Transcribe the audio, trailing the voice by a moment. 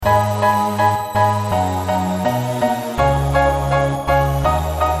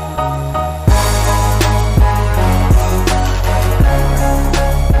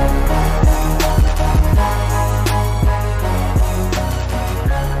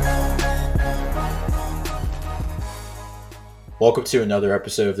Welcome to another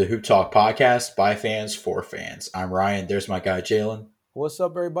episode of the Hoop Talk podcast by fans for fans. I'm Ryan. There's my guy, Jalen. What's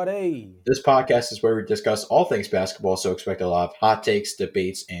up, everybody? This podcast is where we discuss all things basketball, so expect a lot of hot takes,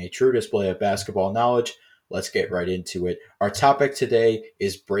 debates, and a true display of basketball knowledge. Let's get right into it. Our topic today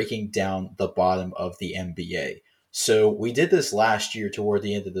is breaking down the bottom of the NBA. So we did this last year toward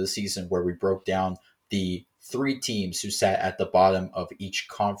the end of the season where we broke down the three teams who sat at the bottom of each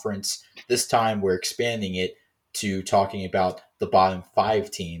conference. This time we're expanding it to talking about the bottom five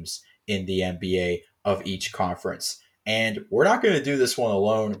teams in the NBA of each conference. And we're not going to do this one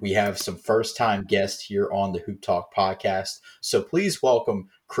alone. We have some first time guests here on the Hoop Talk podcast. So please welcome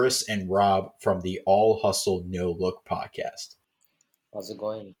Chris and Rob from the All Hustle No Look podcast. How's it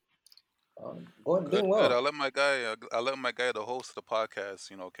going? Good, Doing good. well. I'll let my guy, the host of the podcast,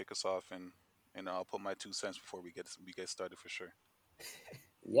 kick us off, and I'll put my 2 cents before we get started for sure.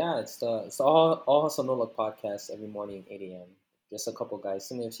 Yeah, it's the all Hustle No Look podcast every morning 8 a.m. Just a couple guys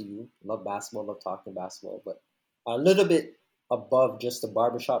similar to you. Love basketball, love talking basketball, but a little bit above just the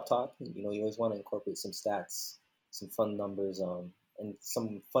barbershop talk. You always want to incorporate some stats, some fun numbers, and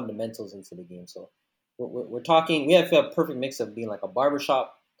some fundamentals into the game. So we're talking. We have a perfect mix of being like a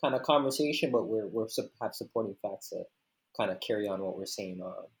barbershop kind of conversation, but have supporting facts to kind of carry on what we're saying.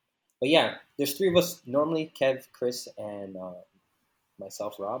 But yeah, there's three of us normally: Kev, Chris, and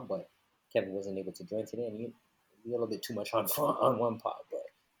myself, Rob. But Kevin wasn't able to join today, and you a little bit too much on one pod. But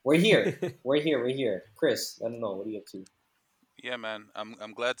we're here. We're here. Chris, I don't know. What are you up to? Yeah, man.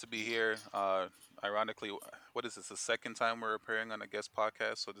 I'm glad to be here. Ironically, what is this? The second time we're appearing on a guest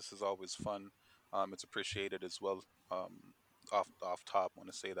podcast, so this is always fun. It's appreciated as well. Off top,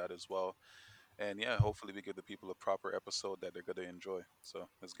 want to say that as well. And yeah, hopefully we give the people a proper episode that they're gonna enjoy. So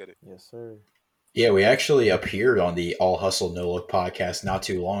let's get it. Yes, sir. Yeah, we actually appeared on the All Hustle No Look podcast not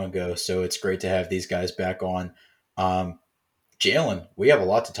too long ago. So it's great to have these guys back on. Jalen, we have a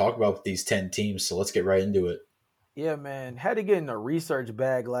lot to talk about with these 10 teams. So let's get right into it. Yeah, man. Had to get in a research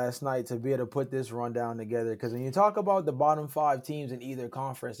bag last night to be able to put this rundown together. Because when you talk about the bottom five teams in either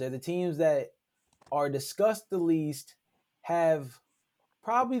conference, they're the teams that are discussed the least, have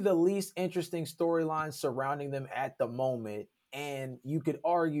probably the least interesting storylines surrounding them at the moment. And you could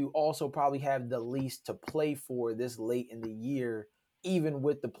argue also probably have the least to play for this late in the year, even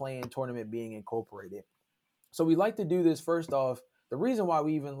with the play-in tournament being incorporated. So we like to do this first off. The reason why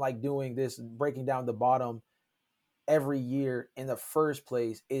we even like doing this, breaking down the bottom every year in the first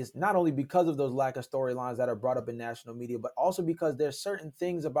place, is not only because of those lack of storylines that are brought up in national media, but also because there's certain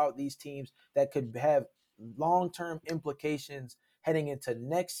things about these teams that could have long-term implications heading into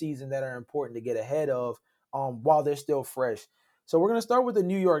next season that are important to get ahead of while they're still fresh. So we're going to start with the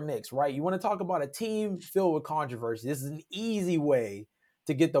New York Knicks, right? You want to talk about a team filled with controversy. This is an easy way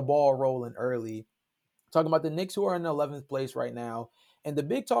to get the ball rolling early. Talking about the Knicks, who are in the 11th place right now. And the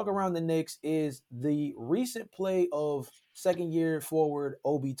big talk around the Knicks is the recent play of second-year forward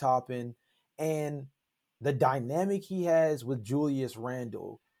Obi Toppin and the dynamic he has with Julius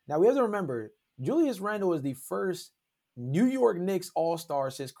Randle. Now, we have to remember, Julius Randle is the first New York Knicks All-Star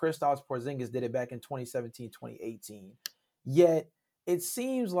since Kristaps Porzingis did it back in 2017, 2018. Yet, it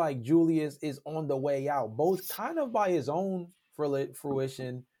seems like Julius is on the way out, both kind of by his own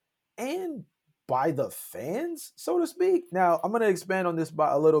fruition and by the fans, so to speak. Now, I'm going to expand on this by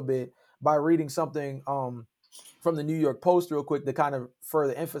a little bit by reading something from the New York Post real quick to kind of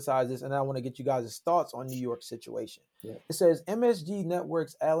further emphasize this, and I want to get you guys' thoughts on New York's situation. Yeah. It says MSG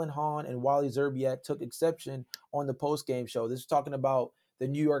Network's Alan Hahn and Wally Zerbiak took exception on the post-game show. This is talking about the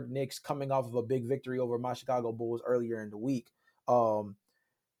New York Knicks coming off of a big victory over my Chicago Bulls earlier in the week.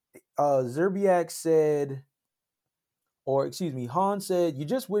 Zerbiak said, Hahn said, "You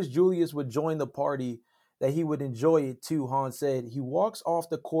just wish Julius would join the party, that he would enjoy it too." Hahn said, "He walks off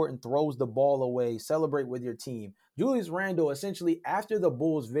the court and throws the ball away. Celebrate with your team." Julius Randle, essentially, after the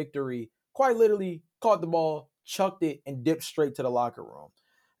Bulls' victory, quite literally caught the ball, chucked it, and dipped straight to the locker room.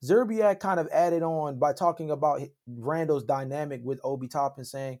 Zerbiak kind of added on by talking about Randle's dynamic with Obi Toppin,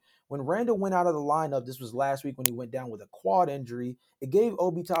 saying, when Randle went out of the lineup, this was last week when he went down with a quad injury, it gave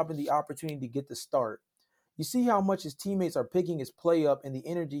Obi Toppin the opportunity to get the start. You see how much his teammates are picking his play up and the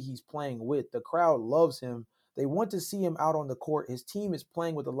energy he's playing with. The crowd loves him. They want to see him out on the court. His team is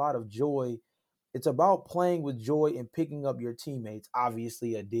playing with a lot of joy. It's about playing with joy and picking up your teammates.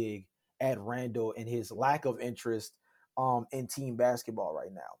 Obviously a dig at Randle and his lack of interest in team basketball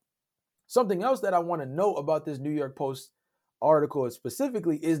right now. Something else that I want to note about this New York Post article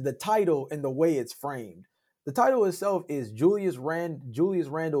specifically is the title and the way it's framed. The title itself is Julius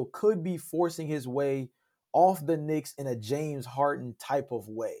Randle could be forcing his way off the Knicks in a James Harden type of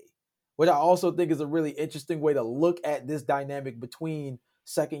way, which I also think is a really interesting way to look at this dynamic between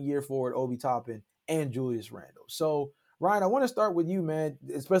second-year forward Obi Toppin and Julius Randle. So, Ryan, I want to start with you, man,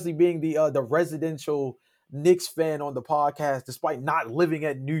 especially being the residential Knicks fan on the podcast, despite not living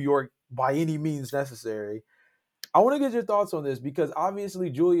at New York by any means necessary. I want to get your thoughts on this because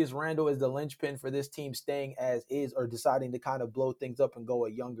obviously Julius Randle is the linchpin for this team staying as is or deciding to kind of blow things up and go a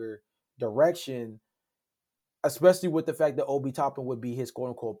younger direction, especially with the fact that Obi Toppin would be his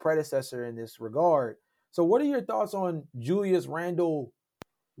quote-unquote predecessor in this regard. So what are your thoughts on Julius Randle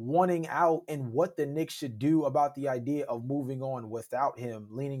wanting out and what the Knicks should do about the idea of moving on without him,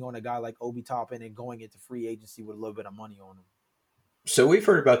 leaning on a guy like Obi Toppin and going into free agency with a little bit of money on him? So we've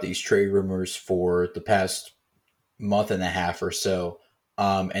heard about these trade rumors for the past month and a half or so.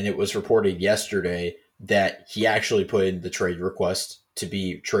 And it was reported yesterday that he actually put in the trade request to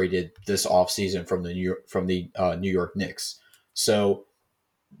be traded this offseason from the New York Knicks. So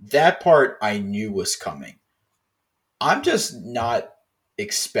that part I knew was coming. I'm just not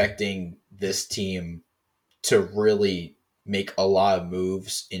expecting this team to really make a lot of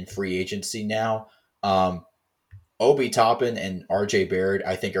moves in free agency now. Obi Toppin and RJ Barrett,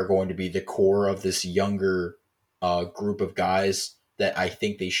 I think, are going to be the core of this younger group of guys that I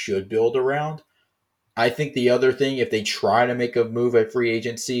think they should build around. I think the other thing, if they try to make a move at free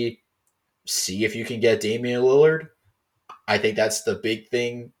agency, see if you can get Damian Lillard. I think that's the big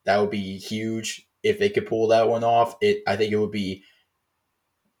thing. That would be huge if they could pull that one off. I think it would be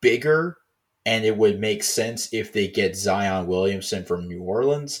bigger, and it would make sense if they get Zion Williamson from New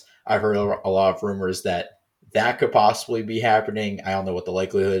Orleans. I've heard a lot of rumors that could possibly be happening. I don't know what the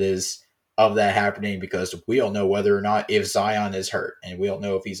likelihood is of that happening because we don't know whether or not if Zion is hurt, and we don't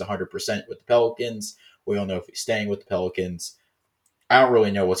know if he's 100% with the Pelicans. We don't know if he's staying with the Pelicans. I don't really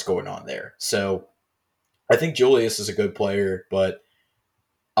know what's going on there. So I think Julius is a good player, but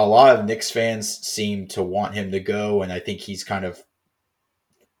a lot of Knicks fans seem to want him to go, and I think he's kind of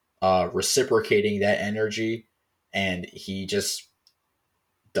reciprocating that energy, and he just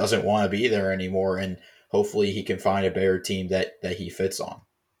doesn't want to be there anymore, and hopefully he can find a better team that he fits on.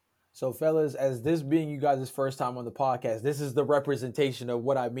 So, fellas, as this being you guys' first time on the podcast, this is the representation of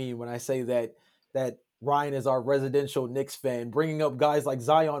what I mean when I say that Ryan is our residential Knicks fan, bringing up guys like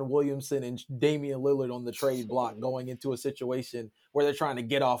Zion Williamson and Damian Lillard on the trade block, going into a situation where they're trying to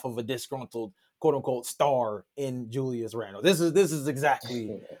get off of a disgruntled quote-unquote star in Julius Randle. This is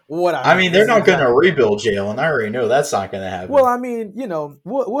exactly what I mean. They're not going to rebuild Jalen. I already know that's not going to happen. Well, I mean,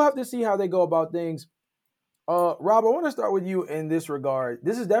 we'll have to see how they go about things. Rob, I want to start with you in this regard.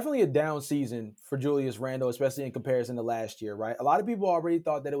 This is definitely a down season for Julius Randle, especially in comparison to last year, right? A lot of people already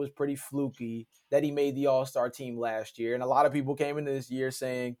thought that it was pretty fluky that he made the All-Star team last year. And a lot of people came into this year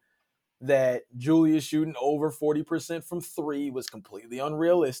saying that Julius shooting over 40% from three was completely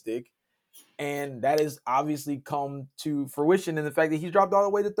unrealistic. And that has obviously come to fruition in the fact that he's dropped all the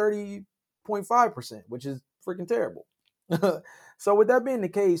way to 30.5%, which is freaking terrible. So with that being the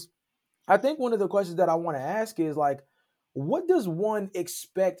case, I think one of the questions that I want to ask is like, what does one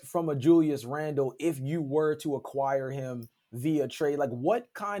expect from a Julius Randle if you were to acquire him via trade? Like what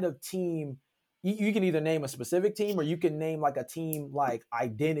kind of team, you can either name a specific team or you can name like a team like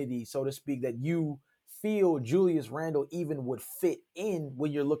identity, so to speak, that you feel Julius Randle even would fit in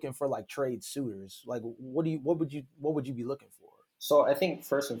when you're looking for like trade suitors. Like what would you be looking for? So I think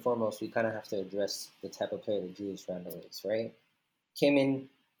first and foremost, we kind of have to address the type of player that Julius Randle is, right? Came in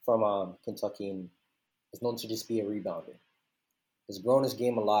from Kentucky and is known to just be a rebounder. He's grown his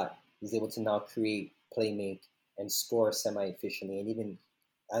game a lot. He's able to now create, play make, and score semi-efficiently. And even,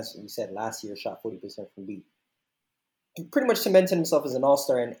 as you said, last year shot 40% from deep. He pretty much cemented himself as an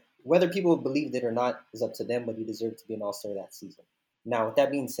all-star, and whether people believed it or not is up to them, but he deserved to be an all-star that season. Now, with that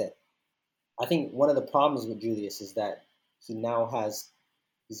being said, I think one of the problems with Julius is that he now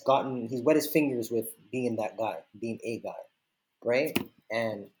he's wet his fingers with being that guy, being a guy, right?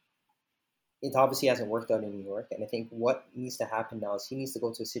 And it obviously hasn't worked out in New York. And I think what needs to happen now is he needs to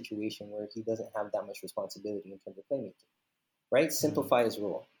go to a situation where he doesn't have that much responsibility in terms of playmaking, right? Simplify his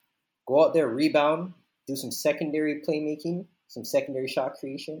role. Go out there, rebound, do some secondary playmaking, some secondary shot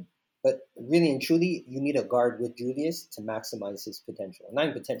creation. But really and truly, you need a guard with Julius to maximize his potential. Not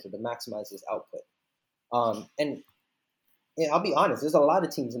even potential, to maximize his output. And I'll be honest, there's a lot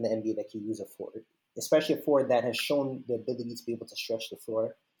of teams in the NBA that can use a forward, especially a forward that has shown the ability to be able to stretch the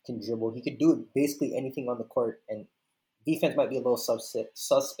floor, can dribble. He could do basically anything on the court, and defense might be a little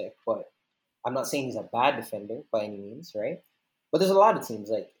suspect, but I'm not saying he's a bad defender by any means, right? But there's a lot of teams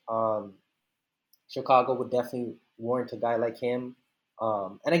like Chicago would definitely warrant a guy like him.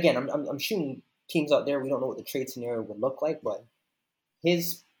 And again, I'm shooting teams out there. We don't know what the trade scenario would look like, but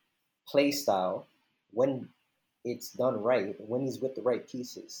his play style, when it's done right, when he's with the right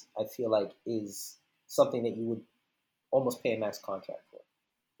pieces, I feel like is something that you would almost pay a max contract for,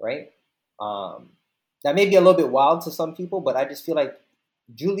 right? Um, that may be a little bit wild to some people, but I just feel like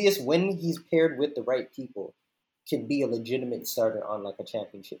Julius, when he's paired with the right people, can be a legitimate starter on like a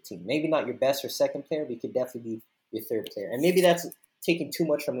championship team. Maybe not your best or second player, but he could definitely be your third player. And maybe that's taking too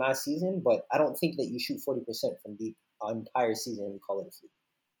much from last season, but I don't think that you shoot 40% from the entire season and you call it a fluke.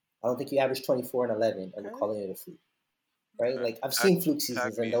 I don't think you average 24 and 11 and you're calling it a fluke, right? Like I've Tag, seen fluke tag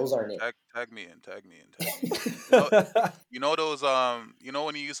seasons me and in. those aren't it. Tag me in. Tag me in. Tag me in. You know, you know those you know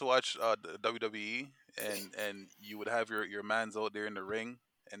when you used to watch the WWE and you would have your mans out there in the ring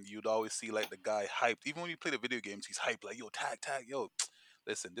and you'd always see like the guy hyped. Even when you play the video games, he's hyped like yo tag yo.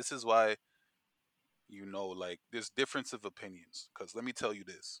 Listen, this is why like there's difference of opinions. Because let me tell you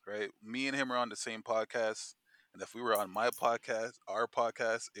this, right? Me and him are on the same podcast, and if we were on my podcast, our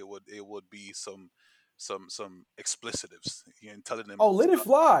podcast, it would be some explicitives and telling them Oh, let it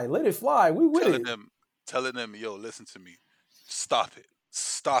fly. Let it fly. We with telling it. them telling them, yo, listen to me. Stop it.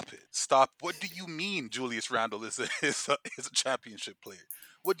 Stop it. Stop. What do you mean Julius Randle is a championship player?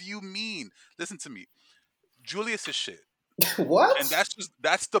 What do you mean? Listen to me. Julius is shit. And What?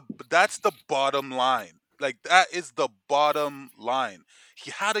 that's the bottom line. Like that is the bottom line.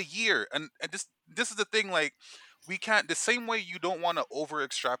 He had a year and this is the thing, like we can't the same way you don't want to over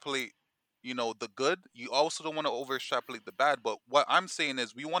extrapolate the good, you also don't want to over extrapolate the bad, but what I'm saying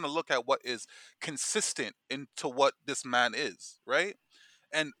is we want to look at what is consistent into what this man is, right?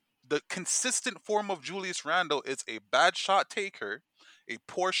 And the consistent form of Julius Randle is a bad shot taker, a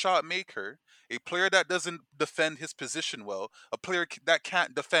poor shot maker, a player that doesn't defend his position well, a player that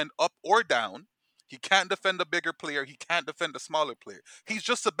can't defend up or down. He can't defend a bigger player. He can't defend a smaller player. He's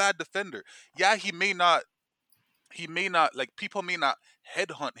just a bad defender. Yeah, he may not like people may not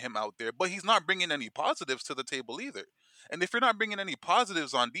headhunt him out there, but he's not bringing any positives to the table either. And if you're not bringing any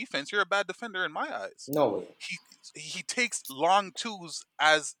positives on defense, you're a bad defender in my eyes. No way. he he takes long twos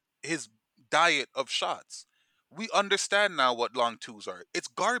as his diet of shots. We understand now what long twos are. It's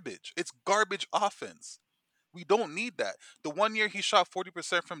garbage. It's garbage offense. We don't need that. The 1 year he shot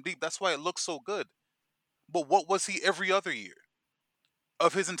 40% from deep, that's why it looks so good. But what was he every other year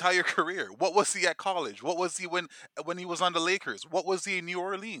of his entire career? What was he at college? What was he when he was on the Lakers? What was he in New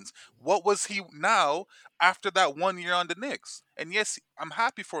Orleans? What was he now after that 1 year on the Knicks? And yes, I'm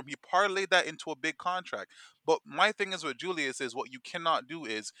happy for him. He parlayed that into a big contract. But my thing is with Julius is what you cannot do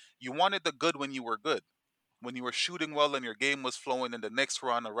is you wanted the good when you were good. When you were shooting well and your game was flowing and the Knicks were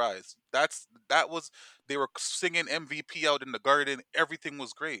on the rise. That was they were singing MVP out in the garden. Everything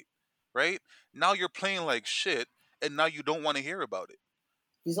was great. Right? Now you're playing like shit and now you don't want to hear about it.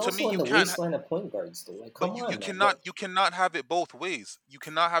 He's To me, also in you the can't waistline of point guards, though. Like, but come you on, man. cannot you cannot have it both ways. You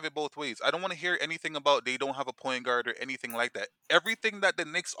cannot have it both ways. I don't want to hear anything about they don't have a point guard or anything like that. Everything that the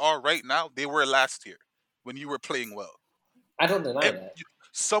Knicks are right now, they were last year when you were playing well. I don't deny And that.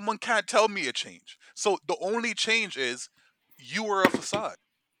 someone can't tell me a change. So the only change is you were a facade.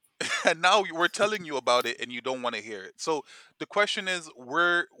 And now we're telling you about it and you don't want to hear it. So the question is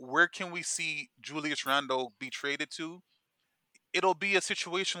where can we see Julius Randle be traded to? It'll be a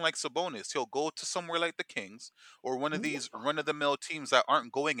situation like Sabonis. He'll go to somewhere like the Kings or one of these run of the mill teams that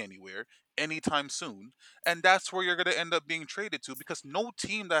aren't going anywhere anytime soon. And that's where you're going to end up being traded to because no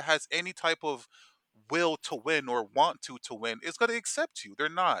team that has any type of will to win or want to win is going to accept you. They're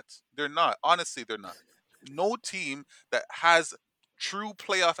not. They're not. Honestly, they're not. No team that has true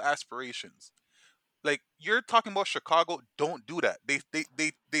playoff aspirations, like you're talking about Chicago, don't do that.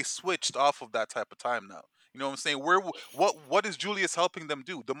 They switched off of that type of time now. You know what I'm saying? What is Julius helping them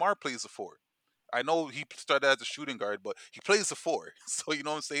do? DeMar plays the four. I know he started as a shooting guard, but he plays the four. So you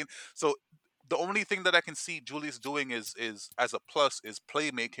know what I'm saying? So the only thing that I can see Julius doing is as a plus is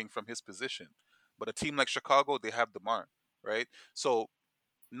playmaking from his position. But a team like Chicago, they have DeMar, right? So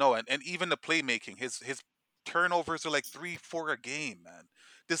no, and even the playmaking, his turnovers are like 3, 4 a game, man.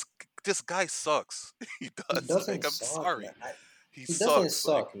 This this guy sucks. He He does. doesn't Like I'm suck, man. sorry, he He doesn't sucks.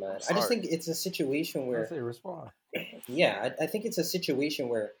 Like suck, I'm man. I just sorry. think it's a situation I where, say respond. yeah, I think it's a situation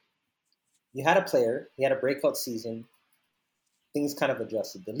where you had a player, he had a breakout season, things kind of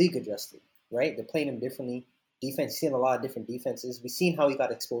adjusted. The league adjusted, right? They're playing him differently. Defense, seeing a lot of different defenses. We've seen how he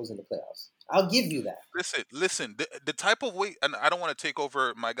got exposed in the playoffs. I'll give you that. Listen. The type of way, and I don't want to take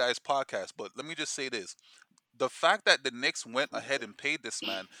over my guy's podcast, but let me just say this: the fact that the Knicks went ahead and paid this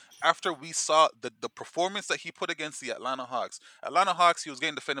man after we saw the performance that he put against the Atlanta Hawks. Atlanta Hawks, he was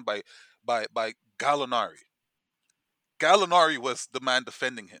getting defended by Gallinari. Gallinari was the man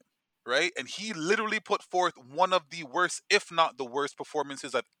defending him. right? And he literally put forth one of the worst, if not the worst,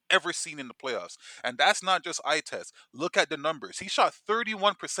 performances I've ever seen in the playoffs. And that's not just eye test. Look at the numbers. He shot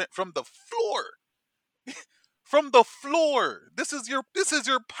 31% from the floor. From the floor. This is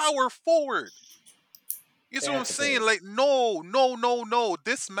your power forward. You They see what I'm have to pay saying? him. Like, no, no, no, no.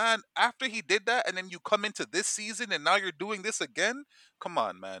 This man, after he did that, and then you come into this season and now you're doing this again? Come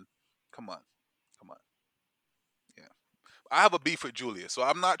on, man. Come on. Come on. Yeah. I have a beef with Julius, so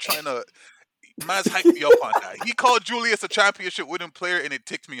I'm not trying to. Man's hyped me up on that. He called Julius a championship winning player, and it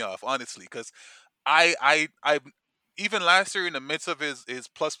ticked me off, honestly, because I even last year in the midst of his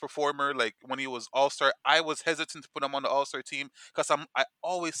plus performer, like when he was All Star, I was hesitant to put him on the All Star team because I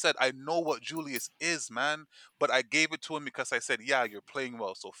always said I know what Julius is, man, but I gave it to him because I said, yeah, you're playing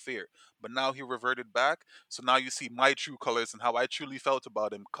well, so fair. But now he reverted back, so now you see my true colors and how I truly felt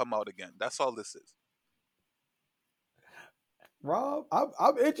about him come out again. That's all this is. Rob,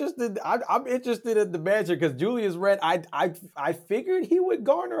 I'm interested. I'm interested in the banter because Julius Randle. I figured he would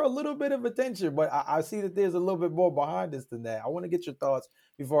garner a little bit of attention, but I see that there's a little bit more behind this than that. I want to get your thoughts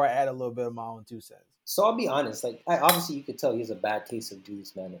before I add a little bit of my own 2 cents. So I'll be honest. Like, obviously, you could tell he has a bad taste of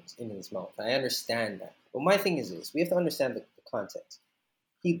Julius Randle in his mouth. I understand that. But my thing is this: we have to understand the context.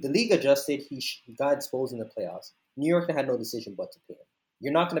 The league adjusted. He got exposed in the playoffs. New York had no decision but to pay him.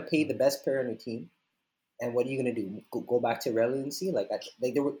 You're not going to pay the best player on your team, and what are you going to do? Go back to relevancy?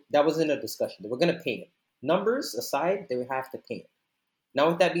 That wasn't a discussion. They were going to pay him. Numbers aside, they would have to pay him. Now,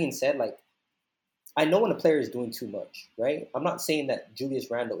 with that being said, like, I know when a player is doing too much, right? I'm not saying that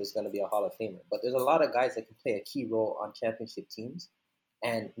Julius Randle is going to be a Hall of Famer, but there's a lot of guys that can play a key role on championship teams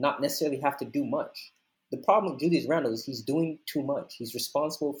and not necessarily have to do much. The problem with Julius Randle is he's doing too much. He's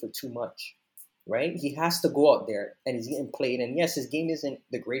responsible for too much, right? He has to go out there and he's getting played. And yes, his game isn't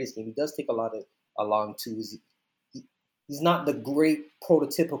the greatest game. He does take a lot of long twos. He's not the great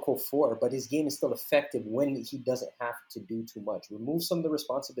prototypical four, but his game is still effective when he doesn't have to do too much. Remove some of the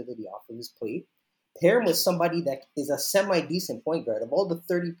responsibility off of his plate. Pair him with somebody that is a semi-decent point guard. Of all the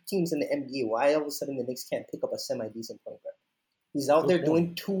 30 teams in the NBA, why all of a sudden the Knicks can't pick up a semi-decent point guard? He's out there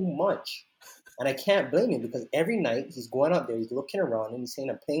doing too much. And I can't blame him because every night he's going out there, he's looking around, and he's saying,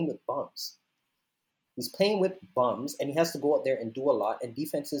 I'm playing with bums. He's playing with bums, and he has to go out there and do a lot, and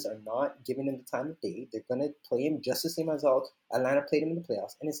defenses are not giving him the time of day. They're going to play him just the same as Atlanta played him in the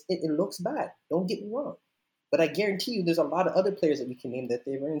playoffs, and it looks bad. Don't get me wrong. But I guarantee you there's a lot of other players that we can name that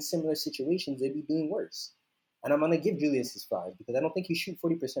they were in similar situations, they'd be doing worse. And I'm going to give Julius his flowers because I don't think you shoot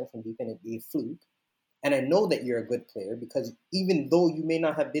 40% from deep and it'd be a fluke. And I know that you're a good player because even though you may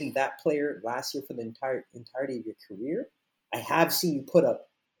not have been that player last year for the entirety of your career, I have seen you put up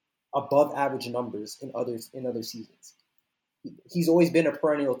above average numbers in other seasons. He's always been a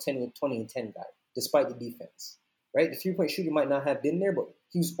perennial 20 and 10 guy, despite the defense. Right? The three-point shooting might not have been there, but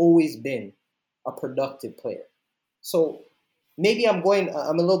he's always been a productive player. So maybe I'm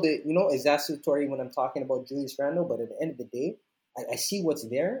a little bit, exasperatory when I'm talking about Julius Randle, but at the end of the day, I see what's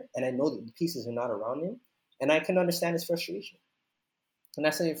there, and I know that the pieces are not around him, and I can understand his frustration. And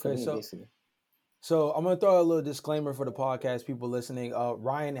that's it for me, basically. So I'm going to throw a little disclaimer for the podcast, people listening.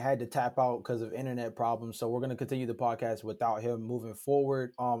 Ryan had to tap out because of internet problems, so we're going to continue the podcast without him moving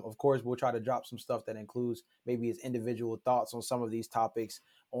forward. Of course, we'll try to drop some stuff that includes maybe his individual thoughts on some of these topics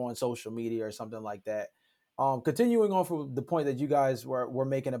on social media or something like that. Continuing on from the point that you guys were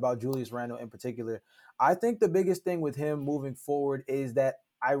making about Julius Randle in particular, I think the biggest thing with him moving forward is that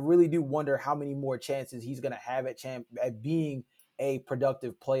I really do wonder how many more chances he's going to have at being a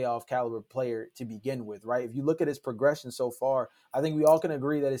productive playoff caliber player to begin with, right? If you look at his progression so far, I think we all can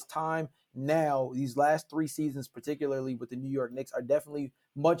agree that his time now, these last 3 seasons, particularly with the New York Knicks, are definitely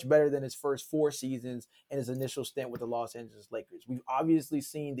much better than his first 4 seasons and his initial stint with the Los Angeles Lakers. We've obviously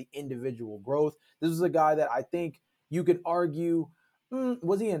seen the individual growth. This is a guy that I think you could argue,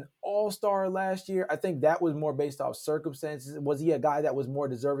 was he an all-star last year? I think that was more based off circumstances. Was he a guy that was more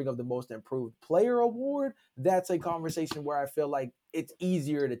deserving of the most improved player award? That's a conversation where I feel like it's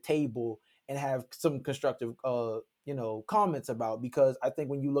easier to table and have some constructive comments about, because I think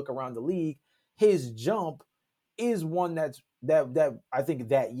when you look around the league, his jump is one that I think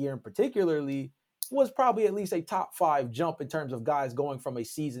that year in particularly was probably at least a top 5 jump in terms of guys going from a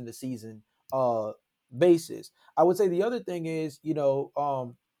season to season basis. I would say the other thing is,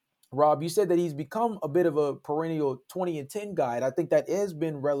 Rob, you said that he's become a bit of a perennial 20 and 10 guy. And I think that has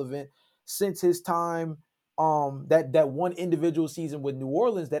been relevant since his time, that one individual season with New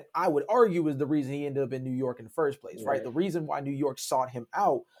Orleans that I would argue is the reason he ended up in New York in the first place, right? The reason why New York sought him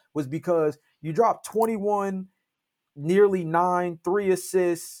out was because you dropped 21, nearly 9, 3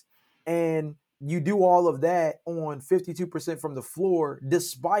 assists, and you do all of that on 52% from the floor,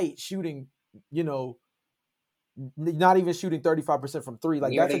 despite shooting, you know, not even shooting 35% from three.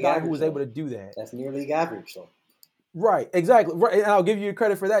 Like Near that's a league guy who average, was though. able to do that. That's near league average, though. Right, exactly. Right. And I'll give you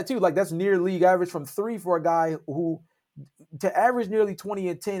credit for that too. Like that's near league average from three for a guy who to average nearly 20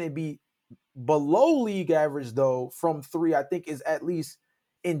 and 10 and be below league average though from three, I think is at least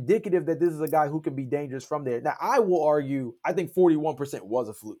indicative that this is a guy who can be dangerous from there. Now, I will argue, I think 41% was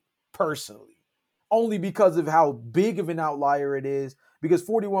a fluke, personally, only because of how big of an outlier it is. Because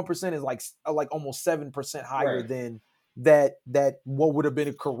 41% is like almost 7% higher Right. than that what would have been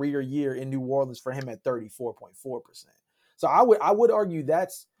a career year in New Orleans for him at 34.4%. So I would argue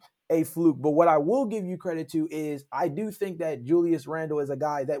that's a fluke. But what I will give you credit to is I do think that Julius Randle is a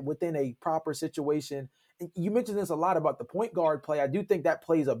guy that within a proper situation, and you mentioned this a lot about the point guard play. I do think that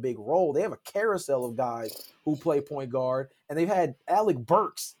plays a big role. They have a carousel of guys who play point guard, and they've had Alec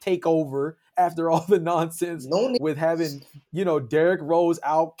Burks take over after all the nonsense with having, Derrick Rose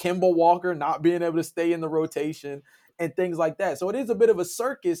out, Kemba Walker not being able to stay in the rotation and things like that. So it is a bit of a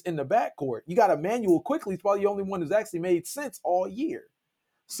circus in the backcourt. You got Emmanuel Quickly, he's probably the only one who's actually made sense all year.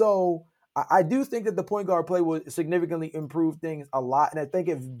 So I do think that the point guard play will significantly improve things a lot. And I think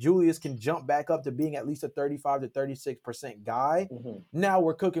if Julius can jump back up to being at least a 35 to 36% guy, now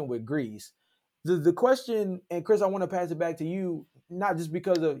we're cooking with grease. The question, and Chris, I want to pass it back to you, not just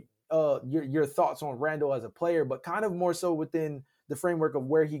because of your thoughts on Randle as a player, but kind of more so within the framework of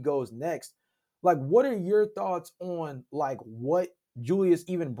where he goes next. Like, what are your thoughts on like what Julius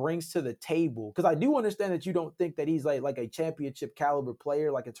even brings to the table? Because I do understand that you don't think that he's like a championship caliber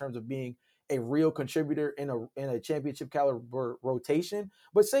player, like in terms of being a real contributor in a championship caliber rotation.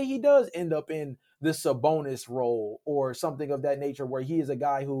 But say he does end up in the Sabonis role or something of that nature, where he is a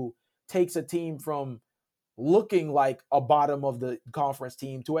guy who takes a team from looking like a bottom of the conference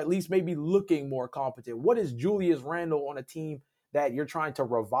team to at least maybe looking more competent. What is Julius Randle on a team that you're trying to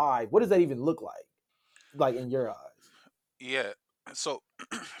revive? What does that even look like in your eyes? Yeah. So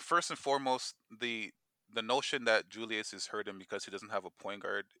first and foremost, the notion that Julius is hurting because he doesn't have a point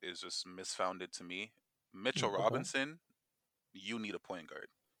guard is just misfounded to me. Mitchell Okay. Robinson, you need a point guard.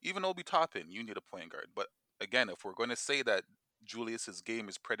 Even Obi Toppin, you need a point guard. But again, if we're going to say that Julius's game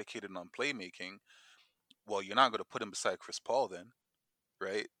is predicated on playmaking, well, you're not going to put him beside Chris Paul then,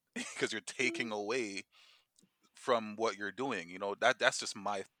 right? Because you're taking away from what you're doing. That's just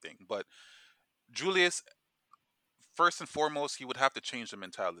my thing. But Julius, first and foremost, he would have to change the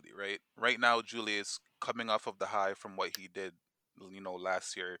mentality, right? Right now, Julius coming off of the high from what he did,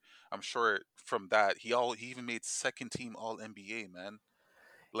 last year. I'm sure from that he even made second team All NBA, man.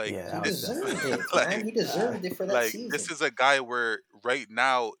 Like, Yeah, He deserved it, like, man. He deserved it for that like season. this is a guy where right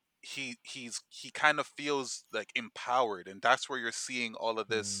now he kind of feels like empowered, and that's where you're seeing all of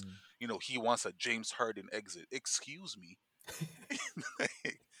this. He wants a James Harden exit. Excuse me,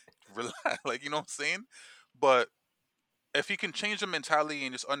 like, relax. Like, you know what I'm saying? But if he can change the mentality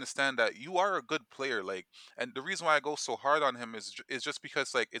and just understand that you are a good player, like, and the reason why I go so hard on him is just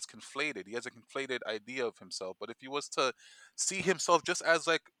because like it's conflated. He has a conflated idea of himself. But if he was to see himself just as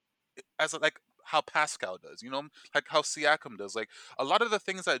like how Pascal does, like how Siakam does, like a lot of the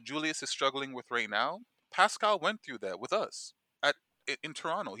things that Julius is struggling with right now, Pascal went through that with us in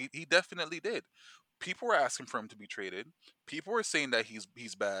Toronto. He definitely did. People were asking for him to be traded. People were saying that he's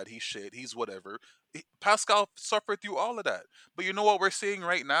bad, he's shit, he's whatever. Pascal suffered through all of that. But you know what we're saying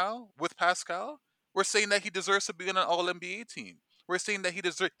right now with Pascal? We're saying that he deserves to be in an All NBA team. We're saying that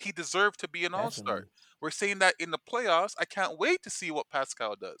he deserved to be an All Star. Definitely. We're saying that in the playoffs, I can't wait to see what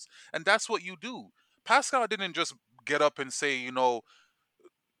Pascal does. And that's what you do. Pascal didn't just get up and say,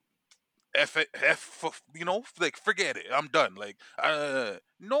 F it, like forget it, I'm done. Like,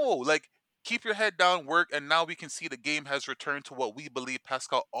 no, like keep your head down, work, and now we can see the game has returned to what we believe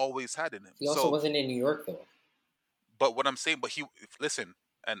Pascal always had in him. He also wasn't in New York though. But what I'm saying, listen,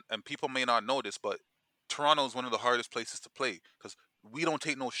 and people may not know this, but Toronto is one of the hardest places to play because we don't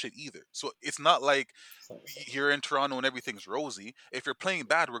take no shit either. So it's not like you're in Toronto and everything's rosy. If you're playing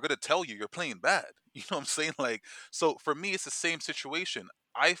bad, we're gonna tell you you're playing bad. You know what I'm saying? Like, so for me, it's the same situation.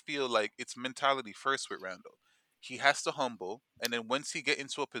 I feel like it's mentality first with Randall. He has to humble, and then once he get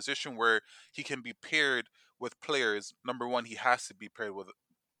into a position where he can be paired with players, number one, he has to be paired with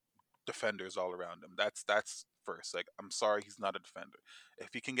defenders all around him. That's first. Like, I'm sorry, he's not a defender. If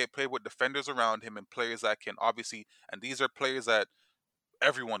he can get played with defenders around him and players that can obviously, and these are players that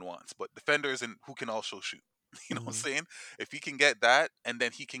everyone wants, but defenders and who can also shoot. You know what I'm saying? If he can get that, and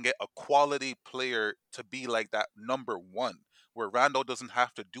then he can get a quality player to be like that number one, where Randall doesn't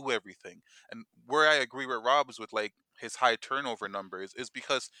have to do everything. And where I agree with Rob is with like his high turnover number is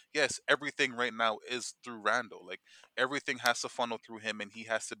because yes, everything right now is through Randall. Like everything has to funnel through him, and he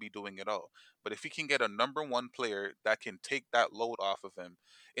has to be doing it all. But if he can get a number one player that can take that load off of him,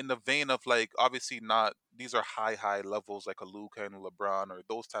 in the vein of like obviously not these are high levels like a Luka and a LeBron or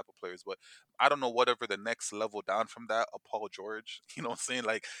those type of players, but I don't know whatever the next level down from that, a Paul George, you know what I'm saying?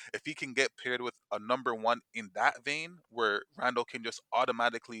 Like if he can get paired with a number one in that vein where Randall can just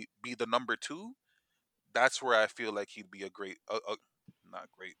automatically be the number two, that's where I feel like he'd be a great, not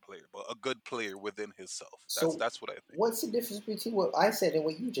great player, but a good player within himself. So, That's what I think. what's the difference between what I said and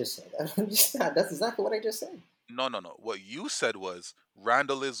what you just said? I don't understand. That's exactly what I just said. No. What you said was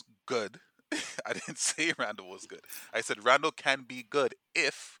Randall is good. I didn't say Randall was good. I said Randall can be good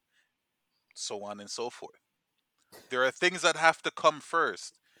if so on and so forth. There are things that have to come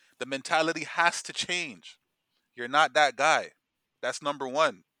first. The mentality has to change. You're not that guy. That's number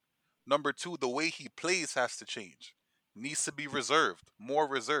one. Number two, the way he plays has to change. Needs to be reserved, more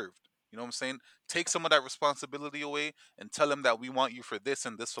reserved. You know what I'm saying? Take some of that responsibility away and tell him that we want you for this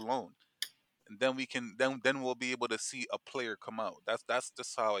and this alone. And then we can then we'll be able to see a player come out. That's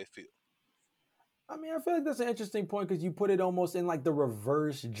just how I feel. I mean, I feel like that's an interesting point because you put it almost in like the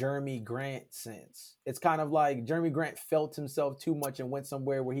reverse Jeremy Grant sense. It's kind of like Jeremy Grant felt himself too much and went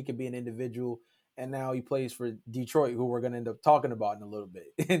somewhere where he could be an individual. And now he plays for Detroit, who we're going to end up talking about in a little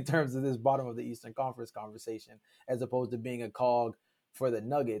bit in terms of this bottom of the Eastern Conference conversation, as opposed to being a cog for the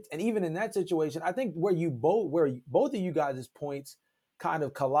Nuggets. And even in that situation, I think where both of you guys' points kind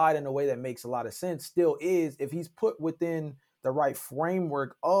of collide in a way that makes a lot of sense still is if he's put within the right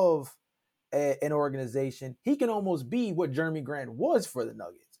framework of an organization, he can almost be what Jeremy Grant was for the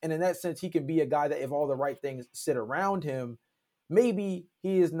Nuggets. And in that sense, he can be a guy that if all the right things sit around him, maybe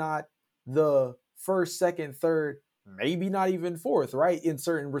he is not the first, second, third, maybe not even fourth, right? In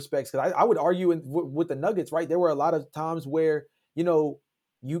certain respects. Because I would argue with the Nuggets, right? There were a lot of times where,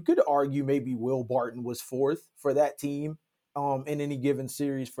 you could argue maybe Will Barton was fourth for that team in any given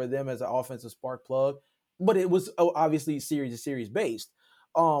series for them as an offensive spark plug. But it was obviously series to series based.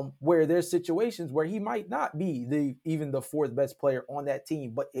 Where there's situations where he might not be even the fourth best player on that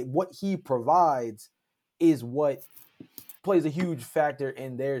team, but what he provides is what plays a huge factor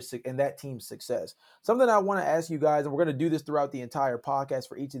in that team's success. Something I want to ask you guys, and we're going to do this throughout the entire podcast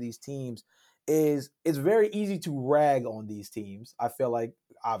for each of these teams, is it's very easy to rag on these teams. I feel like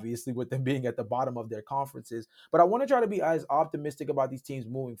obviously with them being at the bottom of their conferences, but I want to try to be as optimistic about these teams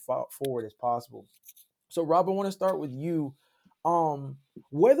moving forward as possible. So Rob, I want to start with you.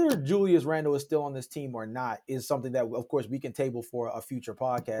 Whether Julius Randle is still on this team or not is something that, of course, we can table for a future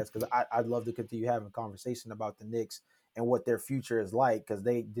podcast because I'd love to continue having a conversation about the Knicks and what their future is like because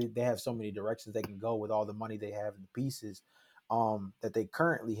they have so many directions they can go with all the money they have and the pieces that they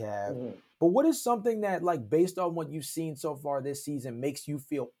currently have. Mm-hmm. But what is something that, like, based on what you've seen so far this season, makes you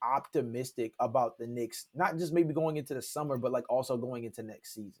feel optimistic about the Knicks, not just maybe going into the summer, but like also going into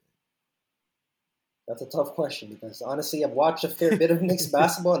next season? That's a tough question because honestly, I've watched a fair bit of Knicks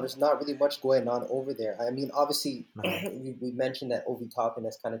basketball and there's not really much going on over there. I mean, obviously, we mentioned that Obi Toppin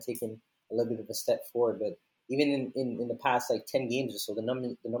has kind of taken a little bit of a step forward, but even in the past like 10 games or so, the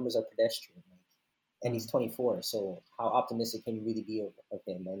numbers are pedestrian. And he's 24, so how optimistic can you really be of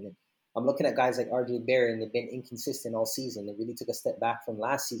him? I mean, I'm looking at guys like RJ Barrett, and they've been inconsistent all season. They really took a step back from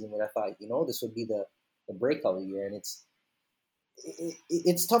last season where I thought, this would be the breakout year, and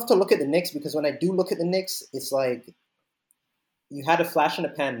it's tough to look at the Knicks because when I do look at the Knicks, it's like you had a flash in the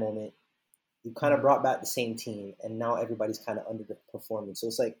pan moment. You kind of brought back the same team, and now everybody's kind of underperforming. So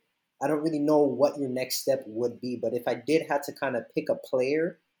it's like I don't really know what your next step would be. But if I did have to kind of pick a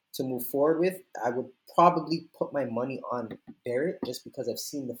player to move forward with, I would probably put my money on Barrett just because I've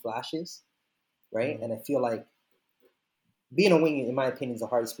seen the flashes, right? And I feel like being a wing, in my opinion, is the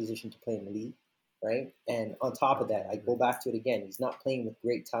hardest position to play in the league. Right. And on top of that, I go back to it again. He's not playing with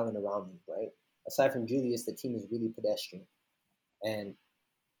great talent around him. Right. Aside from Julius, the team is really pedestrian. And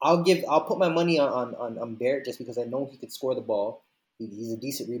I'll put my money on Barrett just because I know he could score the ball. He's a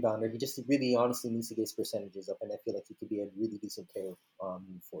decent rebounder. He just really honestly needs to get his percentages up. And I feel like he could be a really decent player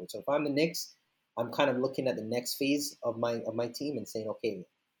moving forward. So if I'm the Knicks, I'm kind of looking at the next phase of my team and saying, okay,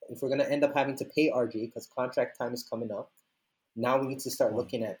 if we're going to end up having to pay RJ because contract time is coming up, now we need to start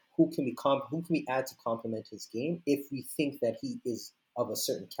looking at who can we add to complement his game if we think that he is of a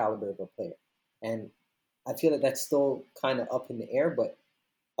certain caliber of a player. And I feel that that's still kind of up in the air. But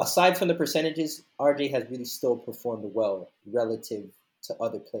aside from the percentages, RJ has really still performed well relative to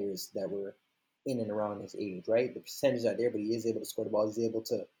other players that were in and around his age, right? The percentages are there, but he is able to score the ball. He's able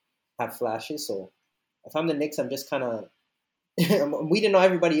to have flashes. So if I'm the Knicks, I'm just kind of – we didn't know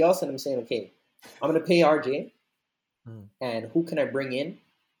everybody else, and I'm saying, okay, I'm going to pay RJ. Mm. and who can I bring in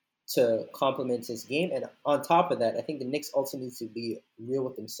to complement his game? And on top of that, I think the Knicks also need to be real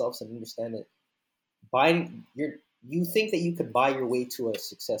with themselves and understand that buying you think that you could buy your way to a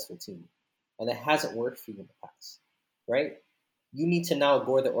successful team, and that hasn't worked for you in the past, right? You need to now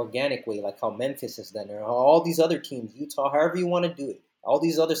go the organic way, like how Memphis has done, or all these other teams, Utah, however you want to do it. All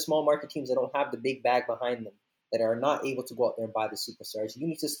these other small market teams that don't have the big bag behind them, that are not able to go out there and buy the superstars. You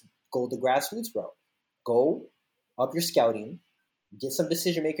need to go the grassroots route. Go up your scouting, get some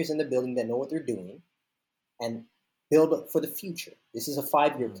decision makers in the building that know what they're doing, and build for the future. This is a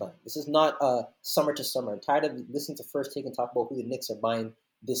 5-year Mm. plan. This is not a summer to summer. I'm tired of listening to First Take and talk about who the Knicks are buying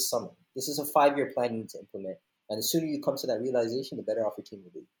this summer. This is a 5-year plan you need to implement. And the sooner you come to that realization, the better off your team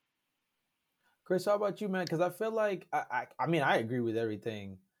will be. Chris, how about you, man? Because I feel like I mean, I agree with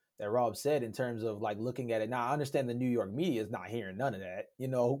everything that Rob said in terms of like looking at it. Now, I understand the New York media is not hearing none of that. You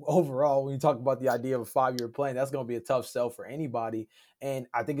know, overall, when you talk about the idea of a 5-year plan, that's going to be a tough sell for anybody. And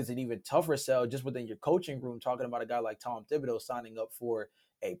I think it's an even tougher sell just within your coaching room, talking about a guy like Tom Thibodeau signing up for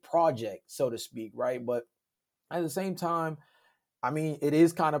a project, so to speak, right? But at the same time, I mean, it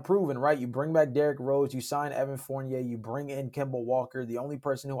is kind of proven, right? You bring back Derrick Rose, you sign Evan Fournier, you bring in Kemba Walker. The only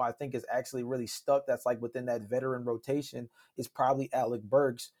person who I think is actually really stuck that's like within that veteran rotation is probably Alec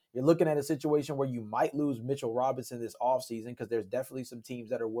Burks. You're looking at a situation where you might lose Mitchell Robinson this offseason because there's definitely some teams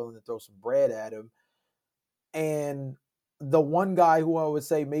that are willing to throw some bread at him. And the one guy who I would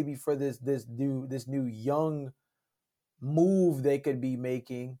say maybe for this new young move they could be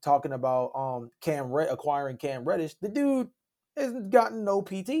making, talking about acquiring Cam Reddish, the dude has gotten no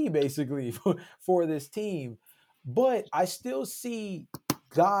PT basically for this team. But I still see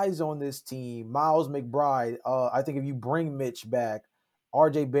guys on this team, Miles McBride. I think if you bring Mitch back,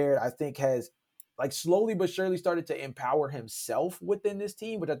 RJ Barrett, I think has like slowly but surely started to empower himself within this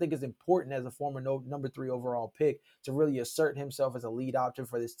team, which I think is important as a former number 3 overall pick to really assert himself as a lead option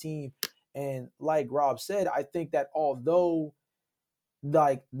for this team. And like Rob said, I think that although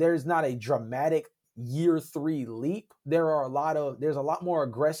like there's not a dramatic year 3 leap, there's a lot more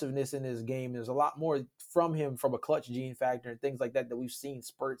aggressiveness in this game. There's a lot more from him from a clutch gene factor and things like that that we've seen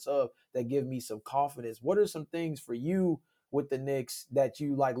spurts of that give me some confidence. What are some things for you with the Knicks that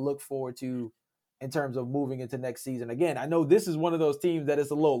you like look forward to in terms of moving into next season? Again, I know this is one of those teams that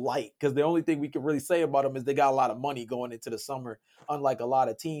is a little light because the only thing we can really say about them is they got a lot of money going into the summer, unlike a lot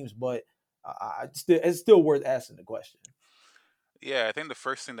of teams. But it's still worth asking the question. Yeah, I think the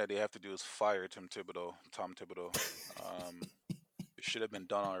first thing that they have to do is fire Tom Thibodeau. It should have been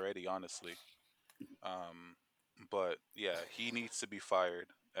done already, honestly. Um, but yeah, he needs to be fired.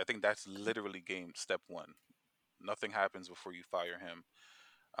 I think that's literally game step one. Nothing happens before you fire him.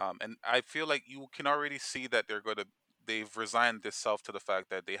 And I feel like you can already see that they've resigned themselves to the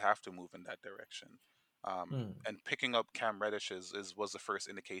fact that they have to move in that direction. Hmm. And picking up Cam Reddish was the first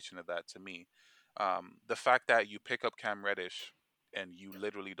indication of that to me. The fact that you pick up Cam Reddish and you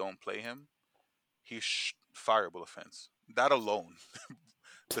literally don't play him, he's fireable offense. That alone,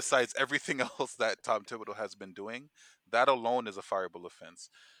 besides everything else that Tom Thibodeau has been doing, that alone is a fireable offense.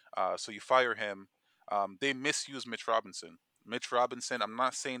 So you fire him. They misuse Mitch Robinson. Mitch Robinson, I'm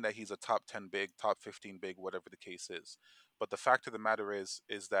not saying that he's a top 10 big, top 15 big, whatever the case is. But the fact of the matter is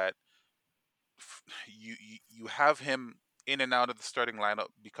that you have him in and out of the starting lineup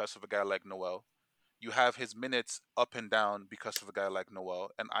because of a guy like Noel. You have his minutes up and down because of a guy like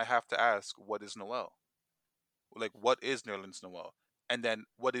Noel. And I have to ask, what is Noel? Like, what is Nerlens Noel? And then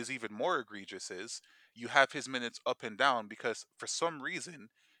what is even more egregious is you have his minutes up and down because for some reason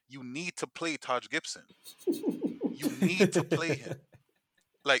you need to play Taj Gibson. You need to play him.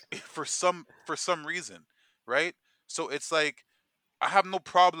 Like for some reason, right? So it's like I have no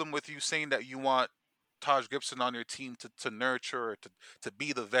problem with you saying that you want Taj Gibson on your team to nurture, to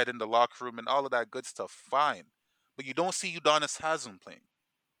be the vet in the locker room and all of that good stuff. Fine. But you don't see Udonis Haslam playing,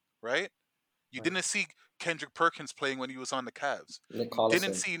 right? You Right. didn't see Kendrick Perkins playing when he was on the Cavs. Nick You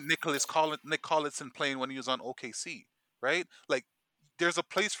didn't Collison. see Nick Collison playing when he was on OKC, right? Like there's a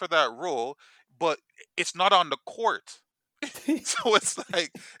place for that role, but it's not on the court. So it's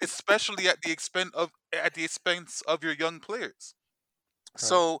like, especially at the expense of your young players. Right.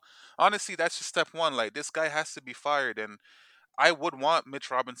 So honestly, that's just step one. Like this guy has to be fired, and I would want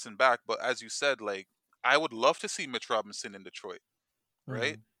Mitch Robinson back, but as you said, like I would love to see Mitch Robinson in Detroit,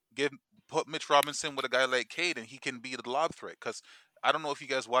 right? Mm. Give Put Mitch Robinson with a guy like Cade, and he can be the lob threat. Because I don't know if you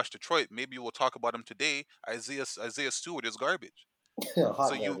guys watch Detroit. Maybe we'll talk about him today. Isaiah Stewart is garbage. So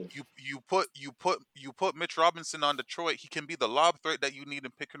Hot garbage. you put Mitch Robinson on Detroit. He can be the lob threat that you need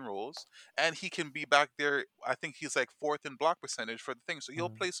in pick and rolls, and he can be back there. I think he's like fourth in block percentage for the thing. So he'll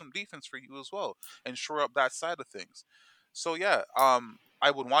Mm. play some defense for you as well and shore up that side of things. So yeah,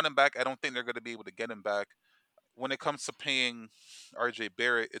 I would want him back. I don't think they're going to be able to get him back. When it comes to paying RJ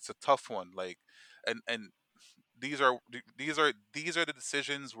Barrett, it's a tough one. Like, and these are the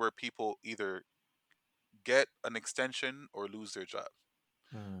decisions where people either get an extension or lose their job,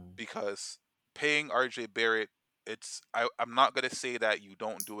 Mm. because paying RJ Barrett, I'm not gonna say that you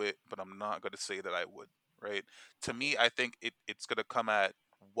don't do it, but I'm not gonna say that I would. Right? To me, I think it's gonna come at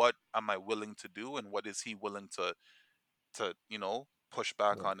what am I willing to do and what is he willing to push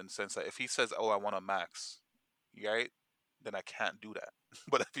back Yeah. on, in the sense that if he says, "Oh, I want a max," right, then I can't do that.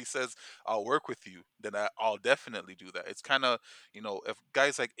 But if he says, "I'll work with you," then I'll definitely do that. It's kind of, if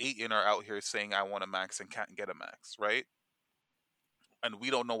guys like Aiton are out here saying, "I want a max," and can't get a max, right? And we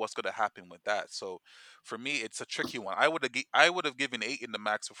don't know what's going to happen with that. So for me, it's a tricky one. I would have given Aiton the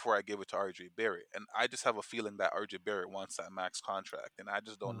max before I give it to RJ Barrett, and I just have a feeling that RJ Barrett wants that max contract, and I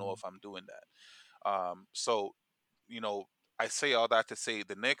just don't know Mm. if I'm doing that. So you know, I say all that to say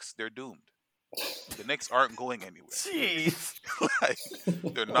the Knicks, they're doomed. The Knicks aren't going anywhere. Jeez.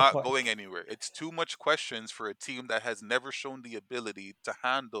 Like, they're Oh not my going anywhere. It's too much questions for a team that has never shown the ability to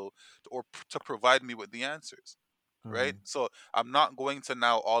handle or to provide me with the answers. Right? God. So I'm not going to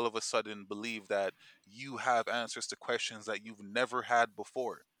now all of a sudden believe that you have answers to questions that you've never had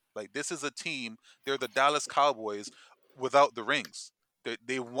before. Like, this is a team, they're the Dallas Cowboys without the rings.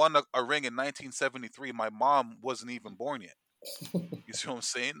 They won a ring in 1973. My mom wasn't even born yet. You see what I'm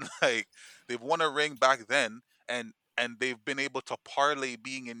saying? Like, they've won a ring back then, and they've been able to parlay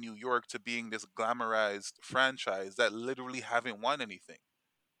being in New York to being this glamorized franchise that literally haven't won anything.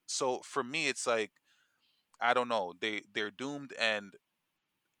 So for me, it's like, I don't know. They're doomed, and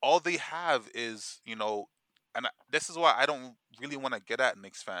all they have is, this is why I don't really want to get at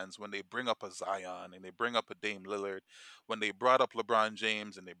Knicks fans when they bring up a Zion and they bring up a Dame Lillard, when they brought up LeBron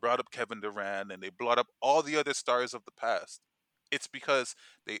James and they brought up Kevin Durant and they brought up all the other stars of the past. It's because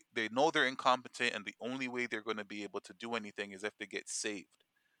they know they're incompetent, and the only way they're going to be able to do anything is if they get saved.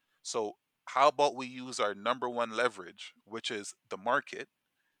 So how about we use our number one leverage, which is the market,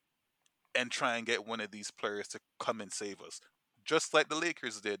 and try and get one of these players to come and save us. Just like the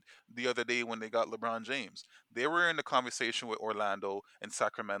Lakers did the other day when they got LeBron James. They were in the conversation with Orlando and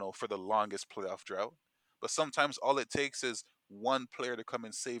Sacramento for the longest playoff drought. But sometimes all it takes is one player to come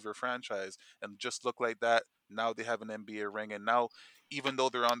and save your franchise, and just look like that. Now they have an NBA ring, and now, even though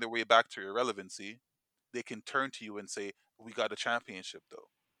they're on their way back to irrelevancy, they can turn to you and say, "We got a championship, though."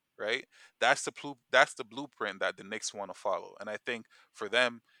 Right? That's the blueprint that the Knicks want to follow, and I think for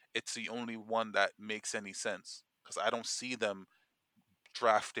them, it's the only one that makes any sense, because I don't see them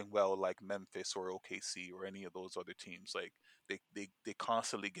drafting well like Memphis or OKC or any of those other teams. Like, they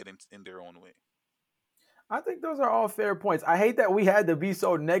constantly get in their own way. I think those are all fair points. I hate that we had to be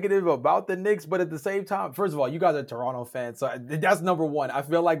so negative about the Knicks, but at the same time, first of all, you guys are Toronto fans, so that's number one. I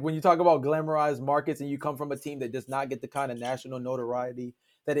feel like when you talk about glamorized markets and you come from a team that does not get the kind of national notoriety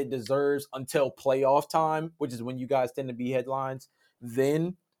that it deserves until playoff time, which is when you guys tend to be headlines,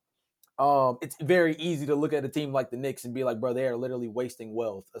 then it's very easy to look at a team like the Knicks and be like, bro, they are literally wasting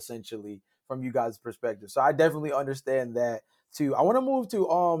wealth, essentially, from you guys' perspective. So I definitely understand that too. I want to move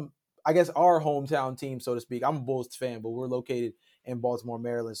to I guess our hometown team, so to speak. I'm a Bulls fan, but we're located in Baltimore,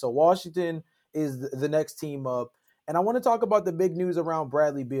 Maryland. So Washington is the next team up. And I want to talk about the big news around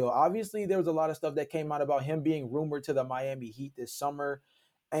Bradley Beal. Obviously, there was a lot of stuff that came out about him being rumored to the Miami Heat this summer.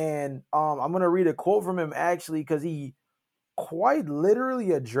 And I'm going to read a quote from him, actually, because he quite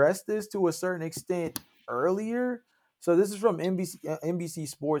literally addressed this to a certain extent earlier. So this is from NBC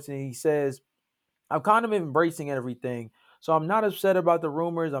Sports, and he says, I'm kind of embracing everything. So I'm not upset about the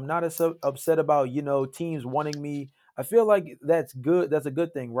rumors. I'm not upset about, teams wanting me. I feel like that's good. That's a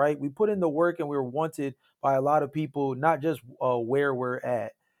good thing, right? We put in the work and we're wanted by a lot of people, not just where we're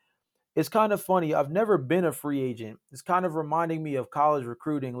at. It's kind of funny. I've never been a free agent. It's kind of reminding me of college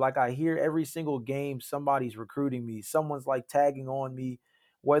recruiting. Like, I hear every single game somebody's recruiting me. Someone's like tagging on me,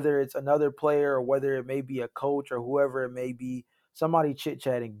 whether it's another player or whether it may be a coach or whoever it may be. Somebody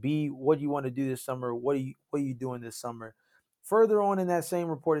chit-chatting. B, what do you want to do this summer? What are you doing this summer? Further on in that same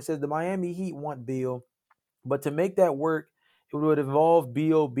report, it says the Miami Heat want Beal, but to make that work, it would involve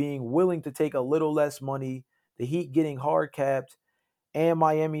Beal being willing to take a little less money, the Heat getting hard capped, and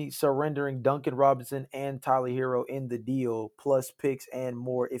Miami surrendering Duncan Robinson and Tyler Hero in the deal, plus picks and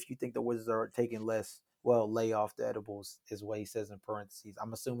more if you think the Wizards are taking less. Well, lay off the edibles is what he says in parentheses.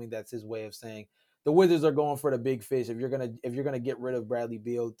 I'm assuming that's his way of saying the Wizards are going for the big fish. If you're gonna get rid of Bradley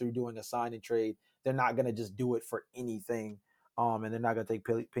Beal through doing a sign and trade, they're not gonna just do it for anything. And they're not gonna take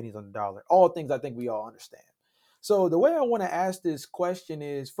pennies on the dollar. All things I think we all understand. So the way I want to ask this question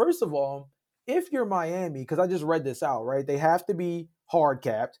is, first of all, if you're Miami, because I just read this out, right? They have to be hard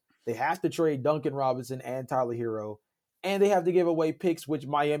capped. They have to trade Duncan Robinson and Tyler Hero, and they have to give away picks, which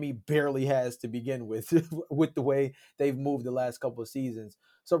Miami barely has to begin with, with the way they've moved the last couple of seasons.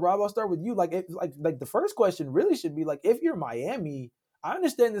 So, Rob, I'll start with you. Like the first question really should be like, if you're Miami, I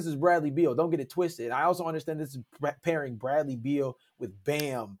understand this is Bradley Beal. Don't get it twisted. I also understand this is pairing Bradley Beal with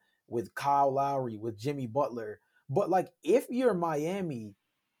Bam, with Kyle Lowry, with Jimmy Butler. But like, if you're Miami,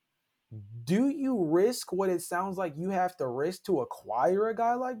 do you risk what it sounds like you have to risk to acquire a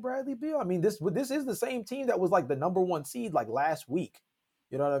guy like Bradley Beal? I mean, this is the same team that was like the number 1 seed like last week.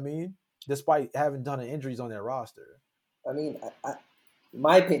 You know what I mean? Despite having a ton of injuries on their roster. I mean,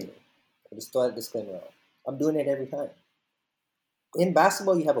 my opinion, I just throw a disclaimer out. I'm doing it every time. In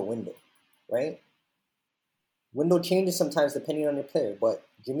basketball, you have a window, right? Window changes sometimes depending on your player, but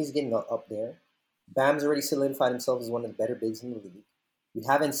Jimmy's getting up there. Bam's already solidified himself as one of the better bigs in the league. You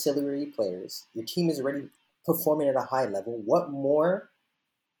have ancillary players. Your team is already performing at a high level. What more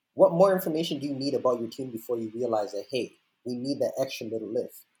information do you need about your team before you realize that, hey, we need that extra little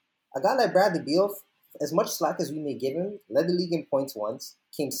lift? A guy like Bradley Beal, as much slack as we may give him, led the league in points once,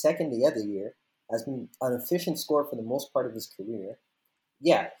 came second the other year, has been an efficient scorer for the most part of his career.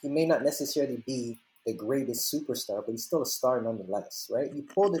 Yeah, he may not necessarily be the greatest superstar, but he's still a star nonetheless, right? You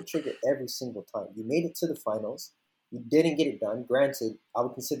pulled the trigger every single time. You made it to the finals. You didn't get it done. Granted, I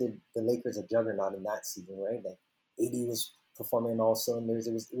would consider the Lakers a juggernaut in that season, right? Like AD was performing in all cylinders.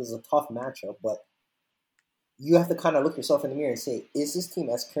 It was a tough matchup, but you have to kind of look yourself in the mirror and say, is this team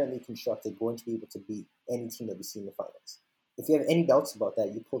as currently constructed going to be able to beat any team that we see in the finals? If you have any doubts about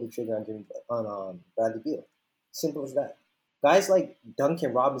that, you pull the trigger on Bradley Beal. Simple as that. Guys like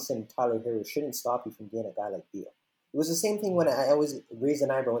Duncan Robinson and Tyler Hero shouldn't stop you from getting a guy like Beal. It was the same thing when I always raised an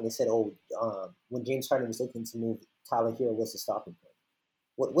eyebrow when they said, when James Harden was looking to move, Tyler Hero was the stopping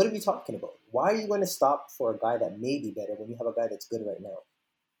point. What are we talking about? Why are you going to stop for a guy that may be better when you have a guy that's good right now?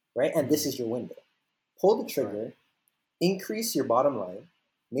 Right? And this is your window. Pull the trigger, increase your bottom line,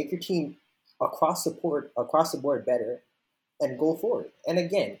 make your team across the board better, and go forward. And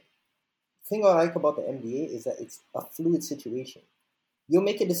again, the thing I like about the NBA is that it's a fluid situation. You'll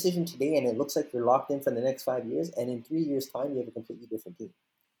make a decision today and it looks like you're locked in for the next 5 years, and in 3 years' time, you have a completely different team.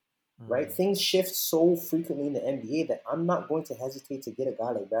 Right? Things shift so frequently in the NBA that I'm not going to hesitate to get a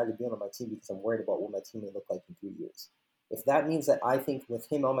guy like Bradley Beal on my team because I'm worried about what my team may look like in 3 years. If that means that I think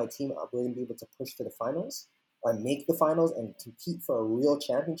with him on my team, I'm going to be able to push to the finals or make the finals and compete for a real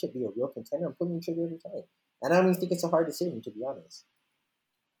championship, be a real contender, I'm pulling the trigger every time. And I don't even think it's a hard decision, to be honest.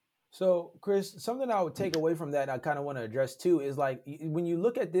 So, Chris, something I would take away from that, and I kind of want to address too, is like when you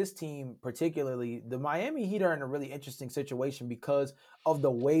look at this team, particularly the Miami Heat are in a really interesting situation because of the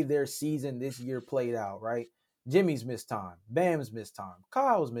way their season this year played out, right? Jimmy's missed time, Bam's missed time,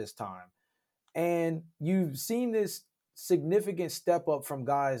 Kyle's missed time. And you've seen this significant step up from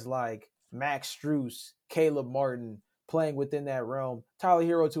guys like Max Strus, Caleb Martin playing within that realm, Tyler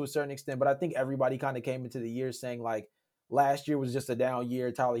Hero to a certain extent, but I think everybody kind of came into the year saying like, last year was just a down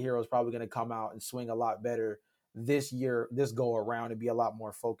year. Tyler Hero is probably going to come out and swing a lot better this year, this go around, and be a lot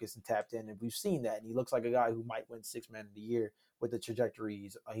more focused and tapped in. And we've seen that. And he looks like a guy who might win Sixth Man of the Year with the trajectory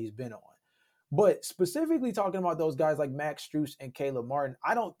he's been on. But specifically talking about those guys like Max Strus and Caleb Martin,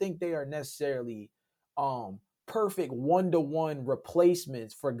 I don't think they are necessarily perfect one-to-one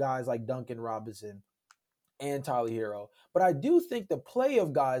replacements for guys like Duncan Robinson and Tyler Hero. But I do think the play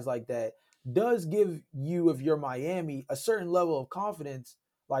of guys like that does give you, if you're Miami, a certain level of confidence,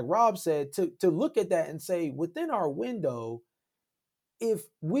 like Rob said, to look at that and say, within our window, if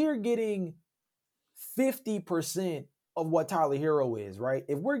we're getting 50% of what Tyler Hero is, right?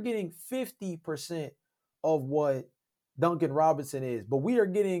 If we're getting 50% of what Duncan Robinson is, but we are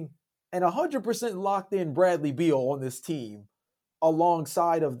getting an 100% locked in Bradley Beal on this team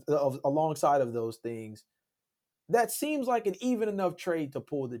alongside of those things, that seems like an even enough trade to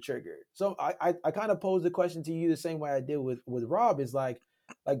pull the trigger. So I kind of pose the question to you the same way I did with Rob, is like,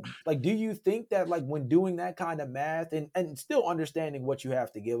 do you think that like when doing that kind of math and still understanding what you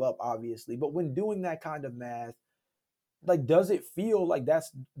have to give up, obviously, but when doing that kind of math, like, does it feel like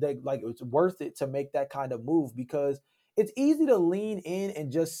like it's worth it to make that kind of move? Because it's easy to lean in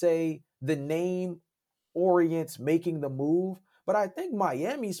and just say the name orients making the move. But I think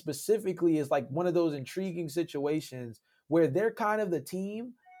Miami specifically is like one of those intriguing situations where they're kind of the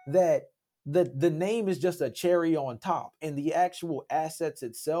team that the name is just a cherry on top, and the actual assets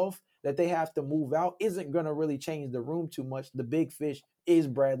itself that they have to move out isn't going to really change the room too much. The big fish is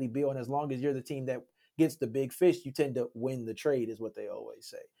Bradley Beal, and as long as you're the team that gets the big fish, you tend to win the trade, is what they always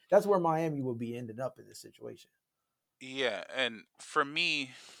say. That's where Miami will be ending up in this situation. Yeah, and for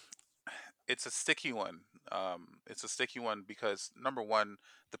me, it's a sticky one. It's a sticky one because number one,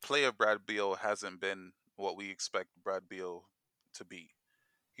 the play of Brad Beal hasn't been what we expect Brad Beal to be.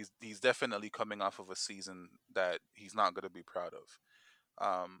 He's definitely coming off of a season that he's not going to be proud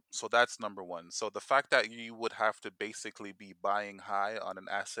of. So that's number one. So the fact that you would have to basically be buying high on an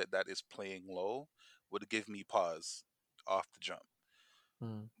asset that is playing low would give me pause off the jump.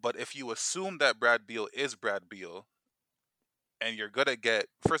 Mm. But if you assume that Brad Beal is Brad Beal, and you're gonna get,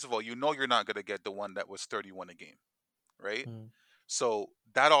 first of all, you know you're not gonna get the one that was 31 a game, right? Mm. So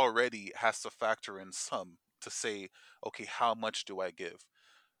that already has to factor in some to say, okay, how much do I give?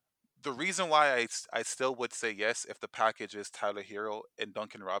 The reason why I still would say yes if the package is Tyler Hero and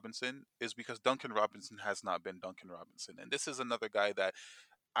Duncan Robinson is because Duncan Robinson has not been Duncan Robinson. And this is another guy that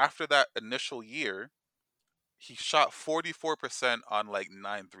after that initial year, he shot 44% on like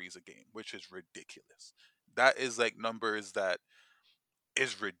 9 threes a game, which is ridiculous. That is like numbers that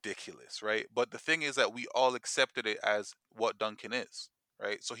is ridiculous, right? But the thing is that we all accepted it as what Duncan is,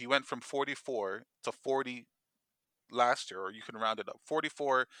 right? So he went from 44 to 40 last year, or you can round it up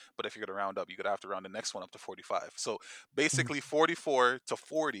 44, but if you're going to round up, you're going to have to round the next one up to 45. So Mm. basically 44 to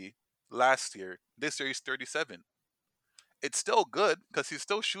 40 last year. This year he's 37. It's still good because he's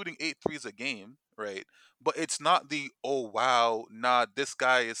still shooting 8 threes a game, right? But it's not the, oh wow, nah, this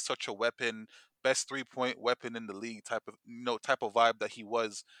guy is such a weapon, best 3-point weapon in the league type of vibe that he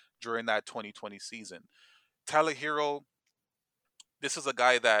was during that 2020 season. Tyler Hero, this is a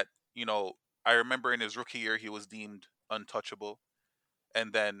guy that, I remember in his rookie year he was deemed untouchable,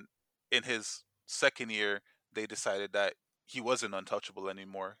 and then in his second year they decided that he wasn't untouchable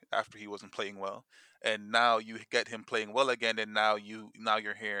anymore after he wasn't playing well, and now you get him playing well again, and now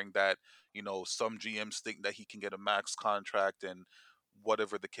you're hearing that some GMs think that he can get a max contract and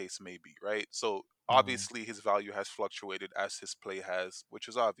whatever the case may be, right? So Mm. obviously his value has fluctuated as his play has, which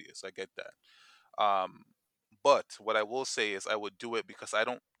is obvious. I get that. um, but what I will say is I would do it because I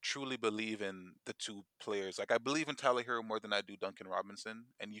don't truly believe in the two players. Like I believe in Tyler Hero more than I do Duncan Robinson.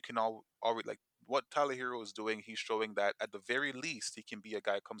 And you can already like what Tyler Hero is doing. He's showing that at the very least he can be a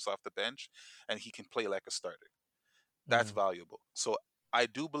guy who comes off the bench and he can play like a starter. That's Mm. valuable. So I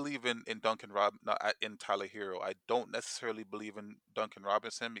do believe in Duncan Rob no, in Tyler Hero. I don't necessarily believe in Duncan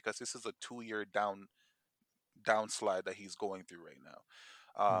Robinson because this is a 2 year downslide that he's going through right now.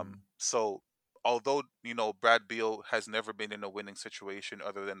 Mm. So although Brad Beal has never been in a winning situation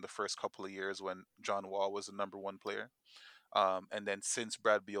other than the first couple of years when John Wall was the number one player, and then since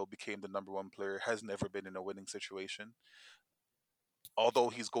Brad Beal became the number one player, has never been in a winning situation. Although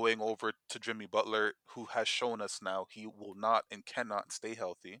he's going over to Jimmy Butler, who has shown us now he will not and cannot stay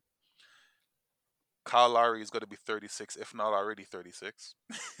healthy. Kyle Lowry is going to be 36, if not already 36.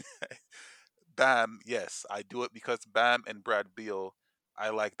 Bam, yes, I do it because Bam and Brad Beal, I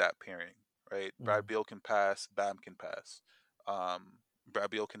like that pairing, right? Mm. Brad Beal can pass, Bam can pass. Brad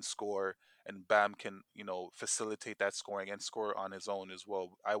Beal can score, and Bam can, facilitate that scoring and score on his own as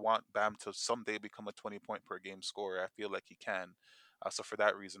well. I want Bam to someday become a 20-point per game scorer. I feel like he can. So for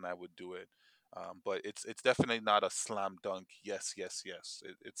that reason, I would do it. But it's definitely not a slam dunk. Yes, yes, yes.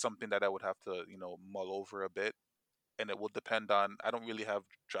 It's something that I would have to mull over a bit, and it will depend on. I don't really have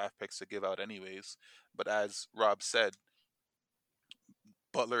draft picks to give out anyways, but as Rob said,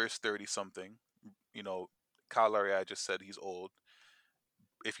 Butler is 30 something. You know, Kyle Lowry, I just said he's old.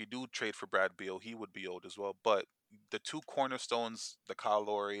 If you do trade for Brad Beal, he would be old as well. But the two cornerstones, the Kyle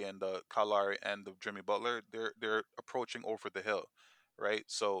Lowry and the Jimmy Butler, they're approaching over the hill, right?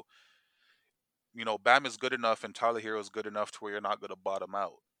 So Bam is good enough and Tyler Hero is good enough to where you're not going to bottom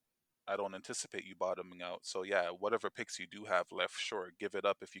out. I don't anticipate you bottoming out. So yeah, whatever picks you do have left, sure, give it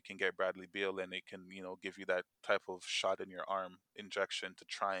up if you can get Bradley Beal and it can, give you that type of shot in your arm injection to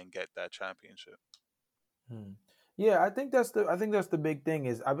try and get that championship. Hmm. Yeah, I think that's the big thing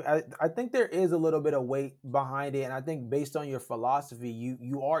is I think there is a little bit of weight behind it, and I think based on your philosophy,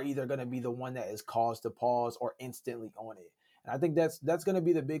 you are either going to be the one that is caused to pause or instantly on it, and I think that's going to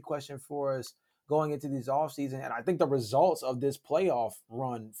be the big question for us going into this off season, and I think the results of this playoff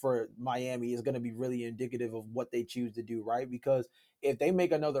run for Miami is going to be really indicative of what they choose to do, right? Because if they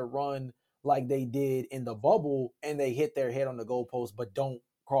make another run like they did in the bubble and they hit their head on the goalpost but don't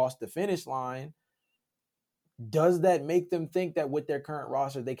cross the finish line, does that make them think that with their current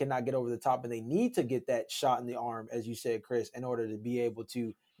roster they cannot get over the top and they need to get that shot in the arm, as you said, Chris, in order to be able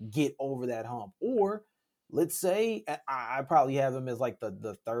to get over that hump? Or let's say I probably have them as like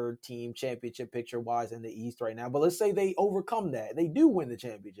the third team championship picture wise in the East right now. But let's say they overcome that. They do win the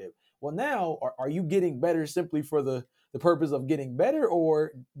championship. Well, now are you getting better simply for the purpose of getting better,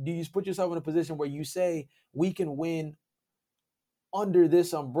 or do you put yourself in a position where you say we can win under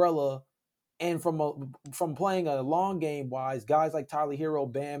this umbrella? And from playing a long game wise, guys like Tyler Hero,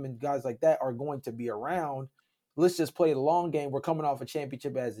 Bam, and guys like that are going to be around. Let's just play the long game. We're coming off a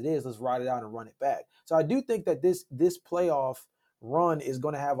championship as it is. Let's ride it out and run it back. So I do think that this playoff run is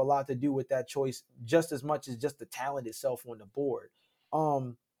going to have a lot to do with that choice, just as much as just the talent itself on the board.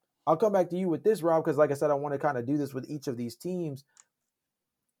 Um, I'll come back to you with this, Rob, because like I said, I want to kind of do this with each of these teams.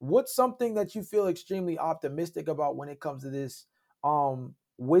 What's something that you feel extremely optimistic about when it comes to this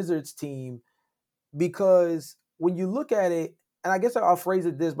Wizards team? Because when you look at it, and I guess I'll phrase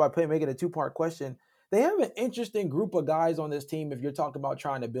it this by making a two-part question. They have an interesting group of guys on this team if you're talking about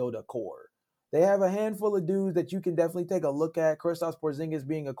trying to build a core. They have a handful of dudes that you can definitely take a look at. Kristaps Porzingis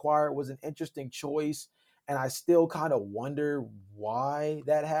being acquired was an interesting choice, and I still kind of wonder why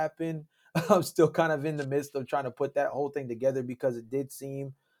that happened. I'm still kind of in the midst of trying to put that whole thing together because it did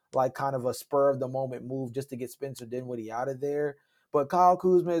seem like kind of a spur of the moment move just to get Spencer Dinwiddie out of there. But Kyle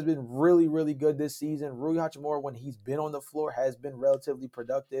Kuzma has been really, really good this season. Rui Hachimura, when he's been on the floor, has been relatively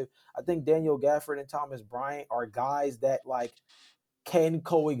productive. I think Daniel Gafford and Thomas Bryant are guys that like can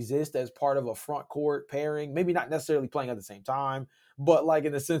coexist as part of a front court pairing. Maybe not necessarily playing at the same time, but like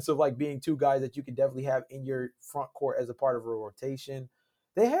in the sense of like being two guys that you can definitely have in your front court as a part of a rotation.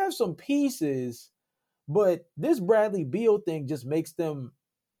 They have some pieces, but this Bradley Beal thing just makes them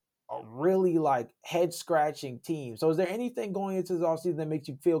a really like head scratching team. So is there anything going into this offseason that makes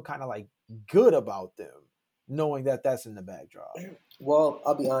you feel kind of like good about them, knowing that that's in the backdrop? Well,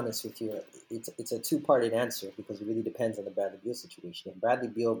 I'll be honest with you. It's a two-parted answer because it really depends on the Bradley Beal situation. If Bradley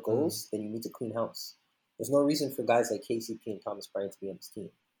Beal goes, then you need to clean house. There's no reason for guys like KCP and Thomas Bryant to be on this team.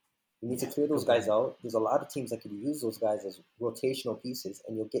 You need to clear those guys out. There's a lot of teams that could use those guys as rotational pieces,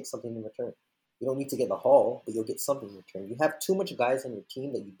 and you'll get something in return. You don't need to get the haul, but you'll get something in return. You have too much guys on your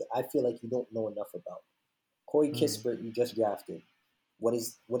team that I feel like you don't know enough about. Corey Kispert, you just drafted. What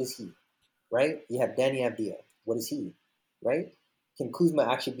is he? Right? You have Danny Avdija. What is he? Right? Can Kuzma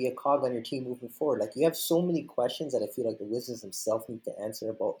actually be a cog on your team moving forward? Like you have so many questions that I feel like the Wizards themselves need to answer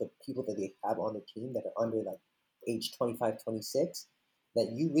about the people that they have on their team that are under like age 25, 26,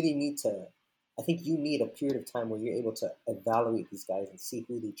 that you really need to. I think you need a period of time where you're able to evaluate these guys and see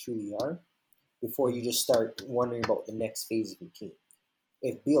who they truly are before you just start wondering about the next phase of your team.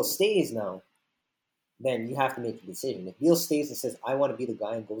 If Beal stays now, then you have to make a decision. If Beal stays and says, I want to be the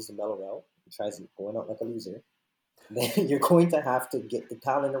guy and goes the mellow route and tries going out like a loser, then you're going to have to get the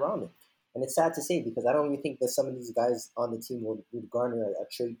talent around him. And it's sad to say because I don't even think that some of these guys on the team would garner a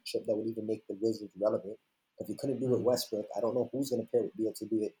trade chip that would even make the Wizards relevant. If you couldn't do it with Westbrook, I don't know who's going to pair with Beal to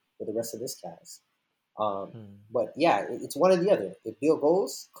do it with the rest of this cast. But yeah, it's one or the other. If Beal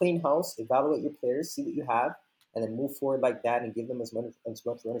goes, clean house, evaluate your players, see what you have, and then move forward like that and give them as much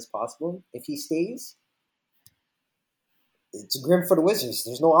run as possible. If he stays, it's grim for the Wizards.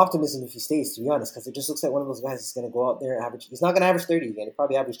 There's no optimism if he stays, to be honest, because it just looks like one of those guys that's going to go out there and average. He's not going to average 30 again. He'll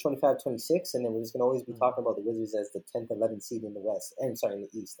probably average 25, 26, and then we're just going to always be talking about the Wizards as the 10th, 11th seed in the West. And sorry, in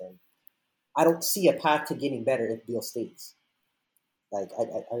the East. And I don't see a path to getting better if Beal stays. Like,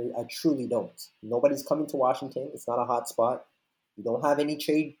 I truly don't. Nobody's coming to Washington. It's not a hot spot. You don't have any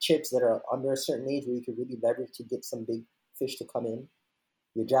trade chips that are under a certain age where you could really leverage to get some big fish to come in.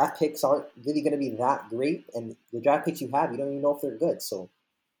 Your draft picks aren't really going to be that great, and the draft picks you have, you don't even know if they're good. So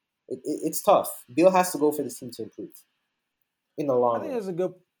it's tough. Beal has to go for this team to improve in the long run.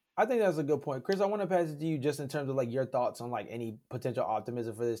 I think that's a good point, Chris. I want to pass it to you just in terms of like your thoughts on like any potential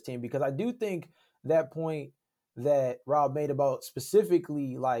optimism for this team, because I do think that point that Rob made about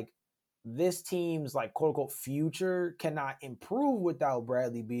specifically like this team's like quote unquote future cannot improve without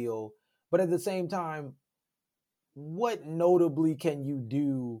Bradley Beal, but at the same time, what notably can you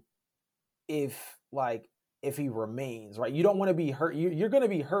do if he remains, right? You don't want to be hurt. You're going to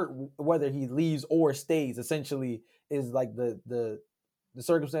be hurt whether he leaves or stays, essentially, is like the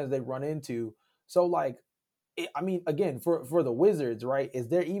circumstance they run into. So like, I mean, again, for the Wizards, right? Is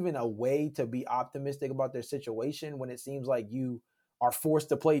there even a way to be optimistic about their situation when it seems like you are forced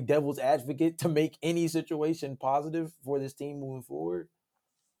to play devil's advocate to make any situation positive for this team moving forward?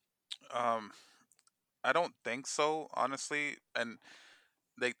 Um, I don't think so, honestly. And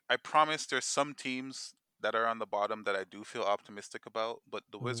I promise there's some teams that are on the bottom that I do feel optimistic about, but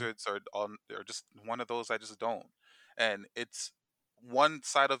the Wizards are just one of those I just don't. And it's one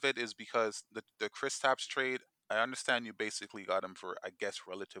side of it is because the Kristaps trade, I understand you basically got him for, I guess,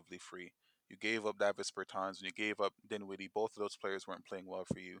 relatively free. You gave up Davis Bertans and you gave up Dinwiddie. Both of those players weren't playing well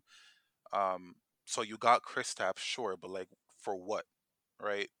for you. So you got Kristaps, sure, but like for what,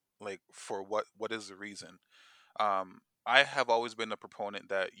 right? Like for what? What is the reason? I have always been a proponent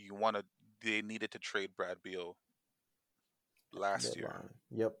that they needed to trade Brad Beal At the last year, deadline.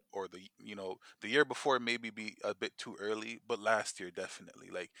 Yep. or the year before, maybe be a bit too early, but last year definitely.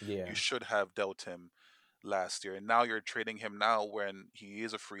 Like Yeah. you should have dealt him last year, and now you're trading him now when he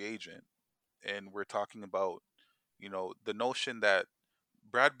is a free agent, and we're talking about the notion that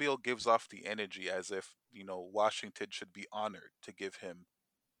Brad Beal gives off the energy as if Washington should be honored to give him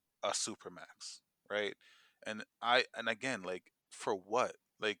a supermax, right? And again, like for what?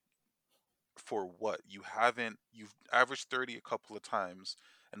 Like for what? You've averaged 30 a couple of times,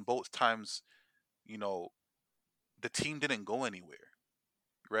 and both times, you know, the team didn't go anywhere,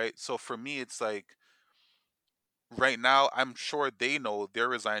 right? So for me, it's like right now, I'm sure they know they're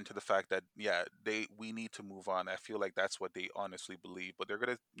resigned to the fact that yeah, we need to move on. I feel like that's what they honestly believe, but they're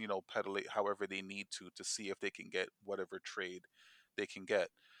gonna pedal it however they need to see if they can get whatever trade they can get.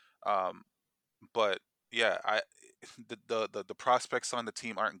 Um, but yeah, I the prospects on the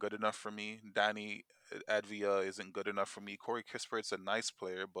team aren't good enough for me. Danny Advia isn't good enough for me. Corey Kispert's a nice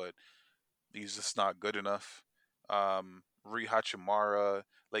player, but he's just not good enough. Rui Hachimara,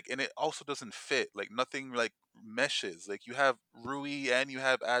 like, and it also doesn't fit. Like nothing like meshes. Like you have Rui and you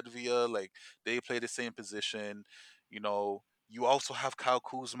have Advia, like they play the same position. You also have Kyle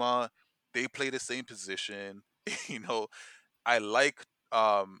Kuzma. They play the same position. you know, I like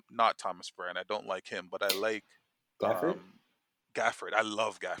not Thomas Brand. I don't like him, but I like Gafford? um Gafford. I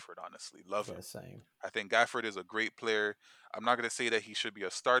love Gafford, honestly. Love Yeah, him. same. I think Gafford is a great player. I'm not going to say that he should be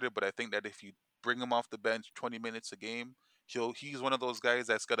a starter, but I think that if you bring him off the bench 20 minutes a game, he's one of those guys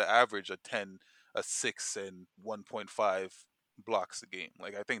that's going to average a 10, a 6 and 1.5 blocks a game.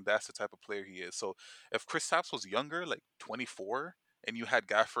 Like I think that's the type of player he is. So if Kristaps was younger, like 24, and you had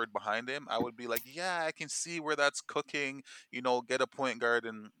Gafford behind him, I would be like, yeah, I can see where that's cooking. Get a point guard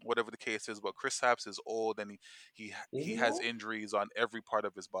and whatever the case is. But Kristaps is old and Is he he has old? injuries on every part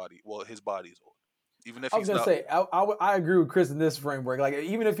of his body. Well, his body's old. Even if I was he's gonna not, say I agree with Chris in this framework. Like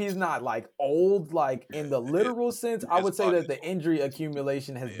even if he's not like old, like in the literal sense, I his would say that body's the old. injury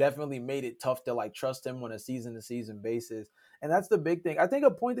accumulation has Yeah. definitely made it tough to like trust him on a season to season basis. And that's the big thing. I think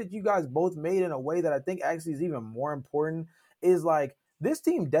a point that you guys both made in a way that I think actually is even more important is like this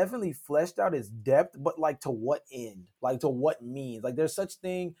team definitely fleshed out its depth, but like to what end? Like to what means? Like there's such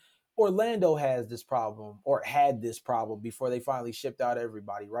thing. Orlando has this problem or had this problem before they finally shipped out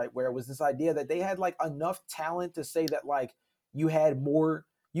everybody, right? Where it was this idea that they had like enough talent to say that like you had more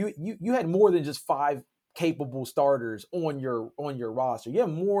you had more than just five capable starters on your roster. You have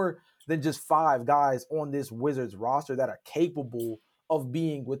more than just five guys on this Wizards roster that are capable of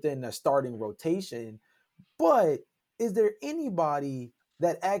being within a starting rotation. But is there anybody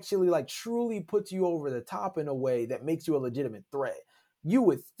that actually like truly puts you over the top in a way that makes you a legitimate threat? You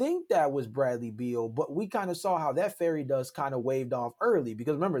would think that was Bradley Beal, but we kind of saw how that fairy dust kind of waved off early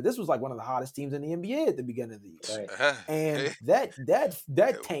because remember this was like one of the hottest teams in the NBA at the beginning of the year, Right. and Hey,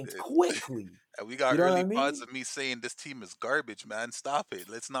 that tanked quickly. we got You know what I early pods mean? of me saying this team is garbage, man. Stop it.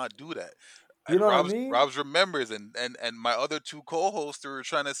 Let's not do that. You And know what I Rob's mean? Rob's remembers, and my other two co-hosts were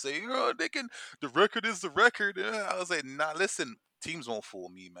trying to say, they can. The record is the record. I was like, nah, listen, teams won't fool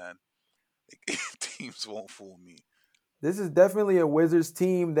me, man. Teams won't fool me. This is definitely a Wizards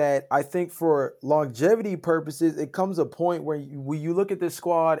team that I think for longevity purposes, it comes a point where you look at this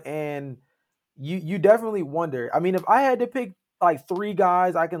squad and you definitely wonder. I mean, if I had to pick like three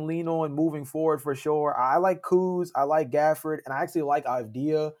guys I can lean on moving forward for sure, I like Kuz, I like Gafford, and I actually like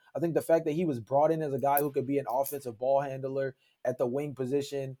Avdia. I think the fact that he was brought in as a guy who could be an offensive ball handler at the wing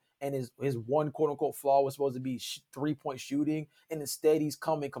position, and his one quote unquote flaw was supposed to be 3-point shooting, and instead he's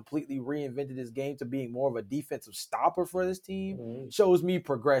come and completely reinvented his game to being more of a defensive stopper for this team. Mm-hmm. Shows me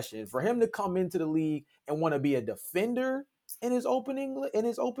progression for him to come into the league and want to be a defender in his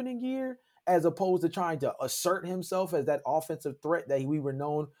opening year as opposed to trying to assert himself as that offensive threat that we were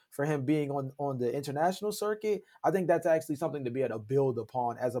known for him being on the international circuit. I think that's actually something to be able to build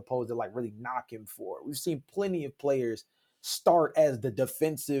upon as opposed to like really knock him for. We've seen plenty of players start as the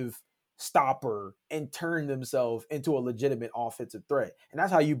defensive stopper and turn themselves into a legitimate offensive threat. And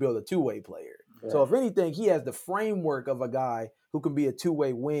that's how you build a two-way player. Right. So if anything, he has the framework of a guy who can be a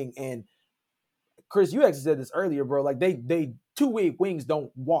two-way wing. And Chris, you actually said this earlier, bro. Like they two-way wings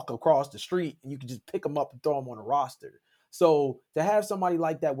don't walk across the street and you can just pick them up and throw them on a roster. So to have somebody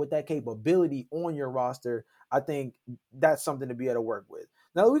like that with that capability on your roster, I think that's something to be able to work with.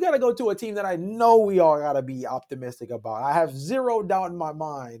 Now we got to go to a team that I know we all got to be optimistic about. I have zero doubt in my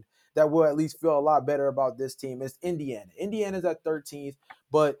mind that will at least feel a lot better about this team. It's Indiana. Indiana's at 13th,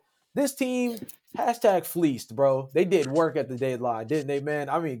 but this team hashtag fleeced, bro. They did work at the deadline, didn't they, man?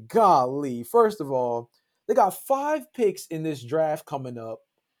 I mean, golly. First of all, they got 5 picks in this draft coming up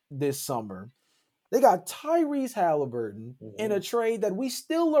this summer. They got Tyrese Halliburton in a trade that we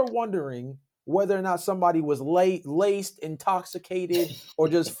still are wondering whether or not somebody was laced, intoxicated, or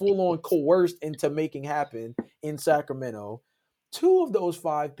just full-on coerced into making happen in Sacramento. 2 of those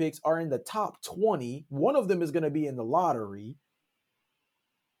 5 picks are in the top 20. One of them is going to be in the lottery.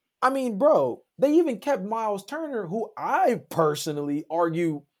 I mean, bro, they even kept Miles Turner, who I personally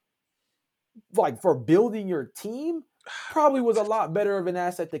argue, like, for building your team, probably was a lot better of an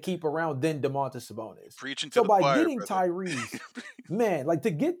asset to keep around than Domantas Sabonis. Preaching to So the by choir, getting brother. Tyrese, man, like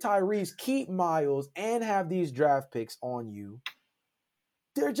to get Tyrese, keep Miles, and have these draft picks on you,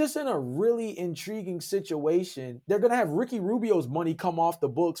 they're just in a really intriguing situation. They're going to have Ricky Rubio's money come off the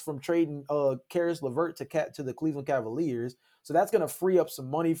books from trading Karis LeVert to the Cleveland Cavaliers. So that's going to free up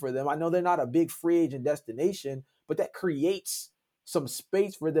some money for them. I know they're not a big free agent destination, but that creates some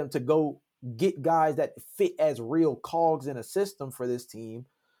space for them to go get guys that fit as real cogs in a system for this team.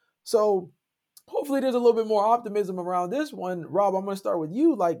 So hopefully there's a little bit more optimism around this one. Rob, I'm going to start with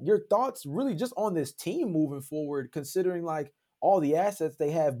you. Like, your thoughts really just on this team moving forward, considering like all the assets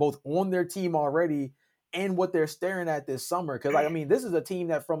they have both on their team already and what they're staring at this summer. Because, like, I mean, this is a team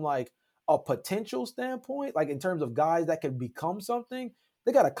that from like a potential standpoint, like in terms of guys that could become something,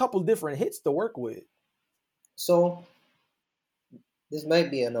 they got a couple different hits to work with. So this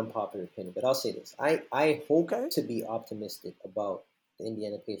might be an unpopular opinion, but I'll say this. I hope to be optimistic about the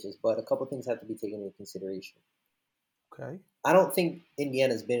Indiana Pacers, but a couple things have to be taken into consideration. Okay. I don't think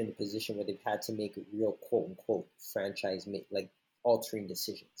Indiana's been in a position where they've had to make real quote-unquote franchise like altering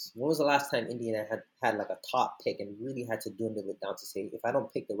decisions. When was the last time Indiana had like a top pick and really had to dwindle it down to say, if I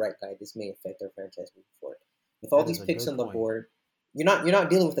don't pick the right guy, this may affect our franchise moving forward? With all these picks on the board, you're not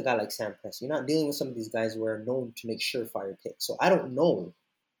dealing with a guy like Sam Press. You're not dealing with some of these guys who are known to make surefire picks. So I don't know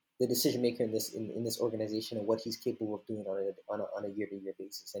the decision maker in this organization and what he's capable of doing on a year-to-year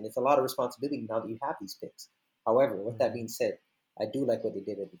basis. And it's a lot of responsibility now that you have these picks. However, with that being said, I do like what they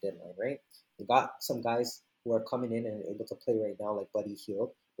did at the deadline, right? They got some guys who are coming in and able to play right now, like Buddy Hield.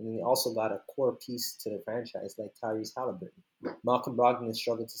 And then they also got a core piece to the franchise, like Tyrese Halliburton. Malcolm Brogdon has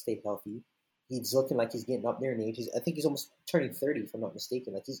struggled to stay healthy. He's looking like he's getting up there in age. I think he's almost turning 30, if I'm not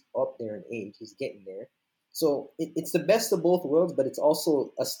mistaken. Like, he's up there in age. He's getting there. So it's the best of both worlds, but it's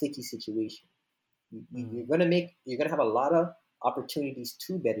also a sticky situation. You're gonna have a lot of opportunities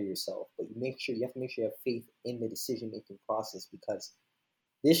to better yourself, but you have to make sure you have faith in the decision-making process, because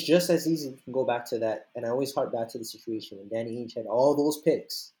this just as easily can go back to that. And I always hark back to the situation when Danny Ainge had all those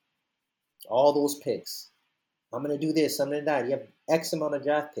picks. I'm going to do this, I'm going to that. You have X amount of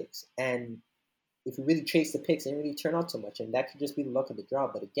draft picks. And if you really chase the picks, they didn't really turn out so much. And that could just be the luck of the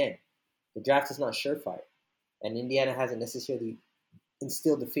draw. But again, the draft is not surefire. And Indiana hasn't necessarily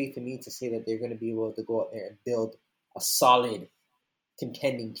instilled the faith in me to say that they're going to be able to go out there and build a solid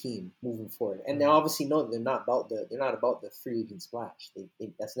contending team moving forward. And they obviously know that they're not about the free agent splash.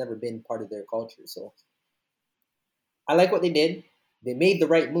 That's never been part of their culture. So I like what they did. They made the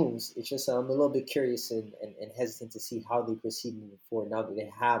right moves. It's just I'm a little bit curious and hesitant to see how they proceed moving forward now that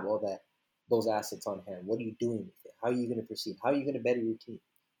they have those assets on hand. What are you doing with it? How are you going to proceed? How are you going to better your team?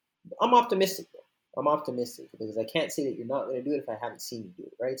 I'm optimistic, though. I'm optimistic because I can't say that you're not going to do it if I haven't seen you do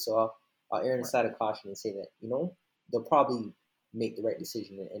it, right? So I'll err on the side of caution and say that, they'll probably make the right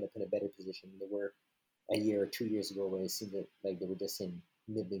decision and end up in a better position than they were a year or 2 years ago, where it seemed like they were just in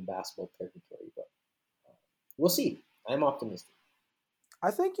middling basketball territory. But we'll see. I'm optimistic. I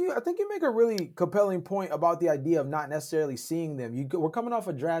think you make a really compelling point about the idea of not necessarily seeing them. We're coming off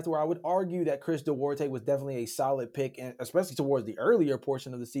a draft where I would argue that Chris Duarte was definitely a solid pick, and especially towards the earlier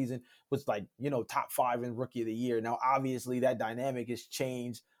portion of the season was like, top 5 in Rookie of the Year. Now, obviously, that dynamic has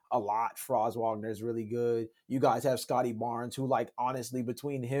changed a lot. Franz Wagner is really good. You guys have Scotty Barnes, who, like, honestly,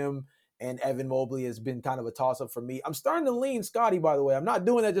 between him and Evan Mobley has been kind of a toss-up for me. I'm starting to lean Scotty, by the way. I'm not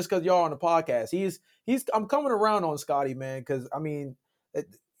doing that just because y'all on the podcast. I'm coming around on Scotty, man, because, I mean,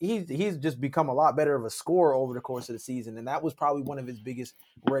 he's just become a lot better of a scorer over the course of the season. And that was probably one of his biggest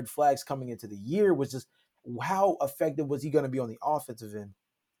red flags coming into the year, was just how effective was he going to be on the offensive end.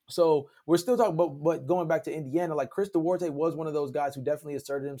 So we're still talking about, but going back to Indiana, like Chris Duarte was one of those guys who definitely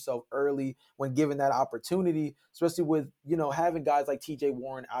asserted himself early when given that opportunity, especially with, having guys like TJ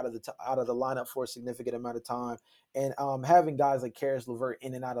Warren out of the lineup for a significant amount of time, and having guys like Karis LeVert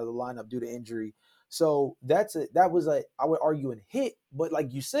in and out of the lineup due to injury. So that was I would argue, a hit, but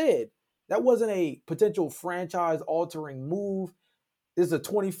like you said, that wasn't a potential franchise altering move. this is a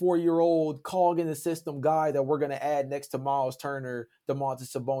 24-year-old cog in the system guy that we're going to add next to Miles Turner,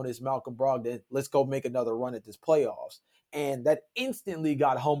 Domantas Sabonis, Malcolm Brogdon. Let's go make another run at this playoffs. And that instantly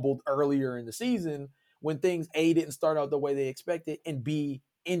got humbled earlier in the season when things A didn't start out the way they expected, and B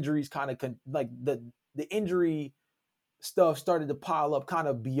injuries kind of like the injury stuff started to pile up kind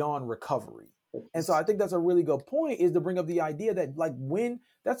of beyond recovery. And so I think that's a really good point, is to bring up the idea that like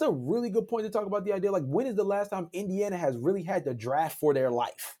that's a really good point to talk about the idea, like when is the last time Indiana has really had to draft for their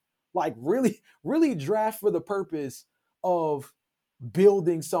life? Like really, really draft for the purpose of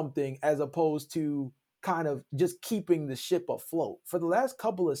building something as opposed to kind of just keeping the ship afloat. For the last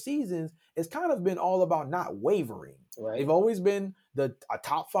couple of seasons, it's kind of been all about not wavering. Right. They've always been a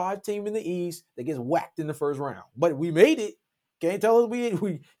top 5 team in the East that gets whacked in the first round. But we made it. Can't tell us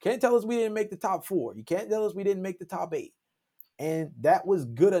we can't tell us we didn't make the top 4. You can't tell us we didn't make the top 8. And that was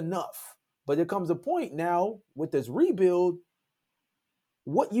good enough. But there comes a point now with this rebuild,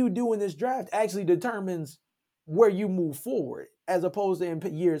 what you do in this draft actually determines where you move forward, as opposed to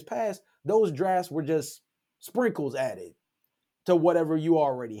in years past, those drafts were just sprinkles added to whatever you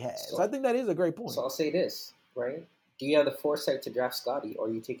already had. So I think that is a great point. So I'll say this, right? Do you have the foresight to draft Scotty, or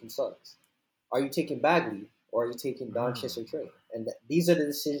are you taking Suggs? Are you taking Bagley, or are you taking Doncic or Trey? And these are the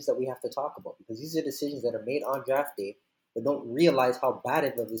decisions that we have to talk about, because these are decisions that are made on draft day, but don't realize how bad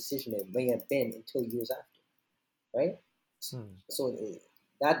of a decision it may have been until years after, right? So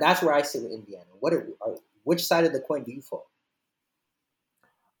that's where I sit with Indiana. Which side of the coin do you fall?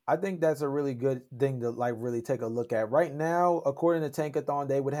 I think that's a really good thing to like really take a look at. Right now, according to Tankathon,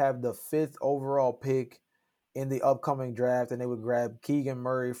 they would have the 5th overall pick in the upcoming draft, and they would grab Keegan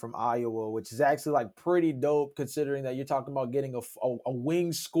Murray from Iowa, which is actually like pretty dope considering that you're talking about getting a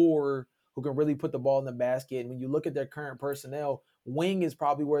wing scorer who can really put the ball in the basket. And when you look at their current personnel, wing is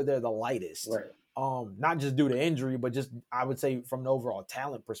probably where they're the lightest. Right. Not just due to injury, but just I would say from an overall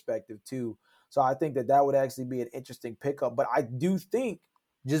talent perspective too. So I think that would actually be an interesting pickup. But I do think,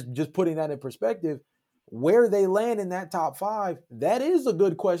 just putting that in perspective, where they land in that top 5, that is a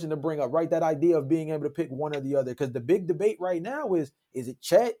good question to bring up, right? That idea of being able to pick one or the other. Because the big debate right now is it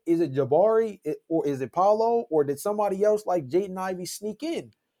Chet? Is it Jabari? Or is it Paolo? Or did somebody else like Jaden Ivey sneak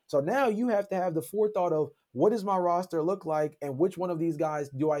in? So now you have to have the forethought of, what does my roster look like, and which one of these guys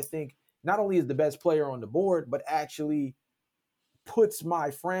do I think not only is the best player on the board, but actually puts my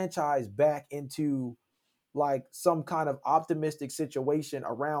franchise back into like some kind of optimistic situation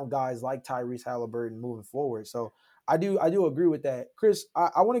around guys like Tyrese Halliburton moving forward. So I do agree with that. Chris,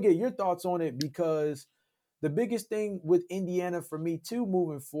 I want to get your thoughts on it, because the biggest thing with Indiana for me too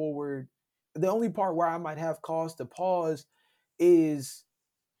moving forward, the only part where I might have cause to pause is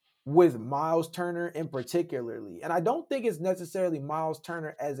with Miles Turner in particularly. And I don't think it's necessarily Miles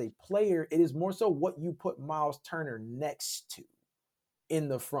Turner as a player. It is more so what you put Miles Turner next to in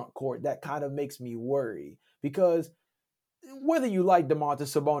the front court that kind of makes me worry, because whether you like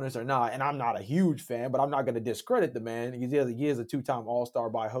Domantas Sabonis or not, and I'm not a huge fan, but I'm not going to discredit the man. He is a 2-time All-Star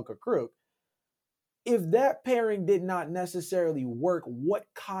by hook or crook. If that pairing did not necessarily work, what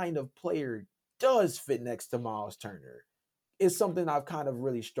kind of player does fit next to Miles Turner is something I've kind of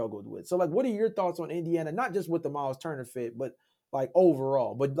really struggled with. So, like, what are your thoughts on Indiana? Not just with the Miles Turner fit, but like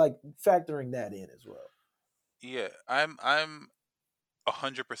overall, but like factoring that in as well. Yeah, I'm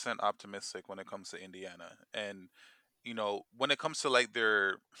 100% optimistic when it comes to Indiana, and when it comes to like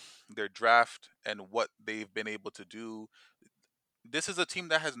their draft and what they've been able to do, this is a team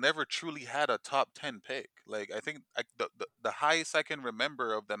that has never truly had a top 10 pick. Like, I think like the highest I can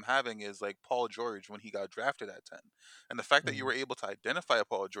remember of them having is like Paul George when he got drafted at 10. And the fact that you were able to identify a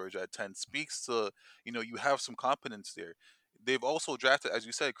Paul George at 10 speaks to, you have some competence there. They've also drafted, as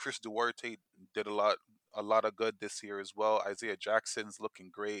you said, Chris Duarte did a lot of good this year as well. Isaiah Jackson's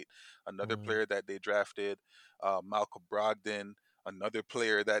looking great. Another player that they drafted, Malcolm Brogdon, another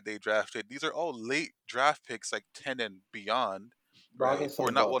player that they drafted. These are all late draft picks, like 10 and beyond, right? Brogdon for Or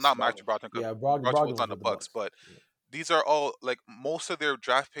the not? Well, Bucks. not Matthew Brogdon, because Yeah, Brogdon was Brogdon on for the the Bucks. Bucks. But Yeah. these are all like most of their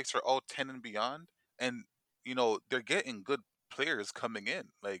draft picks are all 10 and beyond, and they're getting good players coming in.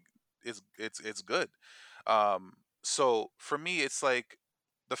 Like it's good. Um, so for me, it's like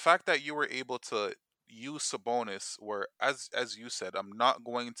the fact that you were able to use Sabonis, where as you said, I'm not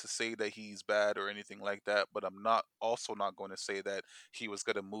going to say that he's bad or anything like that, but I'm not going to say that he was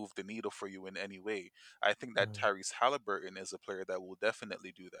going to move the needle for you in any way. I think that Tyrese Halliburton is a player that will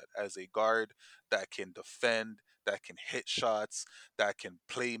definitely do that as a guard that can defend, that can hit shots, that can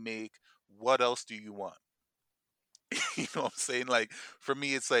play make. What else do you want? You know what I'm saying? Like for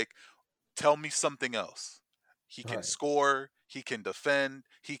me, it's like tell me something else. He can Right. score, he can defend,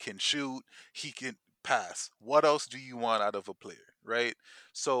 he can shoot, he can pass. What else do you want out of a player, right?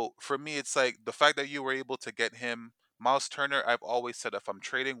 So for me, it's like the fact that you were able to get him. Miles Turner, I've always said if I'm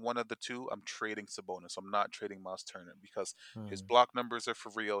trading one of the two, I'm trading Sabonis. I'm not trading Miles Turner because his Hmm. block numbers are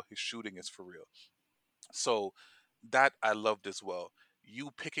for real, his shooting is for real. So that I loved as well.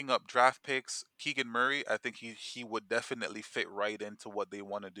 You picking up draft picks, Keegan Murray, I think he would definitely fit right into what they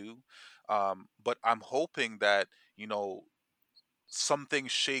want to do. But I'm hoping that you know some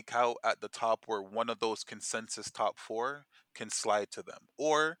things shake out at the top where one of those consensus top four can slide to them,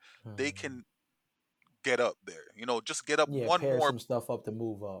 or they Hmm. can get up there. Just get up Yeah, one pair more some stuff up to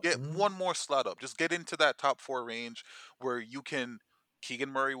move up. get Hmm. one more slot up. Just get into that top four range where you can.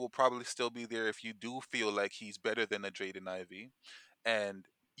 Keegan Murray will probably still be there if you do feel like he's better than a Jaden Ivey, and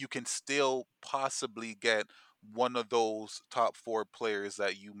you can still possibly get one of those top four players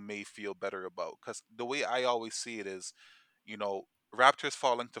that you may feel better about. Because the way I always see it is, you know, Raptors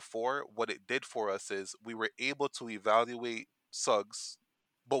falling to four, what it did for us is we were able to evaluate Suggs,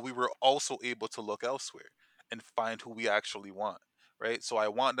 but we were also able to look elsewhere and find who we actually want. Right, so I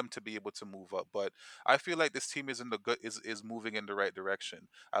want them to be able to move up, but I feel like this team is in the good is moving in the right direction.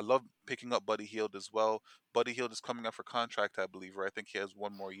 I love picking up Buddy Hield as well. Buddy Hield is coming up for contract, I believe, or I think he has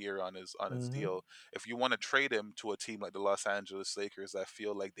one more year on his Hmm. deal. If you want to trade him to a team like the Los Angeles Lakers that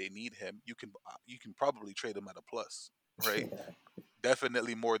feel like they need him, you can probably trade him at a plus, right?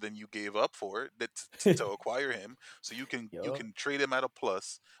 Definitely more than you gave up for it to acquire him. So you Yup. can trade him at a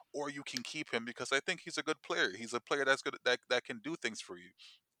plus, or you can keep him because I think he's a good player. He's a player that's good that can do things for you.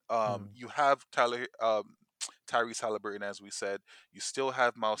 Hmm. You have Tyrese Halliburton, as we said. You still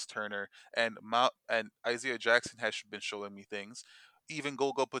have Miles Turner and Isaiah Jackson has been showing me things. Even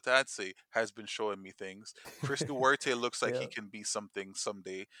Gogo Patatse has been showing me things. Chris Duarte looks like he Yep. can be something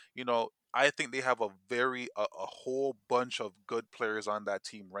someday. I think they have a whole bunch of good players on that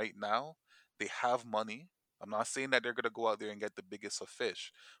team right now. They have money. I'm not saying that they're gonna go out there and get the biggest of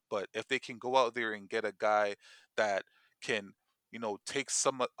fish, but if they can go out there and get a guy that can take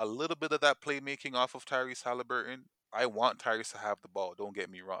a little bit of that playmaking off of Tyrese Halliburton. I want Tyrese to have the ball. Don't get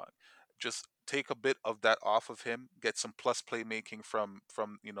me wrong. Just take a bit of that off of him. Get some plus playmaking from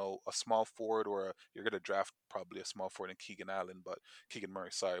a small forward you're gonna draft probably a small forward in Keegan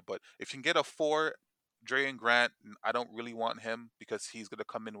Murray. Sorry, but if you can get a four. Dre Grant, I don't really want him because he's going to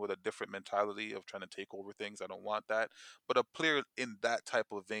come in with a different mentality of trying to take over things. I don't want that. But a player in that type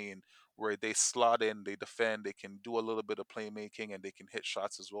of vein where they slot in, they defend, they can do a little bit of playmaking, and they can hit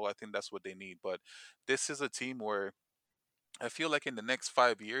shots as well. I think that's what they need. But this is a team where I feel like in the next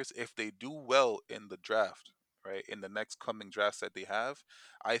 5 years, if they do well in the draft, right, in the next coming drafts that they have,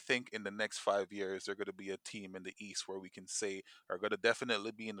 I think in the next 5 years, they're going to be a team in the East where we can say are going to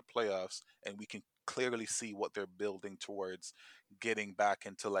definitely be in the playoffs, and we can clearly see what they're building towards getting back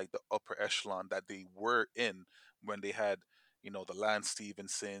into like the upper echelon that they were in when they had. The Lance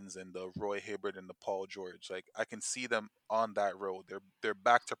Stevensons and the Roy Hibbert and the Paul George. Like I can see them on that road. They're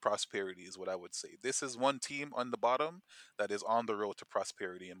back to prosperity, is what I would say. This is one team on the bottom that is on the road to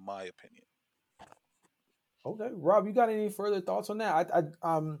prosperity, in my opinion. Okay, Rob, you got any further thoughts on that?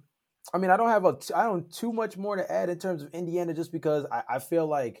 I mean, I don't too much more to add in terms of Indiana, just because I feel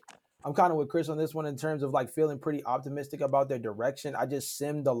like I'm kind of with Chris on this one in terms of like feeling pretty optimistic about their direction. I just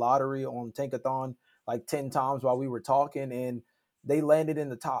simmed the lottery on Tankathon like 10 times while we were talking, and they landed in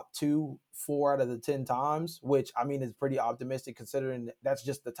the top two 4 out of the 10 times, which I mean is pretty optimistic considering that's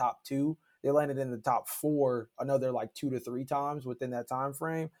just the top two. They landed in the top four another like 2 to 3 times within that time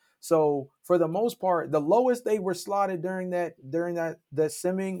frame. So for the most part, the lowest they were slotted during that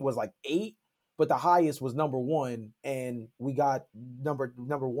simming was like 8, but the highest was number 1, and we got number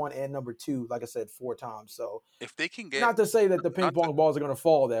 1 and number 2, like I said, 4 times. So If they can get not to say that the ping not to pong balls are going to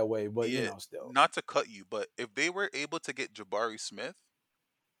fall that way, but yeah, still. not to cut you, but if they were able to get Jabari Smith,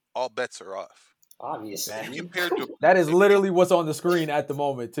 all bets are off. If you Obviously. compare That is if you literally what's on the screen at the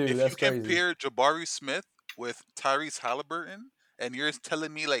moment too. if you That's crazy. compare Jabari Smith with Tyrese Halliburton, and you're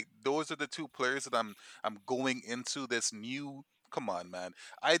telling me like those are the two players that I'm going into this new. Come on, man.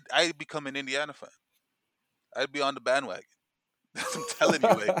 I'd become an Indiana fan. I'd be on the bandwagon. I'm telling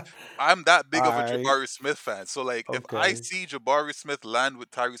you, like, I'm that All big of a right. Jabari Smith fan. So, like, if I Okay. see Jabari Smith land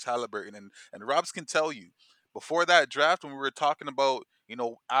with Tyrese Halliburton, and Robs can tell you, before that draft, when we were talking about,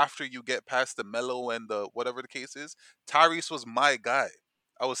 after you get past the Mellow and the whatever the case is, Tyrese was my guy.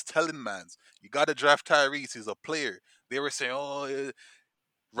 I was telling mans, you got to draft Tyrese. He's a player. They were saying, oh,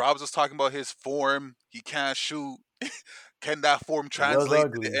 Robs was talking about his form. He can't shoot. Can that form It was translate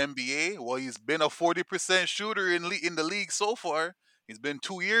to the ugly. NBA? Well, he's been a 40% shooter in the league so far. He's been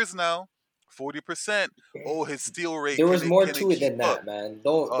 2 years now. 40%. Oh, his steal rate, There can was it more can it to it keep than up? that, man.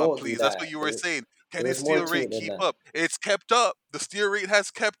 Don't do Please, that's what that. you were saying. There Can his was more steal to rate it than keep that. up? It's kept up. The steal rate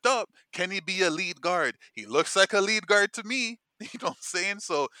has kept up. Can he be a lead guard? He looks like a lead guard to me. You know what I'm saying?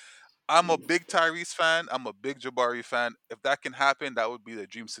 So I'm a big Tyrese fan. I'm a big Jabari fan. If that can happen, that would be the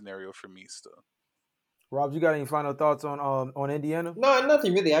dream scenario for me still. Rob, you got any final thoughts on Indiana? No,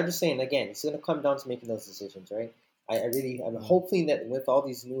 nothing really. I'm just saying again, it's gonna come down to making those decisions, right? I'm hoping that with all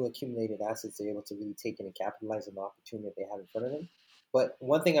these new accumulated assets, they're able to really take in and capitalize on the opportunity that they have in front of them. But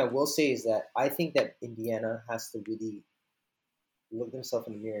one thing I will say is that I think that Indiana has to really look themselves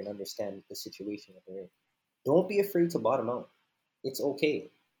in the mirror and understand the situation that they're in. Don't be afraid to bottom out. It's okay.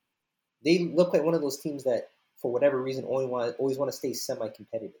 They look like one of those teams that, for whatever reason, always want to stay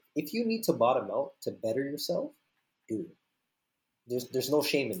semi-competitive. If you need to bottom out to better yourself, do it. There's no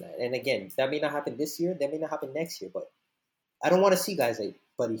shame in that. And again, that may not happen this year, that may not happen next year, but I don't want to see guys like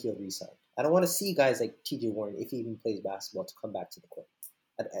Buddy Hield resign. I don't want to see guys like T.J. Warren, if he even plays basketball, to come back to the court.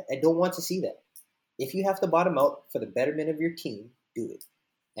 I don't want to see that. If you have to bottom out for the betterment of your team, do it.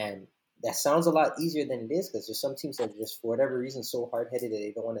 And that sounds a lot easier than it is, because there's some teams that are just, for whatever reason, so hard-headed that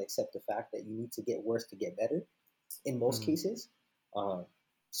they don't want to accept the fact that you need to get worse to get better in most cases.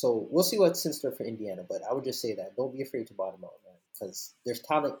 So we'll see what's in store for Indiana, but I would just say that don't be afraid to bottom out, man, because there's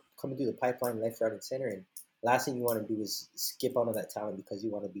talent coming through the pipeline left, right, and center, and last thing you want to do is skip out on that talent because you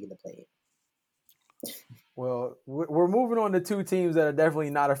want to be in the play-in. Well, we're moving on to two teams that are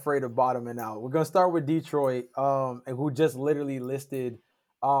definitely not afraid of bottoming out. We're going to start with Detroit, and who just literally listed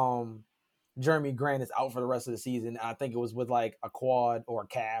Jeremy Grant is out for the rest of the season. I think it was with like a quad or a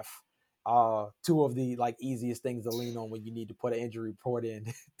calf. Two of the like easiest things to lean on when you need to put an injury report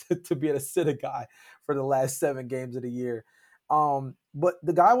in to be able to sit a guy for the last 7 games of the year. But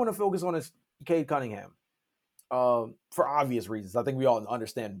the guy I want to focus on is Cade Cunningham. For obvious reasons. I think we all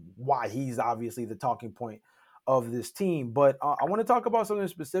understand why he's obviously the talking point of this team. But I want to talk about something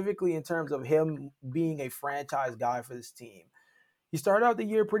specifically in terms of him being a franchise guy for this team. He started out the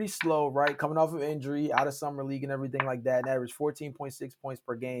year pretty slow, right? Coming off of injury, out of summer league and everything like that, and averaged 14.6 points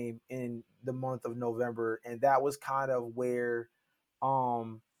per game in the month of November. And that was kind of where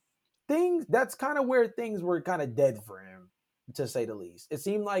that's kind of where things were kind of dead for him, to say the least. It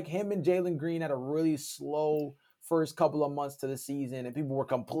seemed like him and Jalen Green had a really slow first couple of months to the season, and people were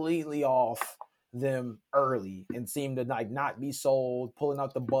completely off them early and seemed to like not be sold, pulling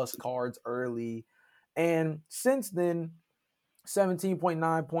out the bus cards early. And since then,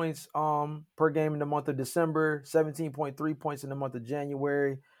 17.9 points per game in the month of December, 17.3 points in the month of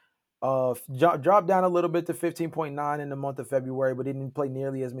January. Dropped down a little bit to 15.9 in the month of February, but didn't play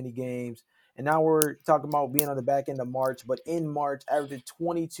nearly as many games. And now we're talking about being on the back end of March, but in March, averaged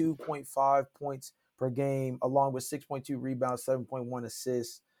 22.5 points per game, along with 6.2 rebounds, 7.1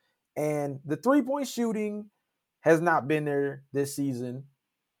 assists. And the 3-point shooting has not been there this season.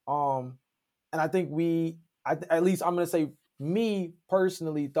 And I think at least I'm going to say, me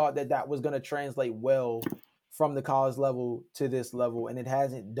personally thought that was going to translate well from the college level to this level, and it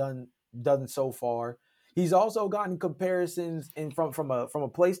hasn't done so far. He's also gotten comparisons from a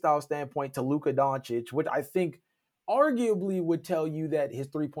play style standpoint to Luka Doncic, which I think arguably would tell you that his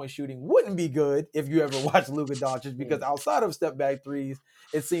 3-point shooting wouldn't be good if you ever watch Luka Doncic, because outside of step back threes,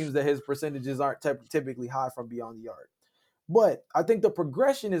 it seems that his percentages aren't typically high from beyond the arc. But I think the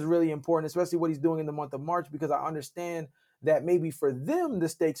progression is really important, especially what he's doing in the month of March, because I understand that maybe for them the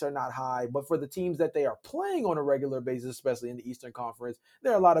stakes are not high, but for the teams that they are playing on a regular basis, especially in the Eastern Conference,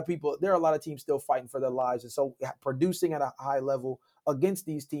 there are a lot of teams still fighting for their lives. And so producing at a high level against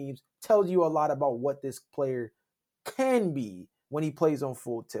these teams tells you a lot about what this player can be when he plays on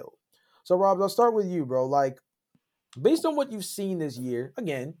full tilt. So Rob, I'll start with you, bro. Like, based on what you've seen this year,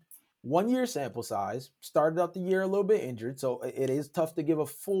 again, 1 year sample size, started out the year a little bit injured, so it is tough to give a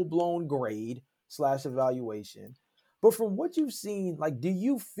full-blown grade / evaluation. But from what you've seen, like, do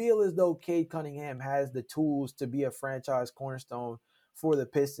you feel as though Cade Cunningham has the tools to be a franchise cornerstone for the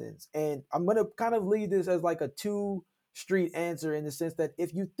Pistons? And I'm going to kind of leave this as like a two-street answer, in the sense that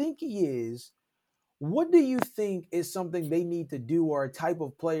if you think he is, what do you think is something they need to do, or a type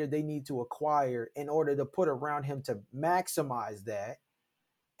of player they need to acquire in order to put around him to maximize that?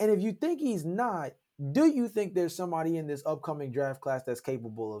 And if you think he's not, do you think there's somebody in this upcoming draft class that's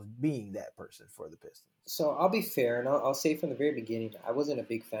capable of being that person for the Pistons? So I'll be fair, and I'll say from the very beginning, I wasn't a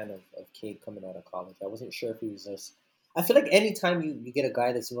big fan of Cade coming out of college. I wasn't sure if he was just. I feel like anytime you get a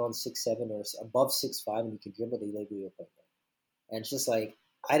guy that's around 6'7" or above 6'5" and you can dribble, they label you a point guard. And it's just like,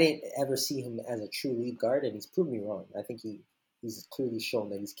 I didn't ever see him as a true lead guard, and he's proven me wrong. I think he's clearly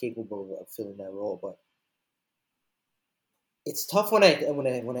shown that he's capable of filling that role. But It's tough when I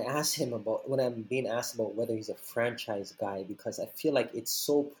ask him about when I'm being asked about whether he's a franchise guy because I feel like it's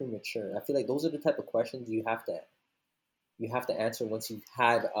so premature. I feel like those are the type of questions you have to answer once you've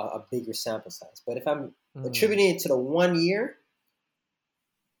had a bigger sample size. But if I'm Mm. attributing it to the 1 year,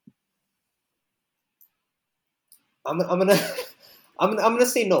 I'm gonna I'm gonna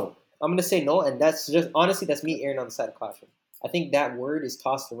say no. I'm gonna say no, and that's just honestly that's me erring on the side of caution. I think that word is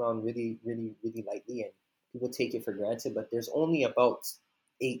tossed around really, really, really lightly, and people take it for granted. But there's only about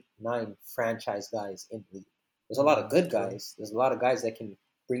 8, 9 franchise guys in the league. There's a lot of good True. guys. There's a lot of guys that can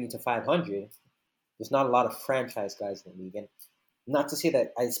bring you to 500. There's not a lot of franchise guys in the league, and not to say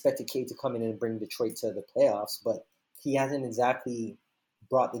that I expected Cade to come in and bring Detroit to the playoffs, but he hasn't exactly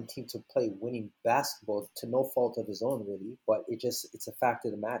brought the team to play winning basketball to no fault of his own, really. But it's a fact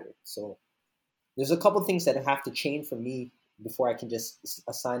of the matter. So there's a couple things that have to change for me before I can just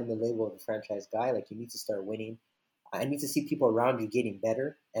assign him the label of a franchise guy. Like you need to start winning. I need to see people around you getting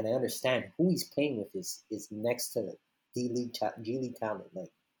better, and I understand who he's playing with is next to G League talent.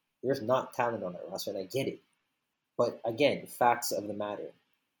 Like there's not talent on that roster, and I get it. But again, facts of the matter.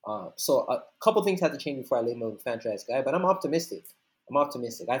 So a couple things have to change before I label him a franchise guy, but I'm optimistic. I'm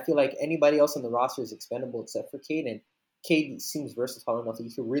optimistic. I feel like anybody else on the roster is expendable except for Cade, and Cade seems versatile enough that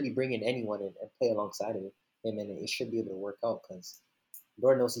you could really bring in anyone and play alongside of him, and it should be able to work out because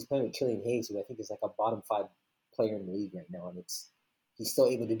Lord knows he's playing with Killian Hayes, who I think is like a bottom 5 player in the league right now, and he's still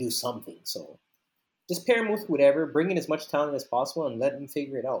able to do something. So just pair him with whatever, bring in as much talent as possible, and let him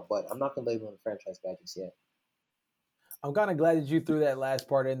figure it out. But I'm not gonna label him a franchise guy just yet. I'm kind of glad that you threw that last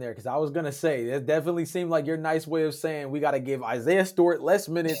part in there because I was gonna say it definitely seemed like your nice way of saying we got to give Isaiah Stewart less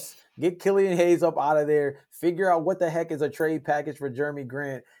minutes, get Killian Hayes up out of there, figure out what the heck is a trade package for Jeremy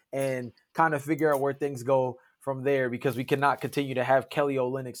Grant, and kind of figure out where things go from there because we cannot continue to have Kelly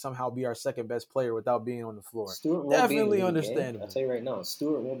Olynyk somehow be our second best player without being on the floor. Stewart won't be in the Definitely league, eh? I'll understandable. tell you right now,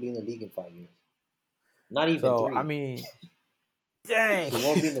 Stewart won't be in the league in 5 years. Not even So I 3. mean, dang, He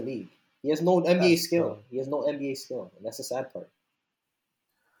won't be in the league. He has no NBA that's skill. tough. He has no NBA skill, and that's the sad part.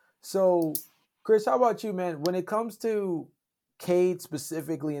 So, Chris, how about you, man? When it comes to Cade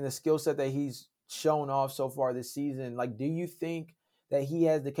specifically and the skill set that he's shown off so far this season, like, do you think that he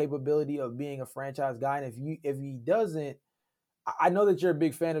has the capability of being a franchise guy? And if he doesn't, I know that you're a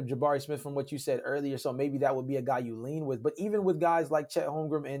big fan of Jabari Smith from what you said earlier, so maybe that would be a guy you lean with. But even with guys like Chet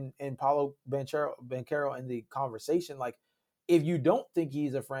Holmgren and Paulo Banchero in the conversation, like if you don't think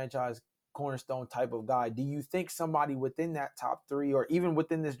he's a franchise cornerstone type of guy, do you think somebody within that top three or even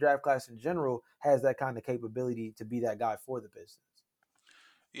within this draft class in general has that kind of capability to be that guy for the business?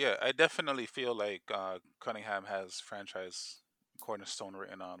 Yeah, I definitely feel like Cunningham has franchise cornerstone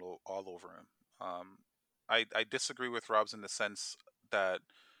written all over him. Um, I disagree with Robs in the sense that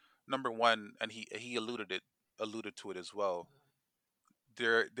number one, and he alluded to it as well.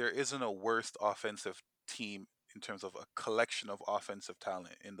 There isn't a worst offensive team in terms of a collection of offensive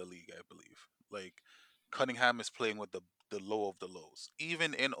talent in the league. I believe like Cunningham is playing with the low of the lows.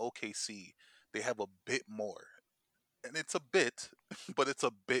 Even in OKC, they have a bit more, and it's a bit, but it's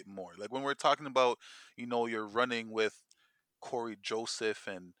a bit more. Like when we're talking about, you're running with Corey Joseph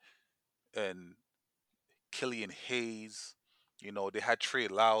and Killian Hayes. They had Trey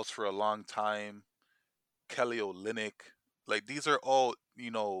Lyles for a long time. Kelly Olynyk. Like these are all,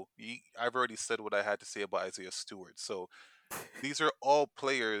 I've already said what I had to say about Isaiah Stewart. So these are all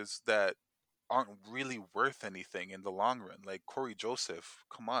players that aren't really worth anything in the long run. Like Corey Joseph,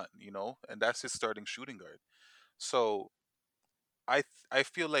 come on, and that's his starting shooting guard. So I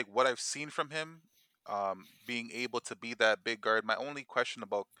feel like what I've seen from him, being able to be that big guard. My only question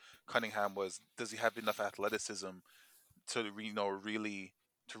about Cunningham was, does he have enough athleticism to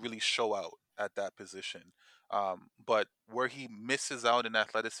really show out at that position. But where he misses out in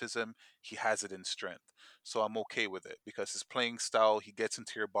athleticism, he has it in strength. So I'm okay with it because his playing style, he gets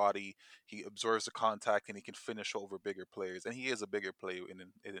into your body, he absorbs the contact, and he can finish over bigger players. And he is a bigger player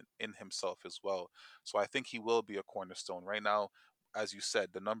in himself as well. So I think he will be a cornerstone. Right now, as you said,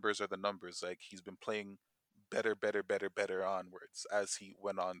 the numbers are the numbers. Like he's been playing better, better, better, better onwards as he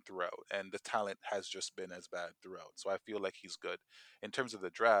went on throughout. And the talent has just been as bad throughout. So I feel like he's good. In terms of the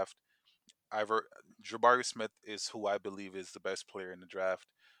draft, Jabari Smith is who I believe is the best player in the draft.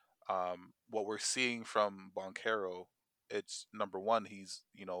 What we're seeing from Boncaro, it's number one, he's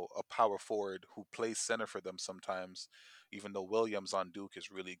a power forward who plays center for them sometimes, even though Williams on Duke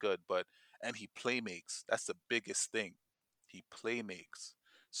is really good. And he play makes. That's the biggest thing. He play makes.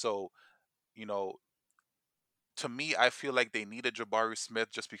 So you know to me, I feel like they needed Jabari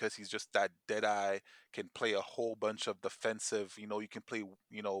Smith just because he's just that dead eye, can play a whole bunch of defensive. You can play,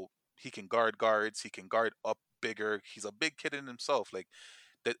 he can guard guards, he can guard up bigger. He's a big kid in himself. Like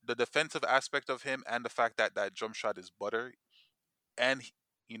the defensive aspect of him and the fact that that jump shot is butter, and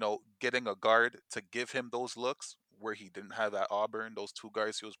getting a guard to give him those looks where he didn't have at Auburn, those two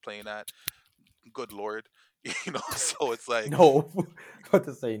guards he was playing at. Good lord, so it's like Nope. About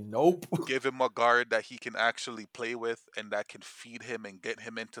to say nope. give him a guard that he can actually play with and that can feed him and get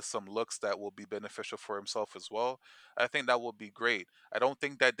him into some looks that will be beneficial for himself as well. I think that will be great. I don't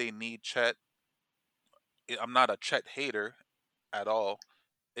think that they need Chet. I'm not a Chet hater at all.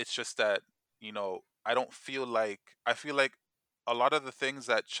 It's just that, I feel like a lot of the things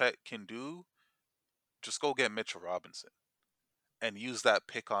that Chet can do, just go get Mitchell Robinson and use that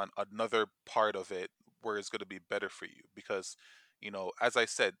pick on another part of it where it's going to be better for you. Because, as I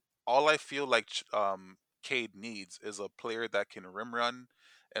said, all I feel like Cade needs is a player that can rim run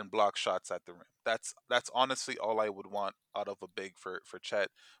and block shots at the rim. That's honestly all I would want out of a big for Chet.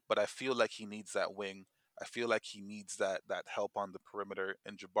 But I feel like he needs that wing. I feel like he needs that help on the perimeter,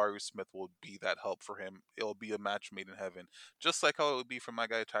 and Jabari Smith will be that help for him. It'll be a match made in heaven, just like how it would be for my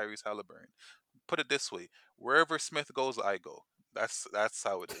guy Tyrese Halliburton. Put it this way: wherever Smith goes, I go. That's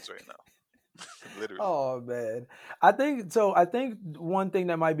how it is right now. Literally. Oh man, I think so. I think one thing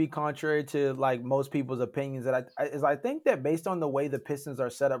that might be contrary to like most people's opinions I think that based on the way the Pistons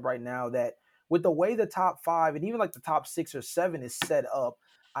are set up right now, that with the way the top 5 and even like the top 6 or 7 is set up,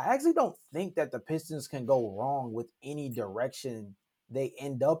 I actually don't think that the Pistons can go wrong with any direction they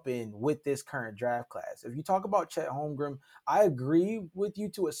end up in with this current draft class. If you talk about Chet Holmgren, I agree with you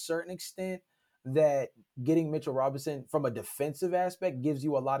to a certain extent that getting Mitchell Robinson from a defensive aspect gives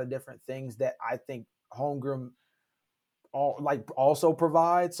you a lot of different things that I think Holmgren also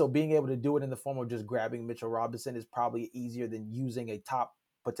provides. So being able to do it in the form of just grabbing Mitchell Robinson is probably easier than using a top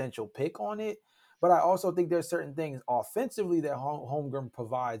potential pick on it. But I also think there's certain things offensively that Holmgren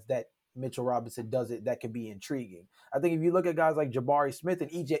provides that Mitchell Robinson does it that can be intriguing. I think if you look at guys like Jabari Smith and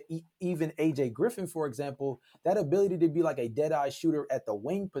even AJ Griffin, for example, that ability to be like a dead-eye shooter at the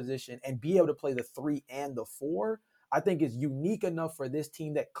wing position and be able to play the 3 and the 4, I think is unique enough for this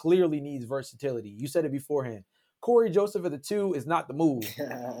team that clearly needs versatility. You said it beforehand. Corey Joseph at the 2 is not the move.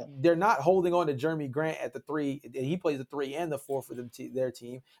 They're not holding on to Jeremy Grant at the 3. He plays the 3 and the 4 for their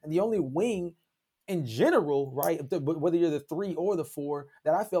team. And the only wing in general, right, whether you're the 3 or the 4,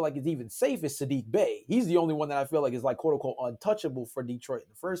 that I feel like is even safe is Saddiq Bey. He's the only one that I feel like is like quote unquote untouchable for Detroit in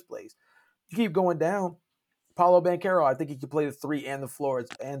the first place. You keep going down, Paolo Banchero, I think he can play the 3 and the 4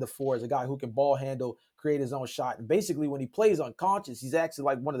 as a guy who can ball handle, create his own shot. And basically when he plays unconscious, he's actually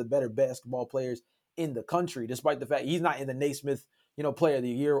like one of the better basketball players in the country, despite the fact he's not in the Naismith, Player of the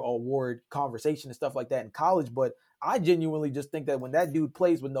Year award conversation and stuff like that in college. But I genuinely just think that when that dude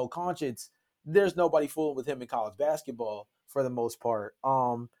plays with no conscience, there's nobody fooling with him in college basketball for the most part.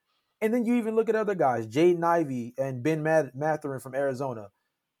 And then you even look at other guys, Jaden Ivey and Ben Mathurin from Arizona.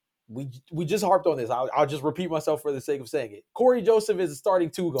 We just harped on this. I'll just repeat myself for the sake of saying it. Corey Joseph is a starting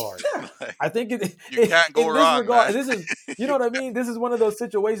 2 guard. I think you can't go wrong. This is, you know what I mean? This is one of those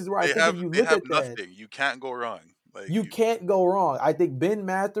situations where I think if you look at nothing. that, you can't go wrong. You can't go wrong. I think Ben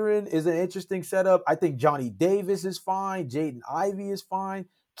Mathurin is an interesting setup. I think Johnny Davis is fine. Jaden Ivey is fine.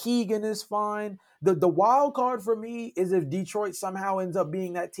 Keegan is fine. The wild card for me is if Detroit somehow ends up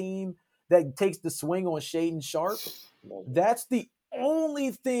being that team that takes the swing on Shaedon Sharpe. That's the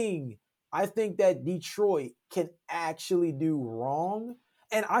only thing I think that Detroit can actually do wrong.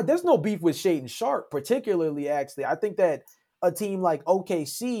 And there's no beef with Shaedon Sharpe particularly, actually. I think that a team like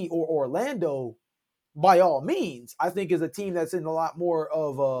OKC or Orlando, by all means, I think is a team that's in a lot more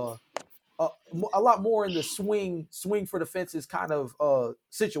of a lot more in the swing for the fences kind of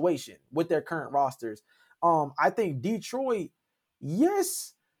situation with their current rosters. I think Detroit,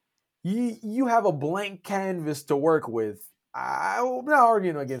 yes, you have a blank canvas to work with. I'm not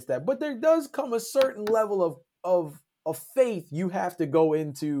arguing against that, but there does come a certain level of faith you have to go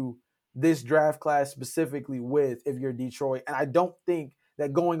into this draft class specifically with if you're Detroit. And I don't think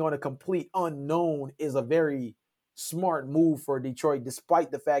that going on a complete unknown is a very smart move for Detroit,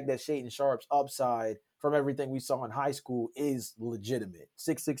 despite the fact that Shaedon Sharpe's upside from everything we saw in high school is legitimate.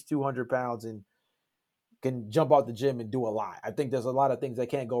 6'6", 200 pounds, and can jump out the gym and do a lot. I think there's a lot of things that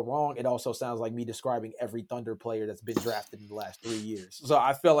can't go wrong. It also sounds like me describing every Thunder player that's been drafted in the last 3 years. So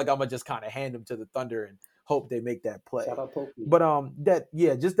I feel like I'm going to just kind of hand them to the Thunder and hope they make that play. But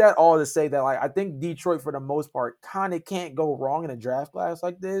just that all to say that like I think Detroit for the most part kind of can't go wrong in a draft class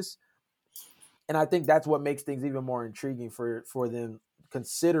like this. And I think that's what makes things even more intriguing for them,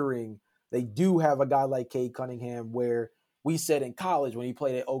 considering they do have a guy like Cade Cunningham, where we said in college when he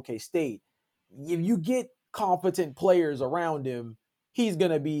played at OK State, if you get competent players around him, he's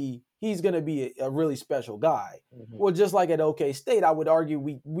gonna be he's going to be a really special guy. Mm-hmm. Well, just like at OK State, I would argue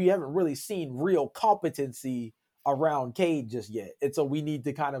we haven't really seen real competency around Cade just yet. And so we need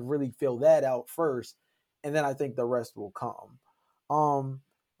to kind of really fill that out first. And then I think the rest will come.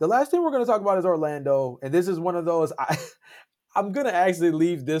 The last thing we're going to talk about is Orlando. And this is one of those, I'm going to actually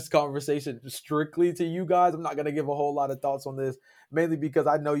leave this conversation strictly to you guys. I'm not going to give a whole lot of thoughts on this, mainly because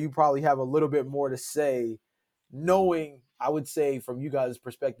I know you probably have a little bit more to say, knowing, I would say, from you guys'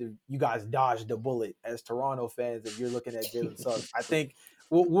 perspective, you guys dodged a bullet as Toronto fans if you're looking at Jalen Suggs. I think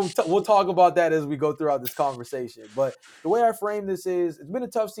we'll talk about that as we go throughout this conversation. But the way I frame this is, it's been a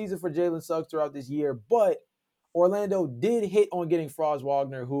tough season for Jalen Suggs throughout this year, but Orlando did hit on getting Franz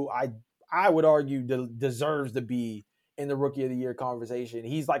Wagner, who I would argue deserves to be in the Rookie of the Year conversation.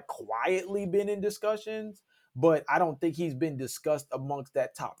 He's like quietly been in discussions, but I don't think he's been discussed amongst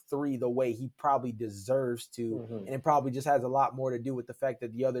that top three the way he probably deserves to. Mm-hmm. And it probably just has a lot more to do with the fact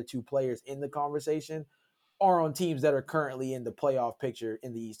that the other two players in the conversation are on teams that are currently in the playoff picture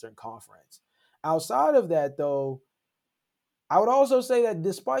in the Eastern Conference. Outside of that, though, I would also say that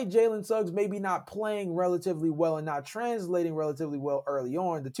despite Jalen Suggs maybe not playing relatively well and not translating relatively well early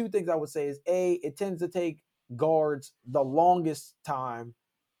on, the two things I would say is, A, it tends to take guards the longest time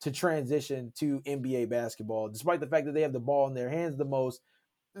to transition to NBA basketball. Despite the fact that they have the ball in their hands the most,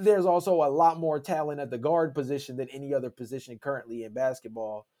 there's also a lot more talent at the guard position than any other position currently in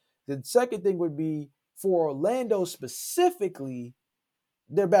basketball. The second thing would be, for Orlando specifically,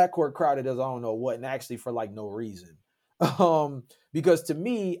 their backcourt crowded as I don't know what, and actually for like no reason. Because to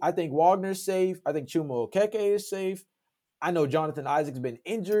me, I think Wagner's safe. I think Chuma Okeke is safe. I know Jonathan Isaac's been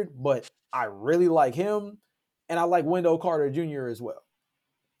injured, but I really like him. And I like Wendell Carter Jr. as well.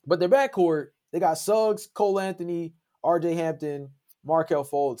 But their backcourt, they got Suggs, Cole Anthony, RJ Hampton, Markelle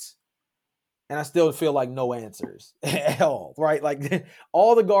Fultz. And I still feel like no answers at all, right? Like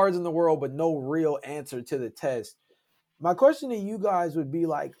all the guards in the world, but no real answer to the test. My question to you guys would be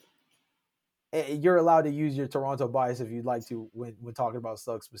like, you're allowed to use your Toronto bias if you'd like to when talking about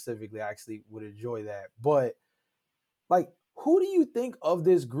Suggs specifically. I actually would enjoy that. But, like, who do you think of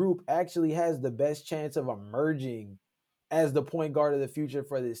this group actually has the best chance of emerging as the point guard of the future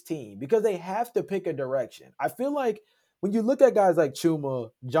for this team? Because they have to pick a direction. I feel like when you look at guys like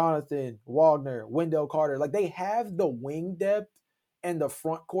Chuma, Jonathan, Wagner, Wendell Carter, like they have the wing depth and the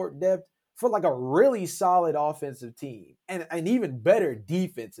front court depth for like a really solid offensive team and an even better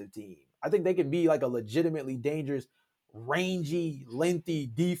defensive team. I think they can be like a legitimately dangerous, rangy, lengthy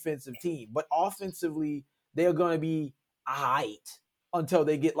defensive team. But offensively, they're going to be aight until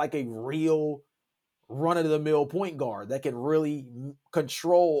they get like a real run-of-the-mill point guard that can really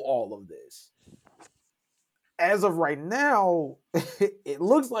control all of this. As of right now, it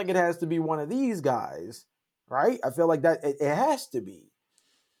looks like it has to be one of these guys, right? I feel like that it has to be.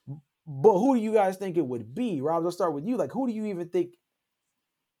 But who do you guys think it would be? Rob, let's start with you. Like, who do you even think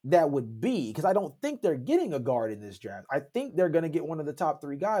that would be? Because I don't think they're getting a guard in this draft. I think they're going to get one of the top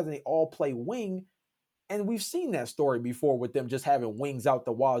three guys, and they all play wing. And we've seen that story before with them just having wings out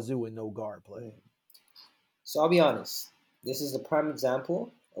the wazoo and no guard play. So I'll be honest. This is a prime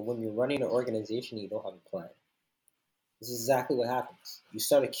example of when you're running an organization and you don't have a plan. This is exactly what happens. You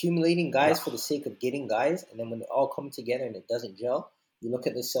start accumulating guys for the sake of getting guys, and then when they all come together and it doesn't gel, you look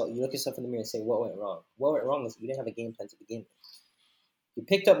at yourself in the mirror and say, what went wrong? What went wrong is you didn't have a game plan to begin with. You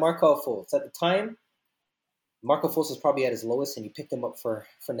picked up Markelle Fultz. At the time, Markelle Fultz was probably at his lowest, and you picked him up for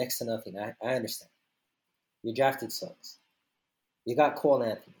next to nothing. I understand. You drafted Suggs. You got Cole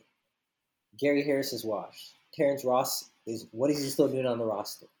Anthony. Gary Harris is washed. Terrence Ross what is he still doing on the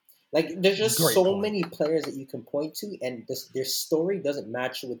roster? Like, there's just many players that you can point to, and their story doesn't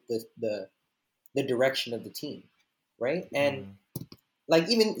match with the direction of the team, right? And like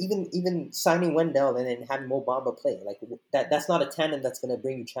even signing Wendell and then having Mo Bamba play, like that's not a tandem that's going to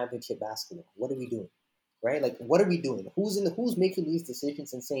bring you championship basketball. What are we doing, right? Like, what are we doing? Who's making these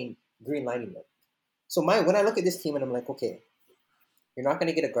decisions and saying green lighting them? So when I look at this team and I'm like, okay, you're not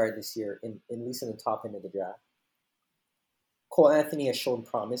going to get a guard this year, at least in the top end of the draft. Cole Anthony has shown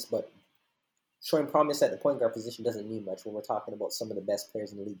promise, but showing promise at the point guard position doesn't mean much when we're talking about some of the best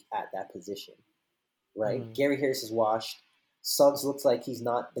players in the league at that position, right? Gary Harris is washed. Suggs looks like he's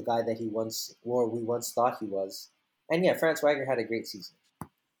not the guy that we once thought he was. And yeah, Franz Wagner had a great season.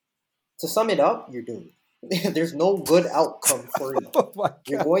 To sum it up, you're doomed. There's no good outcome for you.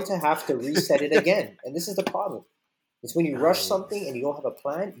 You're going to have to reset it again. And this is the problem. It's when you rush something and you don't have a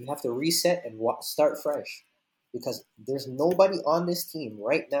plan, you have to reset and start fresh. Because there's nobody on this team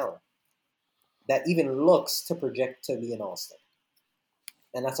right now that even looks to project to be an all-star.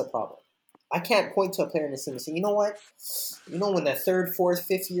 And that's a problem. I can't point to a player in this team and say, you know what? You know, when the third, fourth,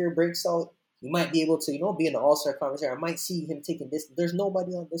 fifth year breaks out, you might be able to, be in the All-Star conversation. I might see him taking this. There's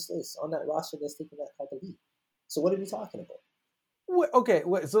nobody on this list, on that roster that's taking that type of lead. So what are we talking about? Okay,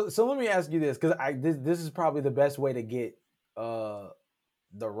 so let me ask you this, because this is probably the best way to get the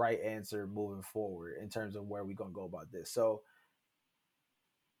right answer moving forward in terms of where we're gonna go about this. So,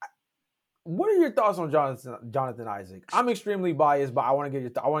 what are your thoughts on Jonathan Isaac? I'm extremely biased, but I want to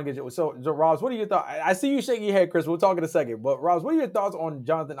get your. So, Ross, what are your thoughts? I see you shaking your head, Chris. We'll talk in a second. But Ross, what are your thoughts on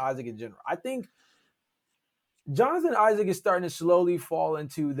Jonathan Isaac in general? I think Jonathan Isaac is starting to slowly fall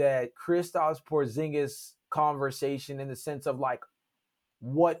into that Kristaps Porzingis conversation in the sense of like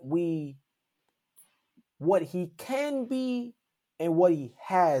what he can be and what he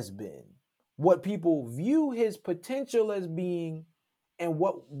has been, what people view his potential as being, and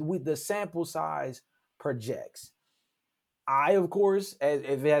what the sample size projects. I, of course, as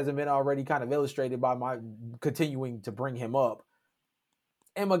if it hasn't been already kind of illustrated by my continuing to bring him up,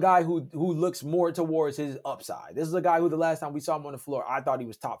 am a guy who looks more towards his upside. This is a guy who the last time we saw him on the floor, I thought he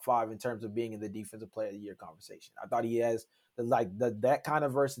was top 5 in terms of being in the Defensive Player of the Year conversation. I thought he has that kind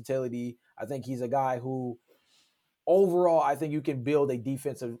of versatility. I think he's a guy who overall, I think you can build a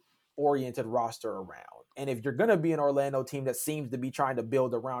defensive-oriented roster around. And if you're going to be an Orlando team that seems to be trying to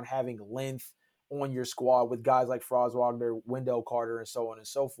build around having length on your squad with guys like Franz Wagner, Wendell Carter, and so on and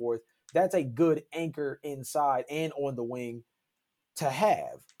so forth, that's a good anchor inside and on the wing to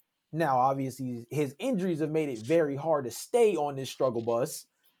have. Now, obviously, his injuries have made it very hard to stay on this struggle bus.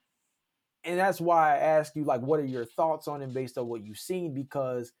 And that's why I ask you, like, what are your thoughts on him based on what you've seen?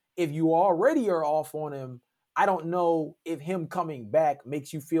 Because if you already are off on him, I don't know if him coming back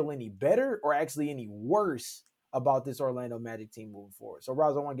makes you feel any better or actually any worse about this Orlando Magic team moving forward. So,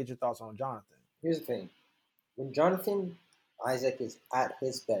 Roz, I want to get your thoughts on Jonathan. Here's the thing. When Jonathan Isaac is at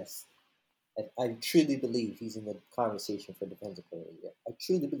his best, I truly believe he's in the conversation for Defensive Player of the Year. I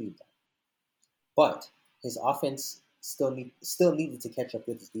truly believe that. But his offense still needed to catch up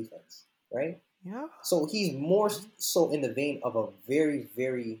with his defense, right? Yeah. So he's more so in the vein of a very,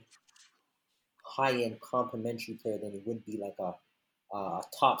 very high-end complementary player than he would be like a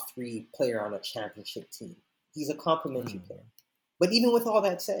top 3 player on a championship team. He's a complementary player. But even with all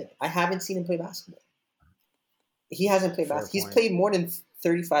that said, I haven't seen him play basketball. He hasn't played basketball. He's played more than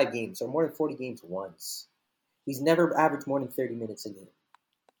 35 games or more than 40 games once. He's never averaged more than 30 minutes a game.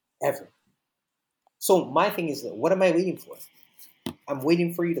 Ever. So my thing is, what am I waiting for? I'm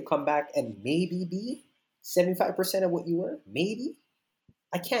waiting for you to come back and maybe be 75% of what you were? Maybe?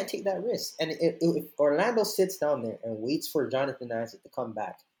 I can't take that risk. And if Orlando sits down there and waits for Jonathan Isaac to come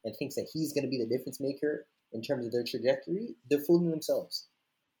back and thinks that he's going to be the difference maker in terms of their trajectory, they're fooling themselves.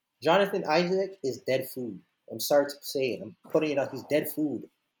 Jonathan Isaac is dead food. I'm sorry to say it. I'm putting it out. He's dead food.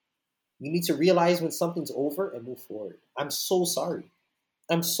 You need to realize when something's over and move forward. I'm so sorry.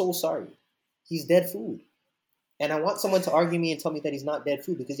 I'm so sorry. He's dead food. And I want someone to argue me and tell me that he's not dead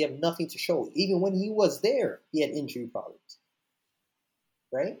food because you have nothing to show. Even when he was there, he had injury problems.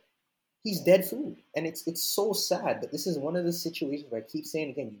 Right? He's dead food. And it's so sad. But this is one of the situations where I keep saying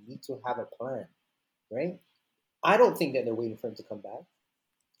again, you need to have a plan. Right? I don't think that they're waiting for him to come back.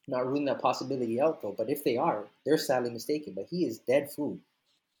 Not ruling that possibility out, though. But if they are, they're sadly mistaken. But he is dead food.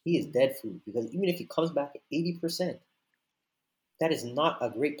 He is dead food. Because even if he comes back at 80%, that is not a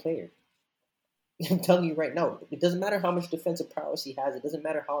great player. I'm telling you right now, it doesn't matter how much defensive prowess he has. It doesn't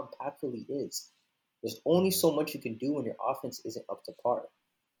matter how impactful he is. There's only so much you can do when your offense isn't up to par.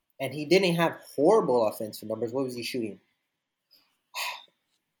 And he didn't have horrible offensive numbers. What was he shooting?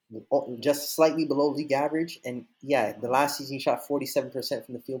 Just slightly below league average. And yeah, the last season he shot 47%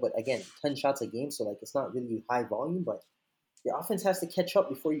 from the field. But again, 10 shots a game. So like it's not really high volume. But your offense has to catch up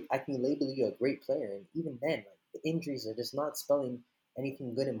before I can label you a great player. And even then, like, the injuries are just not spelling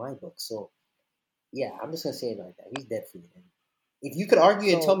anything good in my book. So yeah, I'm just going to say it like that. He's dead food. Man. If you could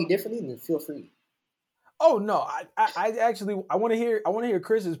argue and tell me differently, then feel free. Oh no, I actually want to hear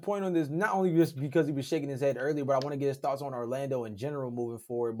Chris's point on this. Not only just because he was shaking his head earlier, but I want to get his thoughts on Orlando in general moving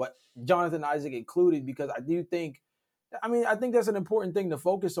forward. But Jonathan Isaac included, because I think that's an important thing to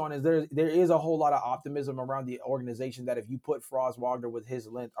focus on. Is there is a whole lot of optimism around the organization that if you put Franz Wagner with his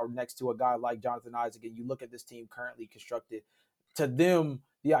length or next to a guy like Jonathan Isaac, and you look at this team currently constructed, to them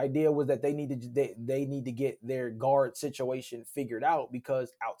the idea was that they need to get their guard situation figured out,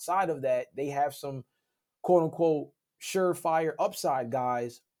 because outside of that they have some quote unquote surefire upside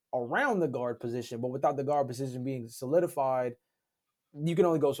guys around the guard position, but without the guard position being solidified, you can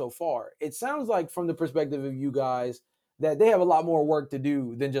only go so far. It sounds like from the perspective of you guys that they have a lot more work to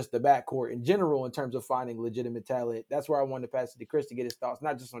do than just the backcourt in general in terms of finding legitimate talent. That's where I wanted to pass it to Chris to get his thoughts,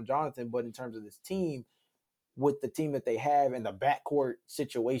 not just on Jonathan, but in terms of this team, with the team that they have and the backcourt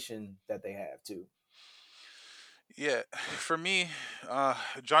situation that they have too. Yeah, for me,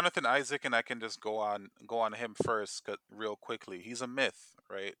 Jonathan Isaac, and I can just go on him first, real quickly. He's a myth,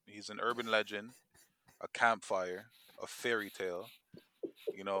 right? He's an urban legend, a campfire, a fairy tale.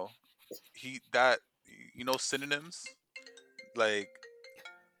 You know, he that synonyms, like,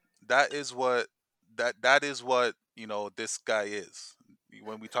 that is what this guy is.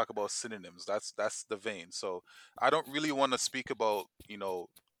 When we talk about synonyms, that's the vein. So I don't really want to speak about,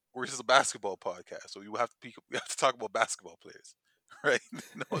 we're just a basketball podcast, so we have to talk about basketball players, right? You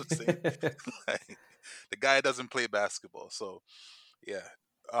know what I'm saying? Like, the guy doesn't play basketball. So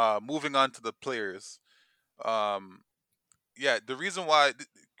yeah. Moving on to the players. Um, yeah, the reason why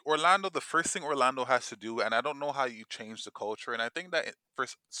Orlando, the first thing Orlando has to do, and I don't know how you change the culture, and I think that for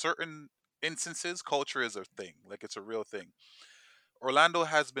certain instances, culture is a thing, like it's a real thing. Orlando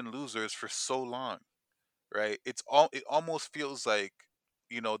has been losers for so long, right? It almost feels like,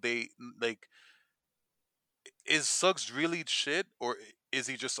 they like, is Suggs really shit, or is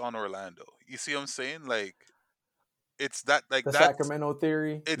he just on Orlando? You see what I'm saying? Like, it's that, like, The that's Sacramento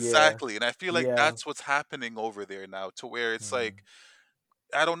theory. Yeah. exactly, and I feel like Yeah. that's what's happening over there now, to where it's Mm. like,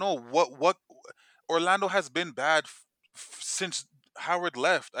 I don't know what Orlando has been bad since Howard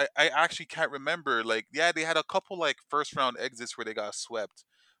left. I actually can't remember. Like, yeah, they had a couple like first round exits where they got swept,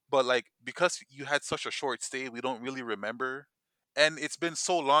 but like, because you had such a short stay, we don't really remember. And it's been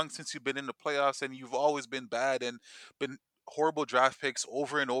so long since you've been in the playoffs, and you've always been bad and been horrible draft picks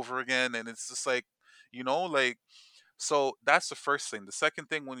over and over again. And it's just like, like, so that's the first thing. The second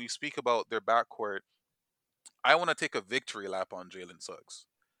thing, when you speak about their backcourt, I want to take a victory lap on Jalen Suggs.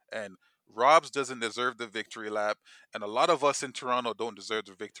 And Robs doesn't deserve the victory lap. And a lot of us in Toronto don't deserve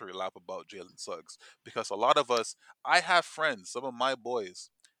the victory lap about Jalen Suggs. Because a lot of us, I have friends, some of my boys,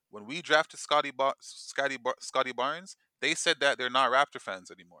 when we drafted Scotty Barnes, they said that they're not Raptor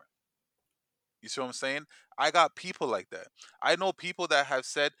fans anymore. You see what I'm saying? I got people like that. I know people that have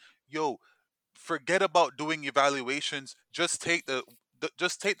said, yo, forget about doing evaluations. Just take the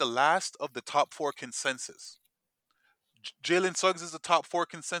last of the top four consensus. Jalen Suggs is the top four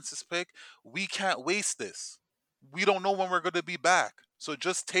consensus pick. We can't waste this. We don't know when we're going to be back. So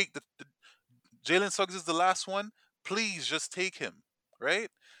just take the Jalen Suggs is the last one. Please just take him, right?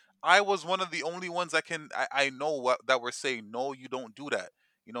 I was one of the only ones I know what that were saying, no, you don't do that.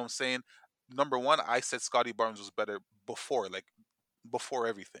 You know what I'm saying? Number one, I said Scotty Barnes was better before, like, before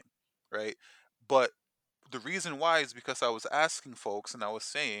everything, right? But the reason why is because I was asking folks and I was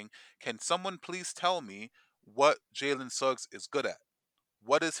saying, can someone please tell me what Jalen Suggs is good at?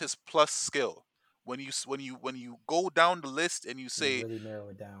 What is his plus skill? When you go down the list and you You say, really narrow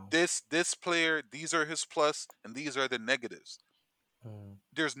it down. this player, these are his plus and these are the negatives. Mm.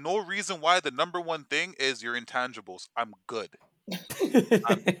 There's no reason why the number one thing is your intangibles. I'm good.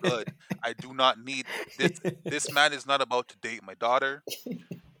 I'm good. I do not need this. This man is not about to date my daughter.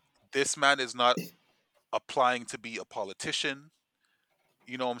 This man is not applying to be a politician.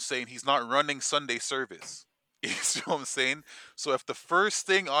 You know what I'm saying? He's not running Sunday service. You see what I'm saying? So if the first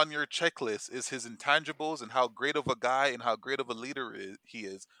thing on your checklist is his intangibles and how great of a guy and how great of a leader he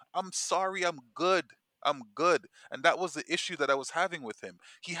is, I'm sorry, I'm good. I'm good. And that was the issue that I was having with him.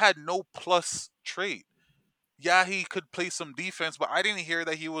 He had no plus trait. Yeah, he could play some defense, but I didn't hear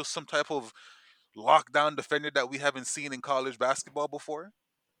that he was some type of lockdown defender that we haven't seen in college basketball before,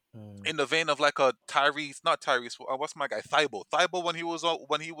 Mm. in the vein of like a Tyrese, not Tyrese. What's my guy? Thibault. Thibault, when he was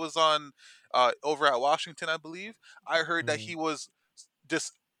on over at Washington, I believe. I heard that Mm. he was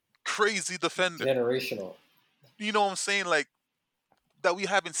this crazy defender. Generational. You know what I'm saying? Like, that we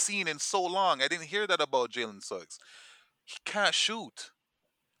haven't seen in so long. I didn't hear that about Jalen Suggs. He can't shoot.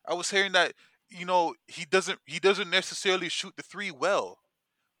 I was hearing that, he doesn't necessarily shoot the three well,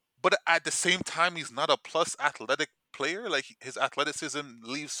 but at the same time, he's not a plus athletic player. Like, his athleticism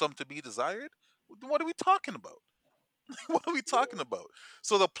leaves some to be desired. What are we talking about? What are we talking about?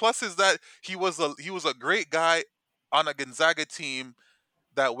 So the plus is that he was a great guy on a Gonzaga team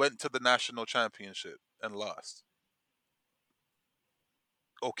that went to the national championship and lost.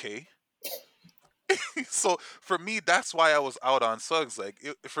 Okay. So for me, that's why I was out on Suggs. Like,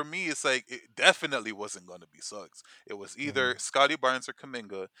 for me, it's like, it definitely wasn't going to be Suggs. It was either Mm. Scotty Barnes or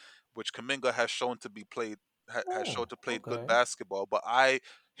Kaminga, which Kaminga has shown to be played has Oh, shown to play good okay. basketball. But I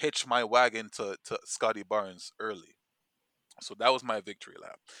hitched my wagon to Scotty Barnes early, so that was my victory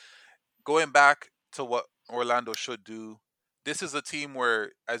lap. Going back to what Orlando should do, this is a team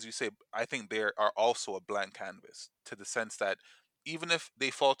where, as you say, I think they are also a blank canvas to the sense that even if they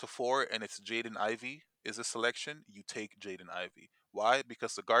fall to 4 and it's Jaden Ivey is a selection, you take Jaden Ivey. Why?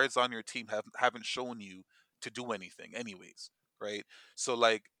 Because the guards on your team haven't shown you to do anything, anyways, right? So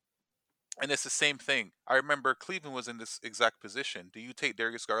like, and it's the same thing. I remember Cleveland was in this exact position. Do you take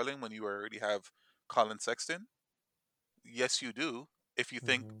Darius Garland when you already have Colin Sexton? Yes, you do. If you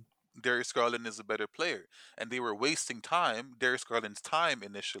think Mm-hmm. Darius Garland is a better player, and they were wasting time, Darius Garland's time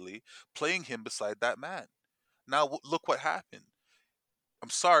initially, playing him beside that man. Now look what happened. I'm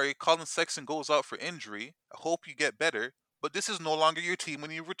sorry, Colin Sexton goes out for injury. I hope you get better, but this is no longer your team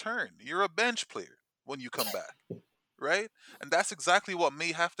when you return. You're a bench player when you come back, right? And that's exactly what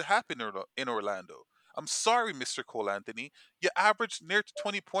may have to happen in Orlando. I'm sorry, Mr. Cole Anthony. You averaged near to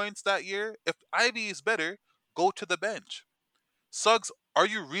 20 points that year. If Ivy is better, go to the bench. Suggs, are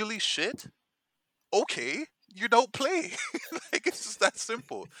you really shit? Okay, you don't play. Like, it's just that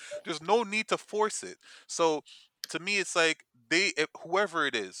simple. There's no need to force it. So to me, it's like whoever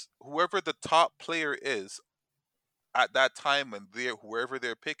it is, whoever the top player is at that time, when they whoever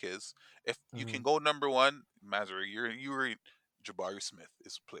their pick is, if you can go number one, Mazur, you're Jabari Smith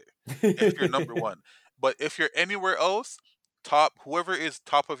is a player. If you're number Mm-hmm. one, but if you're anywhere else, top whoever is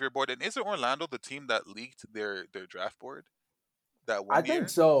top of your board, and isn't Orlando the team that leaked their draft board that I one think year?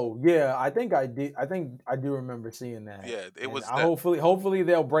 so. Yeah, I think I did. I think I do remember seeing that, Yeah, it and was I that. hopefully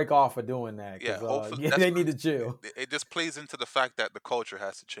they'll break off of doing that Yeah, because hopefully yeah, that's they what need to chill. it just plays into the fact that the culture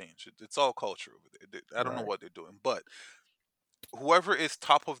has to change. It's all culture over there. I don't know Right. what they're doing, but whoever is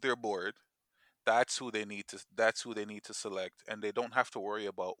top of their board, that's who they need to select, and they don't have to worry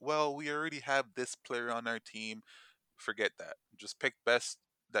about, well, we already have this player on our team. Forget that. Just pick best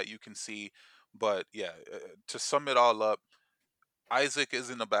that you can see. But yeah, to sum it all up, Isaac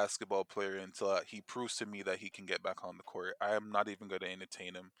isn't a basketball player until he proves to me that he can get back on the court. I am not even going to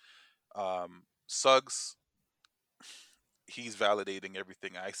entertain him. Suggs, he's validating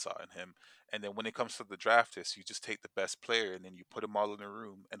everything I saw in him. And then when it comes to the draft list, you just take the best player and then you put them all in a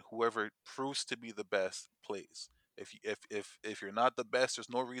room, and whoever proves to be the best plays. If you're not the best, there's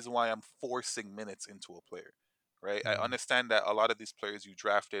no reason why I'm forcing minutes into a player, right? I Mm. understand that a lot of these players you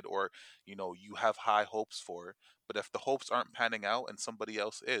drafted, or you have high hopes for, but if the hopes aren't panning out and somebody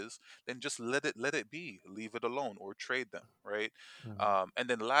else is, then just let it be, leave it alone, or trade them, right? Mhm. And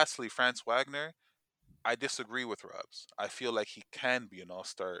then lastly, Franz Wagner, I disagree with Robs. I feel like he can be an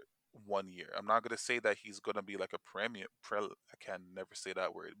all-star one year. I'm not gonna say that he's gonna be like a I can never say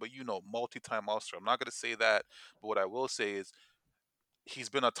that word, but multi-time all-star. I'm not gonna say that, but what I will say is he's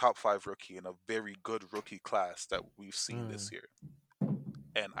been a top 5 rookie in a very good rookie class that we've seen this Mm. year,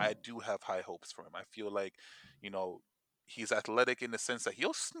 and I do have high hopes for him. I feel like, you know, he's athletic in the sense that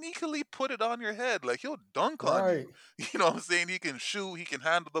he'll sneakily put it on your head, like he'll dunk on you. Right. You know what I'm saying? He can shoot, he can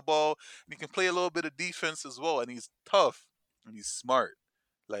handle the ball, and he can play a little bit of defense as well. And he's tough and he's smart.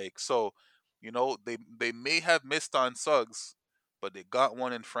 Like so, they may have missed on Suggs, but they got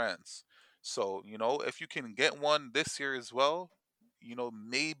one in France. So if you can get one this year as well,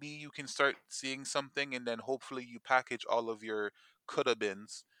 maybe you can start seeing something, and then hopefully you package all of your could have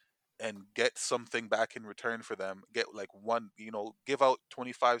beens and get something back in return for them. Get like one, give out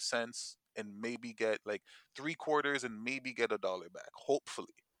 25 cents and maybe get like 3 quarters and maybe get $1 back. Hopefully.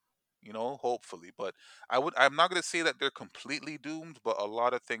 But I'm not going to say that they're completely doomed, but a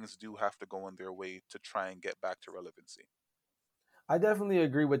lot of things do have to go in their way to try and get back to relevancy. I definitely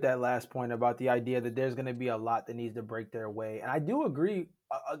agree with that last point about the idea that there's going to be a lot that needs to break their way. And I do agree.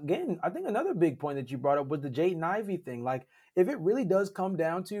 Again, I think another big point that you brought up was the Jaden Ivey thing. Like, if it really does come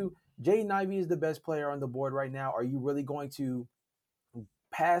down to Jaden Ivey is the best player on the board right now, are you really going to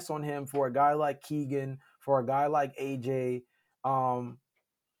pass on him for a guy like Keegan, for a guy like AJ? Um,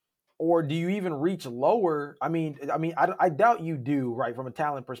 or do you even reach lower? I doubt you do, right? From a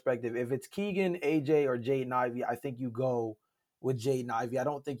talent perspective, if it's Keegan, AJ, or Jaden Ivey, I think you go with Jaden Ivey. I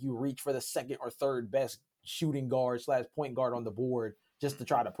don't think you reach for the second or third best shooting guard / point guard on the board just to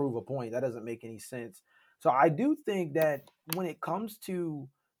try to prove a point. That doesn't make any sense. So I do think that when it comes to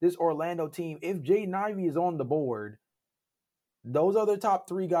this Orlando team, if Jaden Ivey is on the board, those other top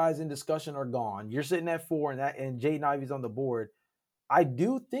 3 guys in discussion are gone. You're sitting at 4, and Jaden Ivey's on the board. I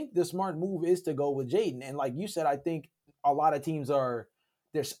do think the smart move is to go with Jaden. And like you said, I think a lot of teams are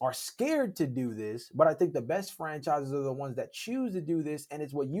scared to do this, but I think the best franchises are the ones that choose to do this. And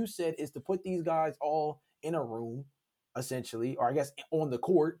it's what you said, is to put these guys all in a room, essentially, or I guess on the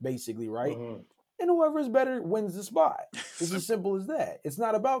court, basically, right? Mm-hmm. And whoever is better wins the spot. It's as Simple. simple as that. It's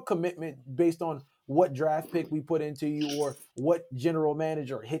not about commitment based on what draft pick we put into you or what general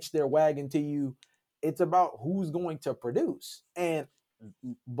manager hitched their wagon to you. It's about who's going to produce. And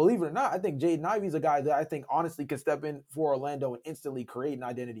believe it or not, I think Jaden Ivey's a guy that I think honestly can step in for Orlando and instantly create an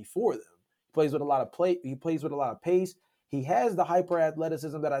identity for them. He plays with a lot of play. He plays with a lot of pace. He has the hyper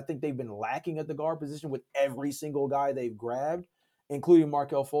athleticism that I think they've been lacking at the guard position with every single guy they've grabbed, including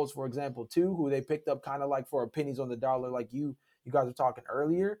Markelle Fultz, for example, too, who they picked up kind of like for pennies on the dollar, like you guys were talking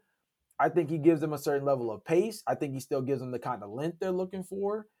earlier. I think he gives them a certain level of pace. I think he still gives them the kind of length they're looking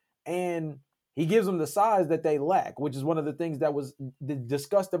for. And he gives them the size that they lack, which is one of the things that was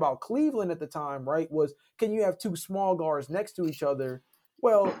discussed about Cleveland at the time, right? Was, can you have two small guards next to each other?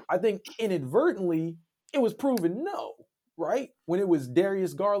 Well, I think inadvertently it was proven no, right? When it was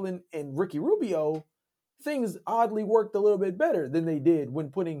Darius Garland and Ricky Rubio, things oddly worked a little bit better than they did when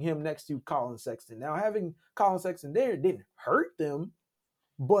putting him next to Colin Sexton. Now, having Colin Sexton there didn't hurt them,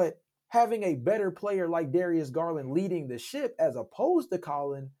 but having a better player like Darius Garland leading the ship as opposed to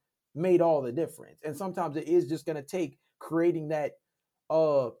Colin made all the difference. And sometimes it is just going to take creating that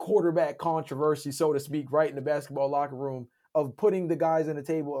quarterback controversy, so to speak, right in the basketball locker room, of putting the guys in a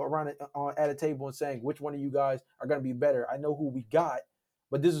table around at a table and saying, which one of you guys are going to be better? I know who we got,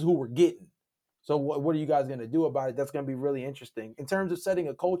 but this is who we're getting. So what are you guys going to do about it? That's going to be really interesting. In terms of setting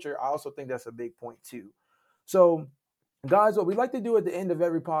a culture, I also think that's a big point too. So guys, what we like to do at the end of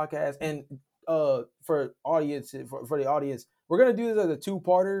every podcast, and for the audience, we're gonna do this as a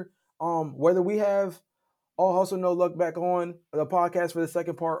two-parter. Whether we have All Hustle No Luck back on the podcast for the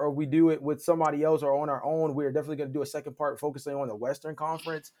second part, or we do it with somebody else or on our own, we're definitely gonna do a second part focusing on the Western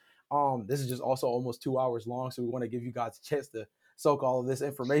Conference. This is just also almost 2 hours long, so we want to give you guys a chance to soak all of this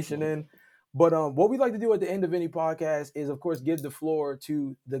information in. But what we like to do at the end of any podcast is, of course, give the floor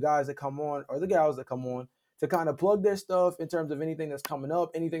to the guys that come on or the gals that come on to kind of plug their stuff in terms of anything that's coming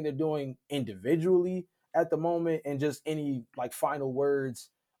up, anything they're doing individually at the moment, and just any like final words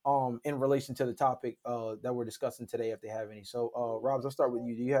in relation to the topic that we're discussing today, if they have any. So, Robs, I'll start with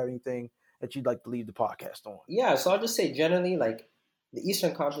you. Do you have anything that you'd like to leave the podcast on? Yeah, so I'll just say generally, like the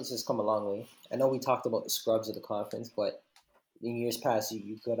Eastern Conference has come a long way. I know we talked about the scrubs of the conference, but in years past,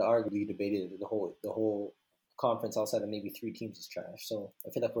 you could arguably debated the whole conference outside of maybe three teams is trash. So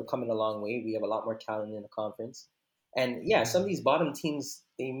I feel like we're coming a long way. We have a lot more talent in the conference, and yeah, some of these bottom teams,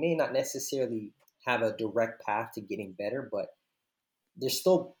 they may not necessarily have a direct path to getting better, but they're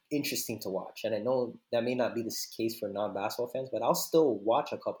still interesting to watch. And I know that may not be the case for non-basketball fans, but I'll still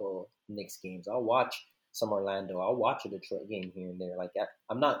watch a couple Knicks games. I'll watch some Orlando. I'll watch a Detroit game here and there. Like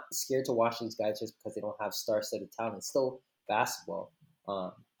I'm not scared to watch these guys just because they don't have star-studded talent. It's still basketball.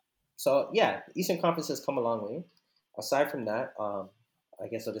 So yeah, the Eastern Conference has come a long way. Aside from that, I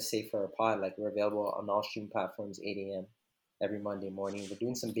guess I'll just say for our pod, like we're available on all streaming platforms 8 a.m. every Monday morning. We're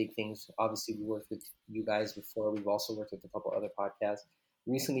doing some big things. Obviously, we worked with you guys before. We've also worked with a couple other podcasts.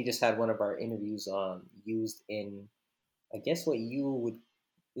 Recently, just had one of our interviews used in, I guess what you would,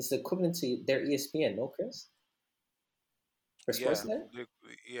 is the equivalent to their ESPN, no, Chris? For Yeah, Sportsnet?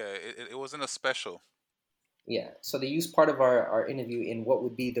 yeah. It wasn't a special. Yeah. So they used part of our interview in what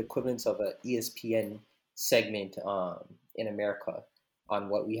would be the equivalent of a ESPN segment in America on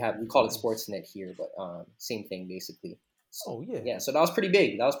what we have. We call it Sportsnet here, but same thing basically. So, Oh yeah. yeah. So that was pretty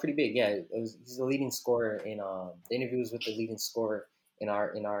big. That was pretty big. Yeah. He's the leading scorer in the interviews with the leading scorer in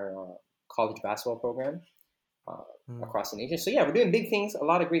our college basketball program across the nation. So yeah, we're doing big things, a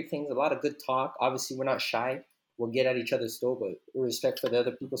lot of great things, a lot of good talk. Obviously, we're not shy. We'll get at each other's throat, but with respect for the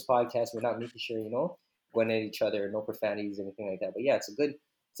other people's podcasts, we're not making sure going at each other, no profanities, anything like that. But yeah, it's a good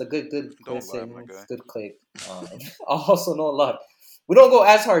Don't lie, listen. my It's guy. good click. Also, no love. We don't go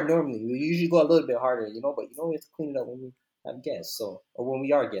as hard normally. We usually go a little bit harder, but we have to clean it up when we have guests. So, or when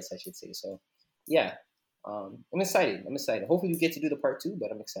we are guests, I should say. So, yeah, I'm excited. Hopefully, we get to do the part two,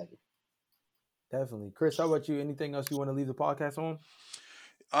 but I'm excited. Definitely. Chris, how about you? Anything else you want to leave the podcast on?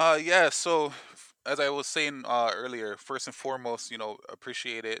 Yeah. So, as I was saying earlier, first and foremost,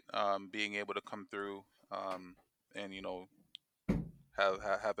 appreciate it being able to come through and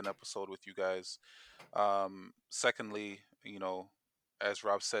have an episode with you guys. Secondly, as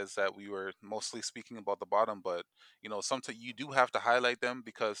Rob says that we were mostly speaking about the bottom, but sometimes you do have to highlight them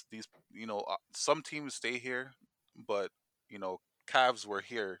because these, some teams stay here, but you know, Cavs were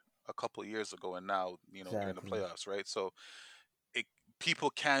here a couple years ago, and now they're in the Exactly. playoffs, right? So it, people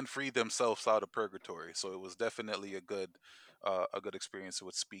can free themselves out of purgatory. So it was definitely a good experience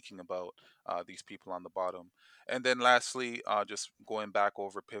with speaking about these people on the bottom. And then lastly, just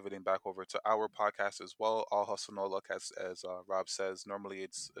pivoting back over to our podcast as well. All hustle no luck, as Rob says. Normally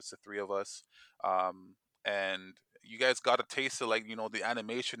it's the three of us, and you guys got a taste of the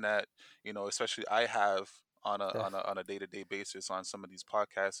animation that especially I have on a day-to-day basis on some of these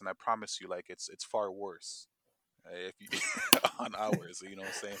podcasts, and I promise you, like, it's far worse if you on hours, you know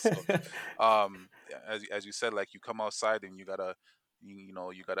what I'm saying? So as you said, like, you come outside and you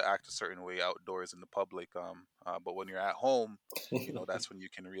know, you gotta act a certain way outdoors in the public, but when you're at home, you know, that's when you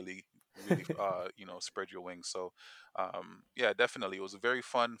can really you know, spread your wings. So yeah, definitely, it was a very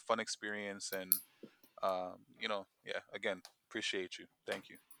fun experience. And you know, yeah, again, appreciate you, thank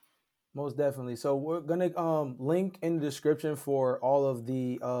you. Most definitely. So we're gonna link in the description for all of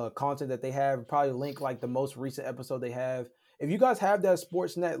the content that they have. Probably link like the most recent episode they have. If you guys have that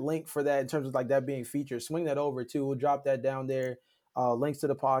Sportsnet link for that in terms of like that being featured, swing that over too. We'll drop that down there. Links to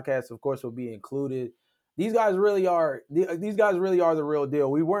the podcast, of course, will be included. These guys really are. These guys really are the real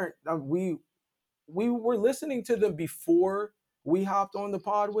deal. We weren't. We were listening to them before we hopped on the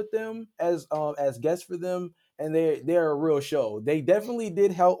pod with them as guests for them, and they're a real show. They definitely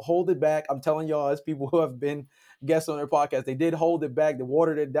did help hold it back. I'm telling y'all, as people who have been guests on their podcast, they did hold it back. They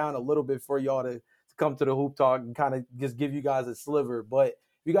watered it down a little bit for y'all to come to the Hoop Talk and kind of just give you guys a sliver. But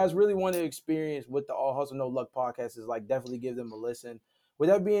if you guys really want to experience what the All Hustle No Luck podcast is like, definitely give them a listen. With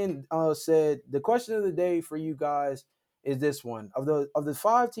that being said, the question of the day for you guys is this one: of the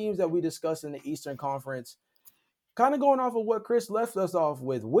 5 teams that we discussed in the Eastern Conference, kind of going off of what Chris left us off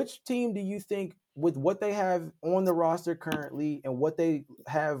with, which team do you think, with what they have on the roster currently and what they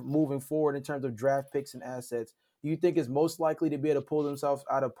have moving forward in terms of draft picks and assets, do you think is most likely to be able to pull themselves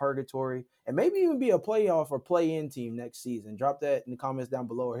out of purgatory and maybe even be a playoff or play-in team next season? Drop that in the comments down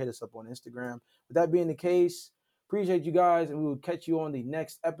below or hit us up on Instagram. With that being the case, appreciate you guys, and we will catch you on the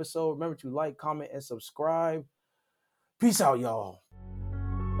next episode. Remember to like, comment, and subscribe. Peace out, y'all.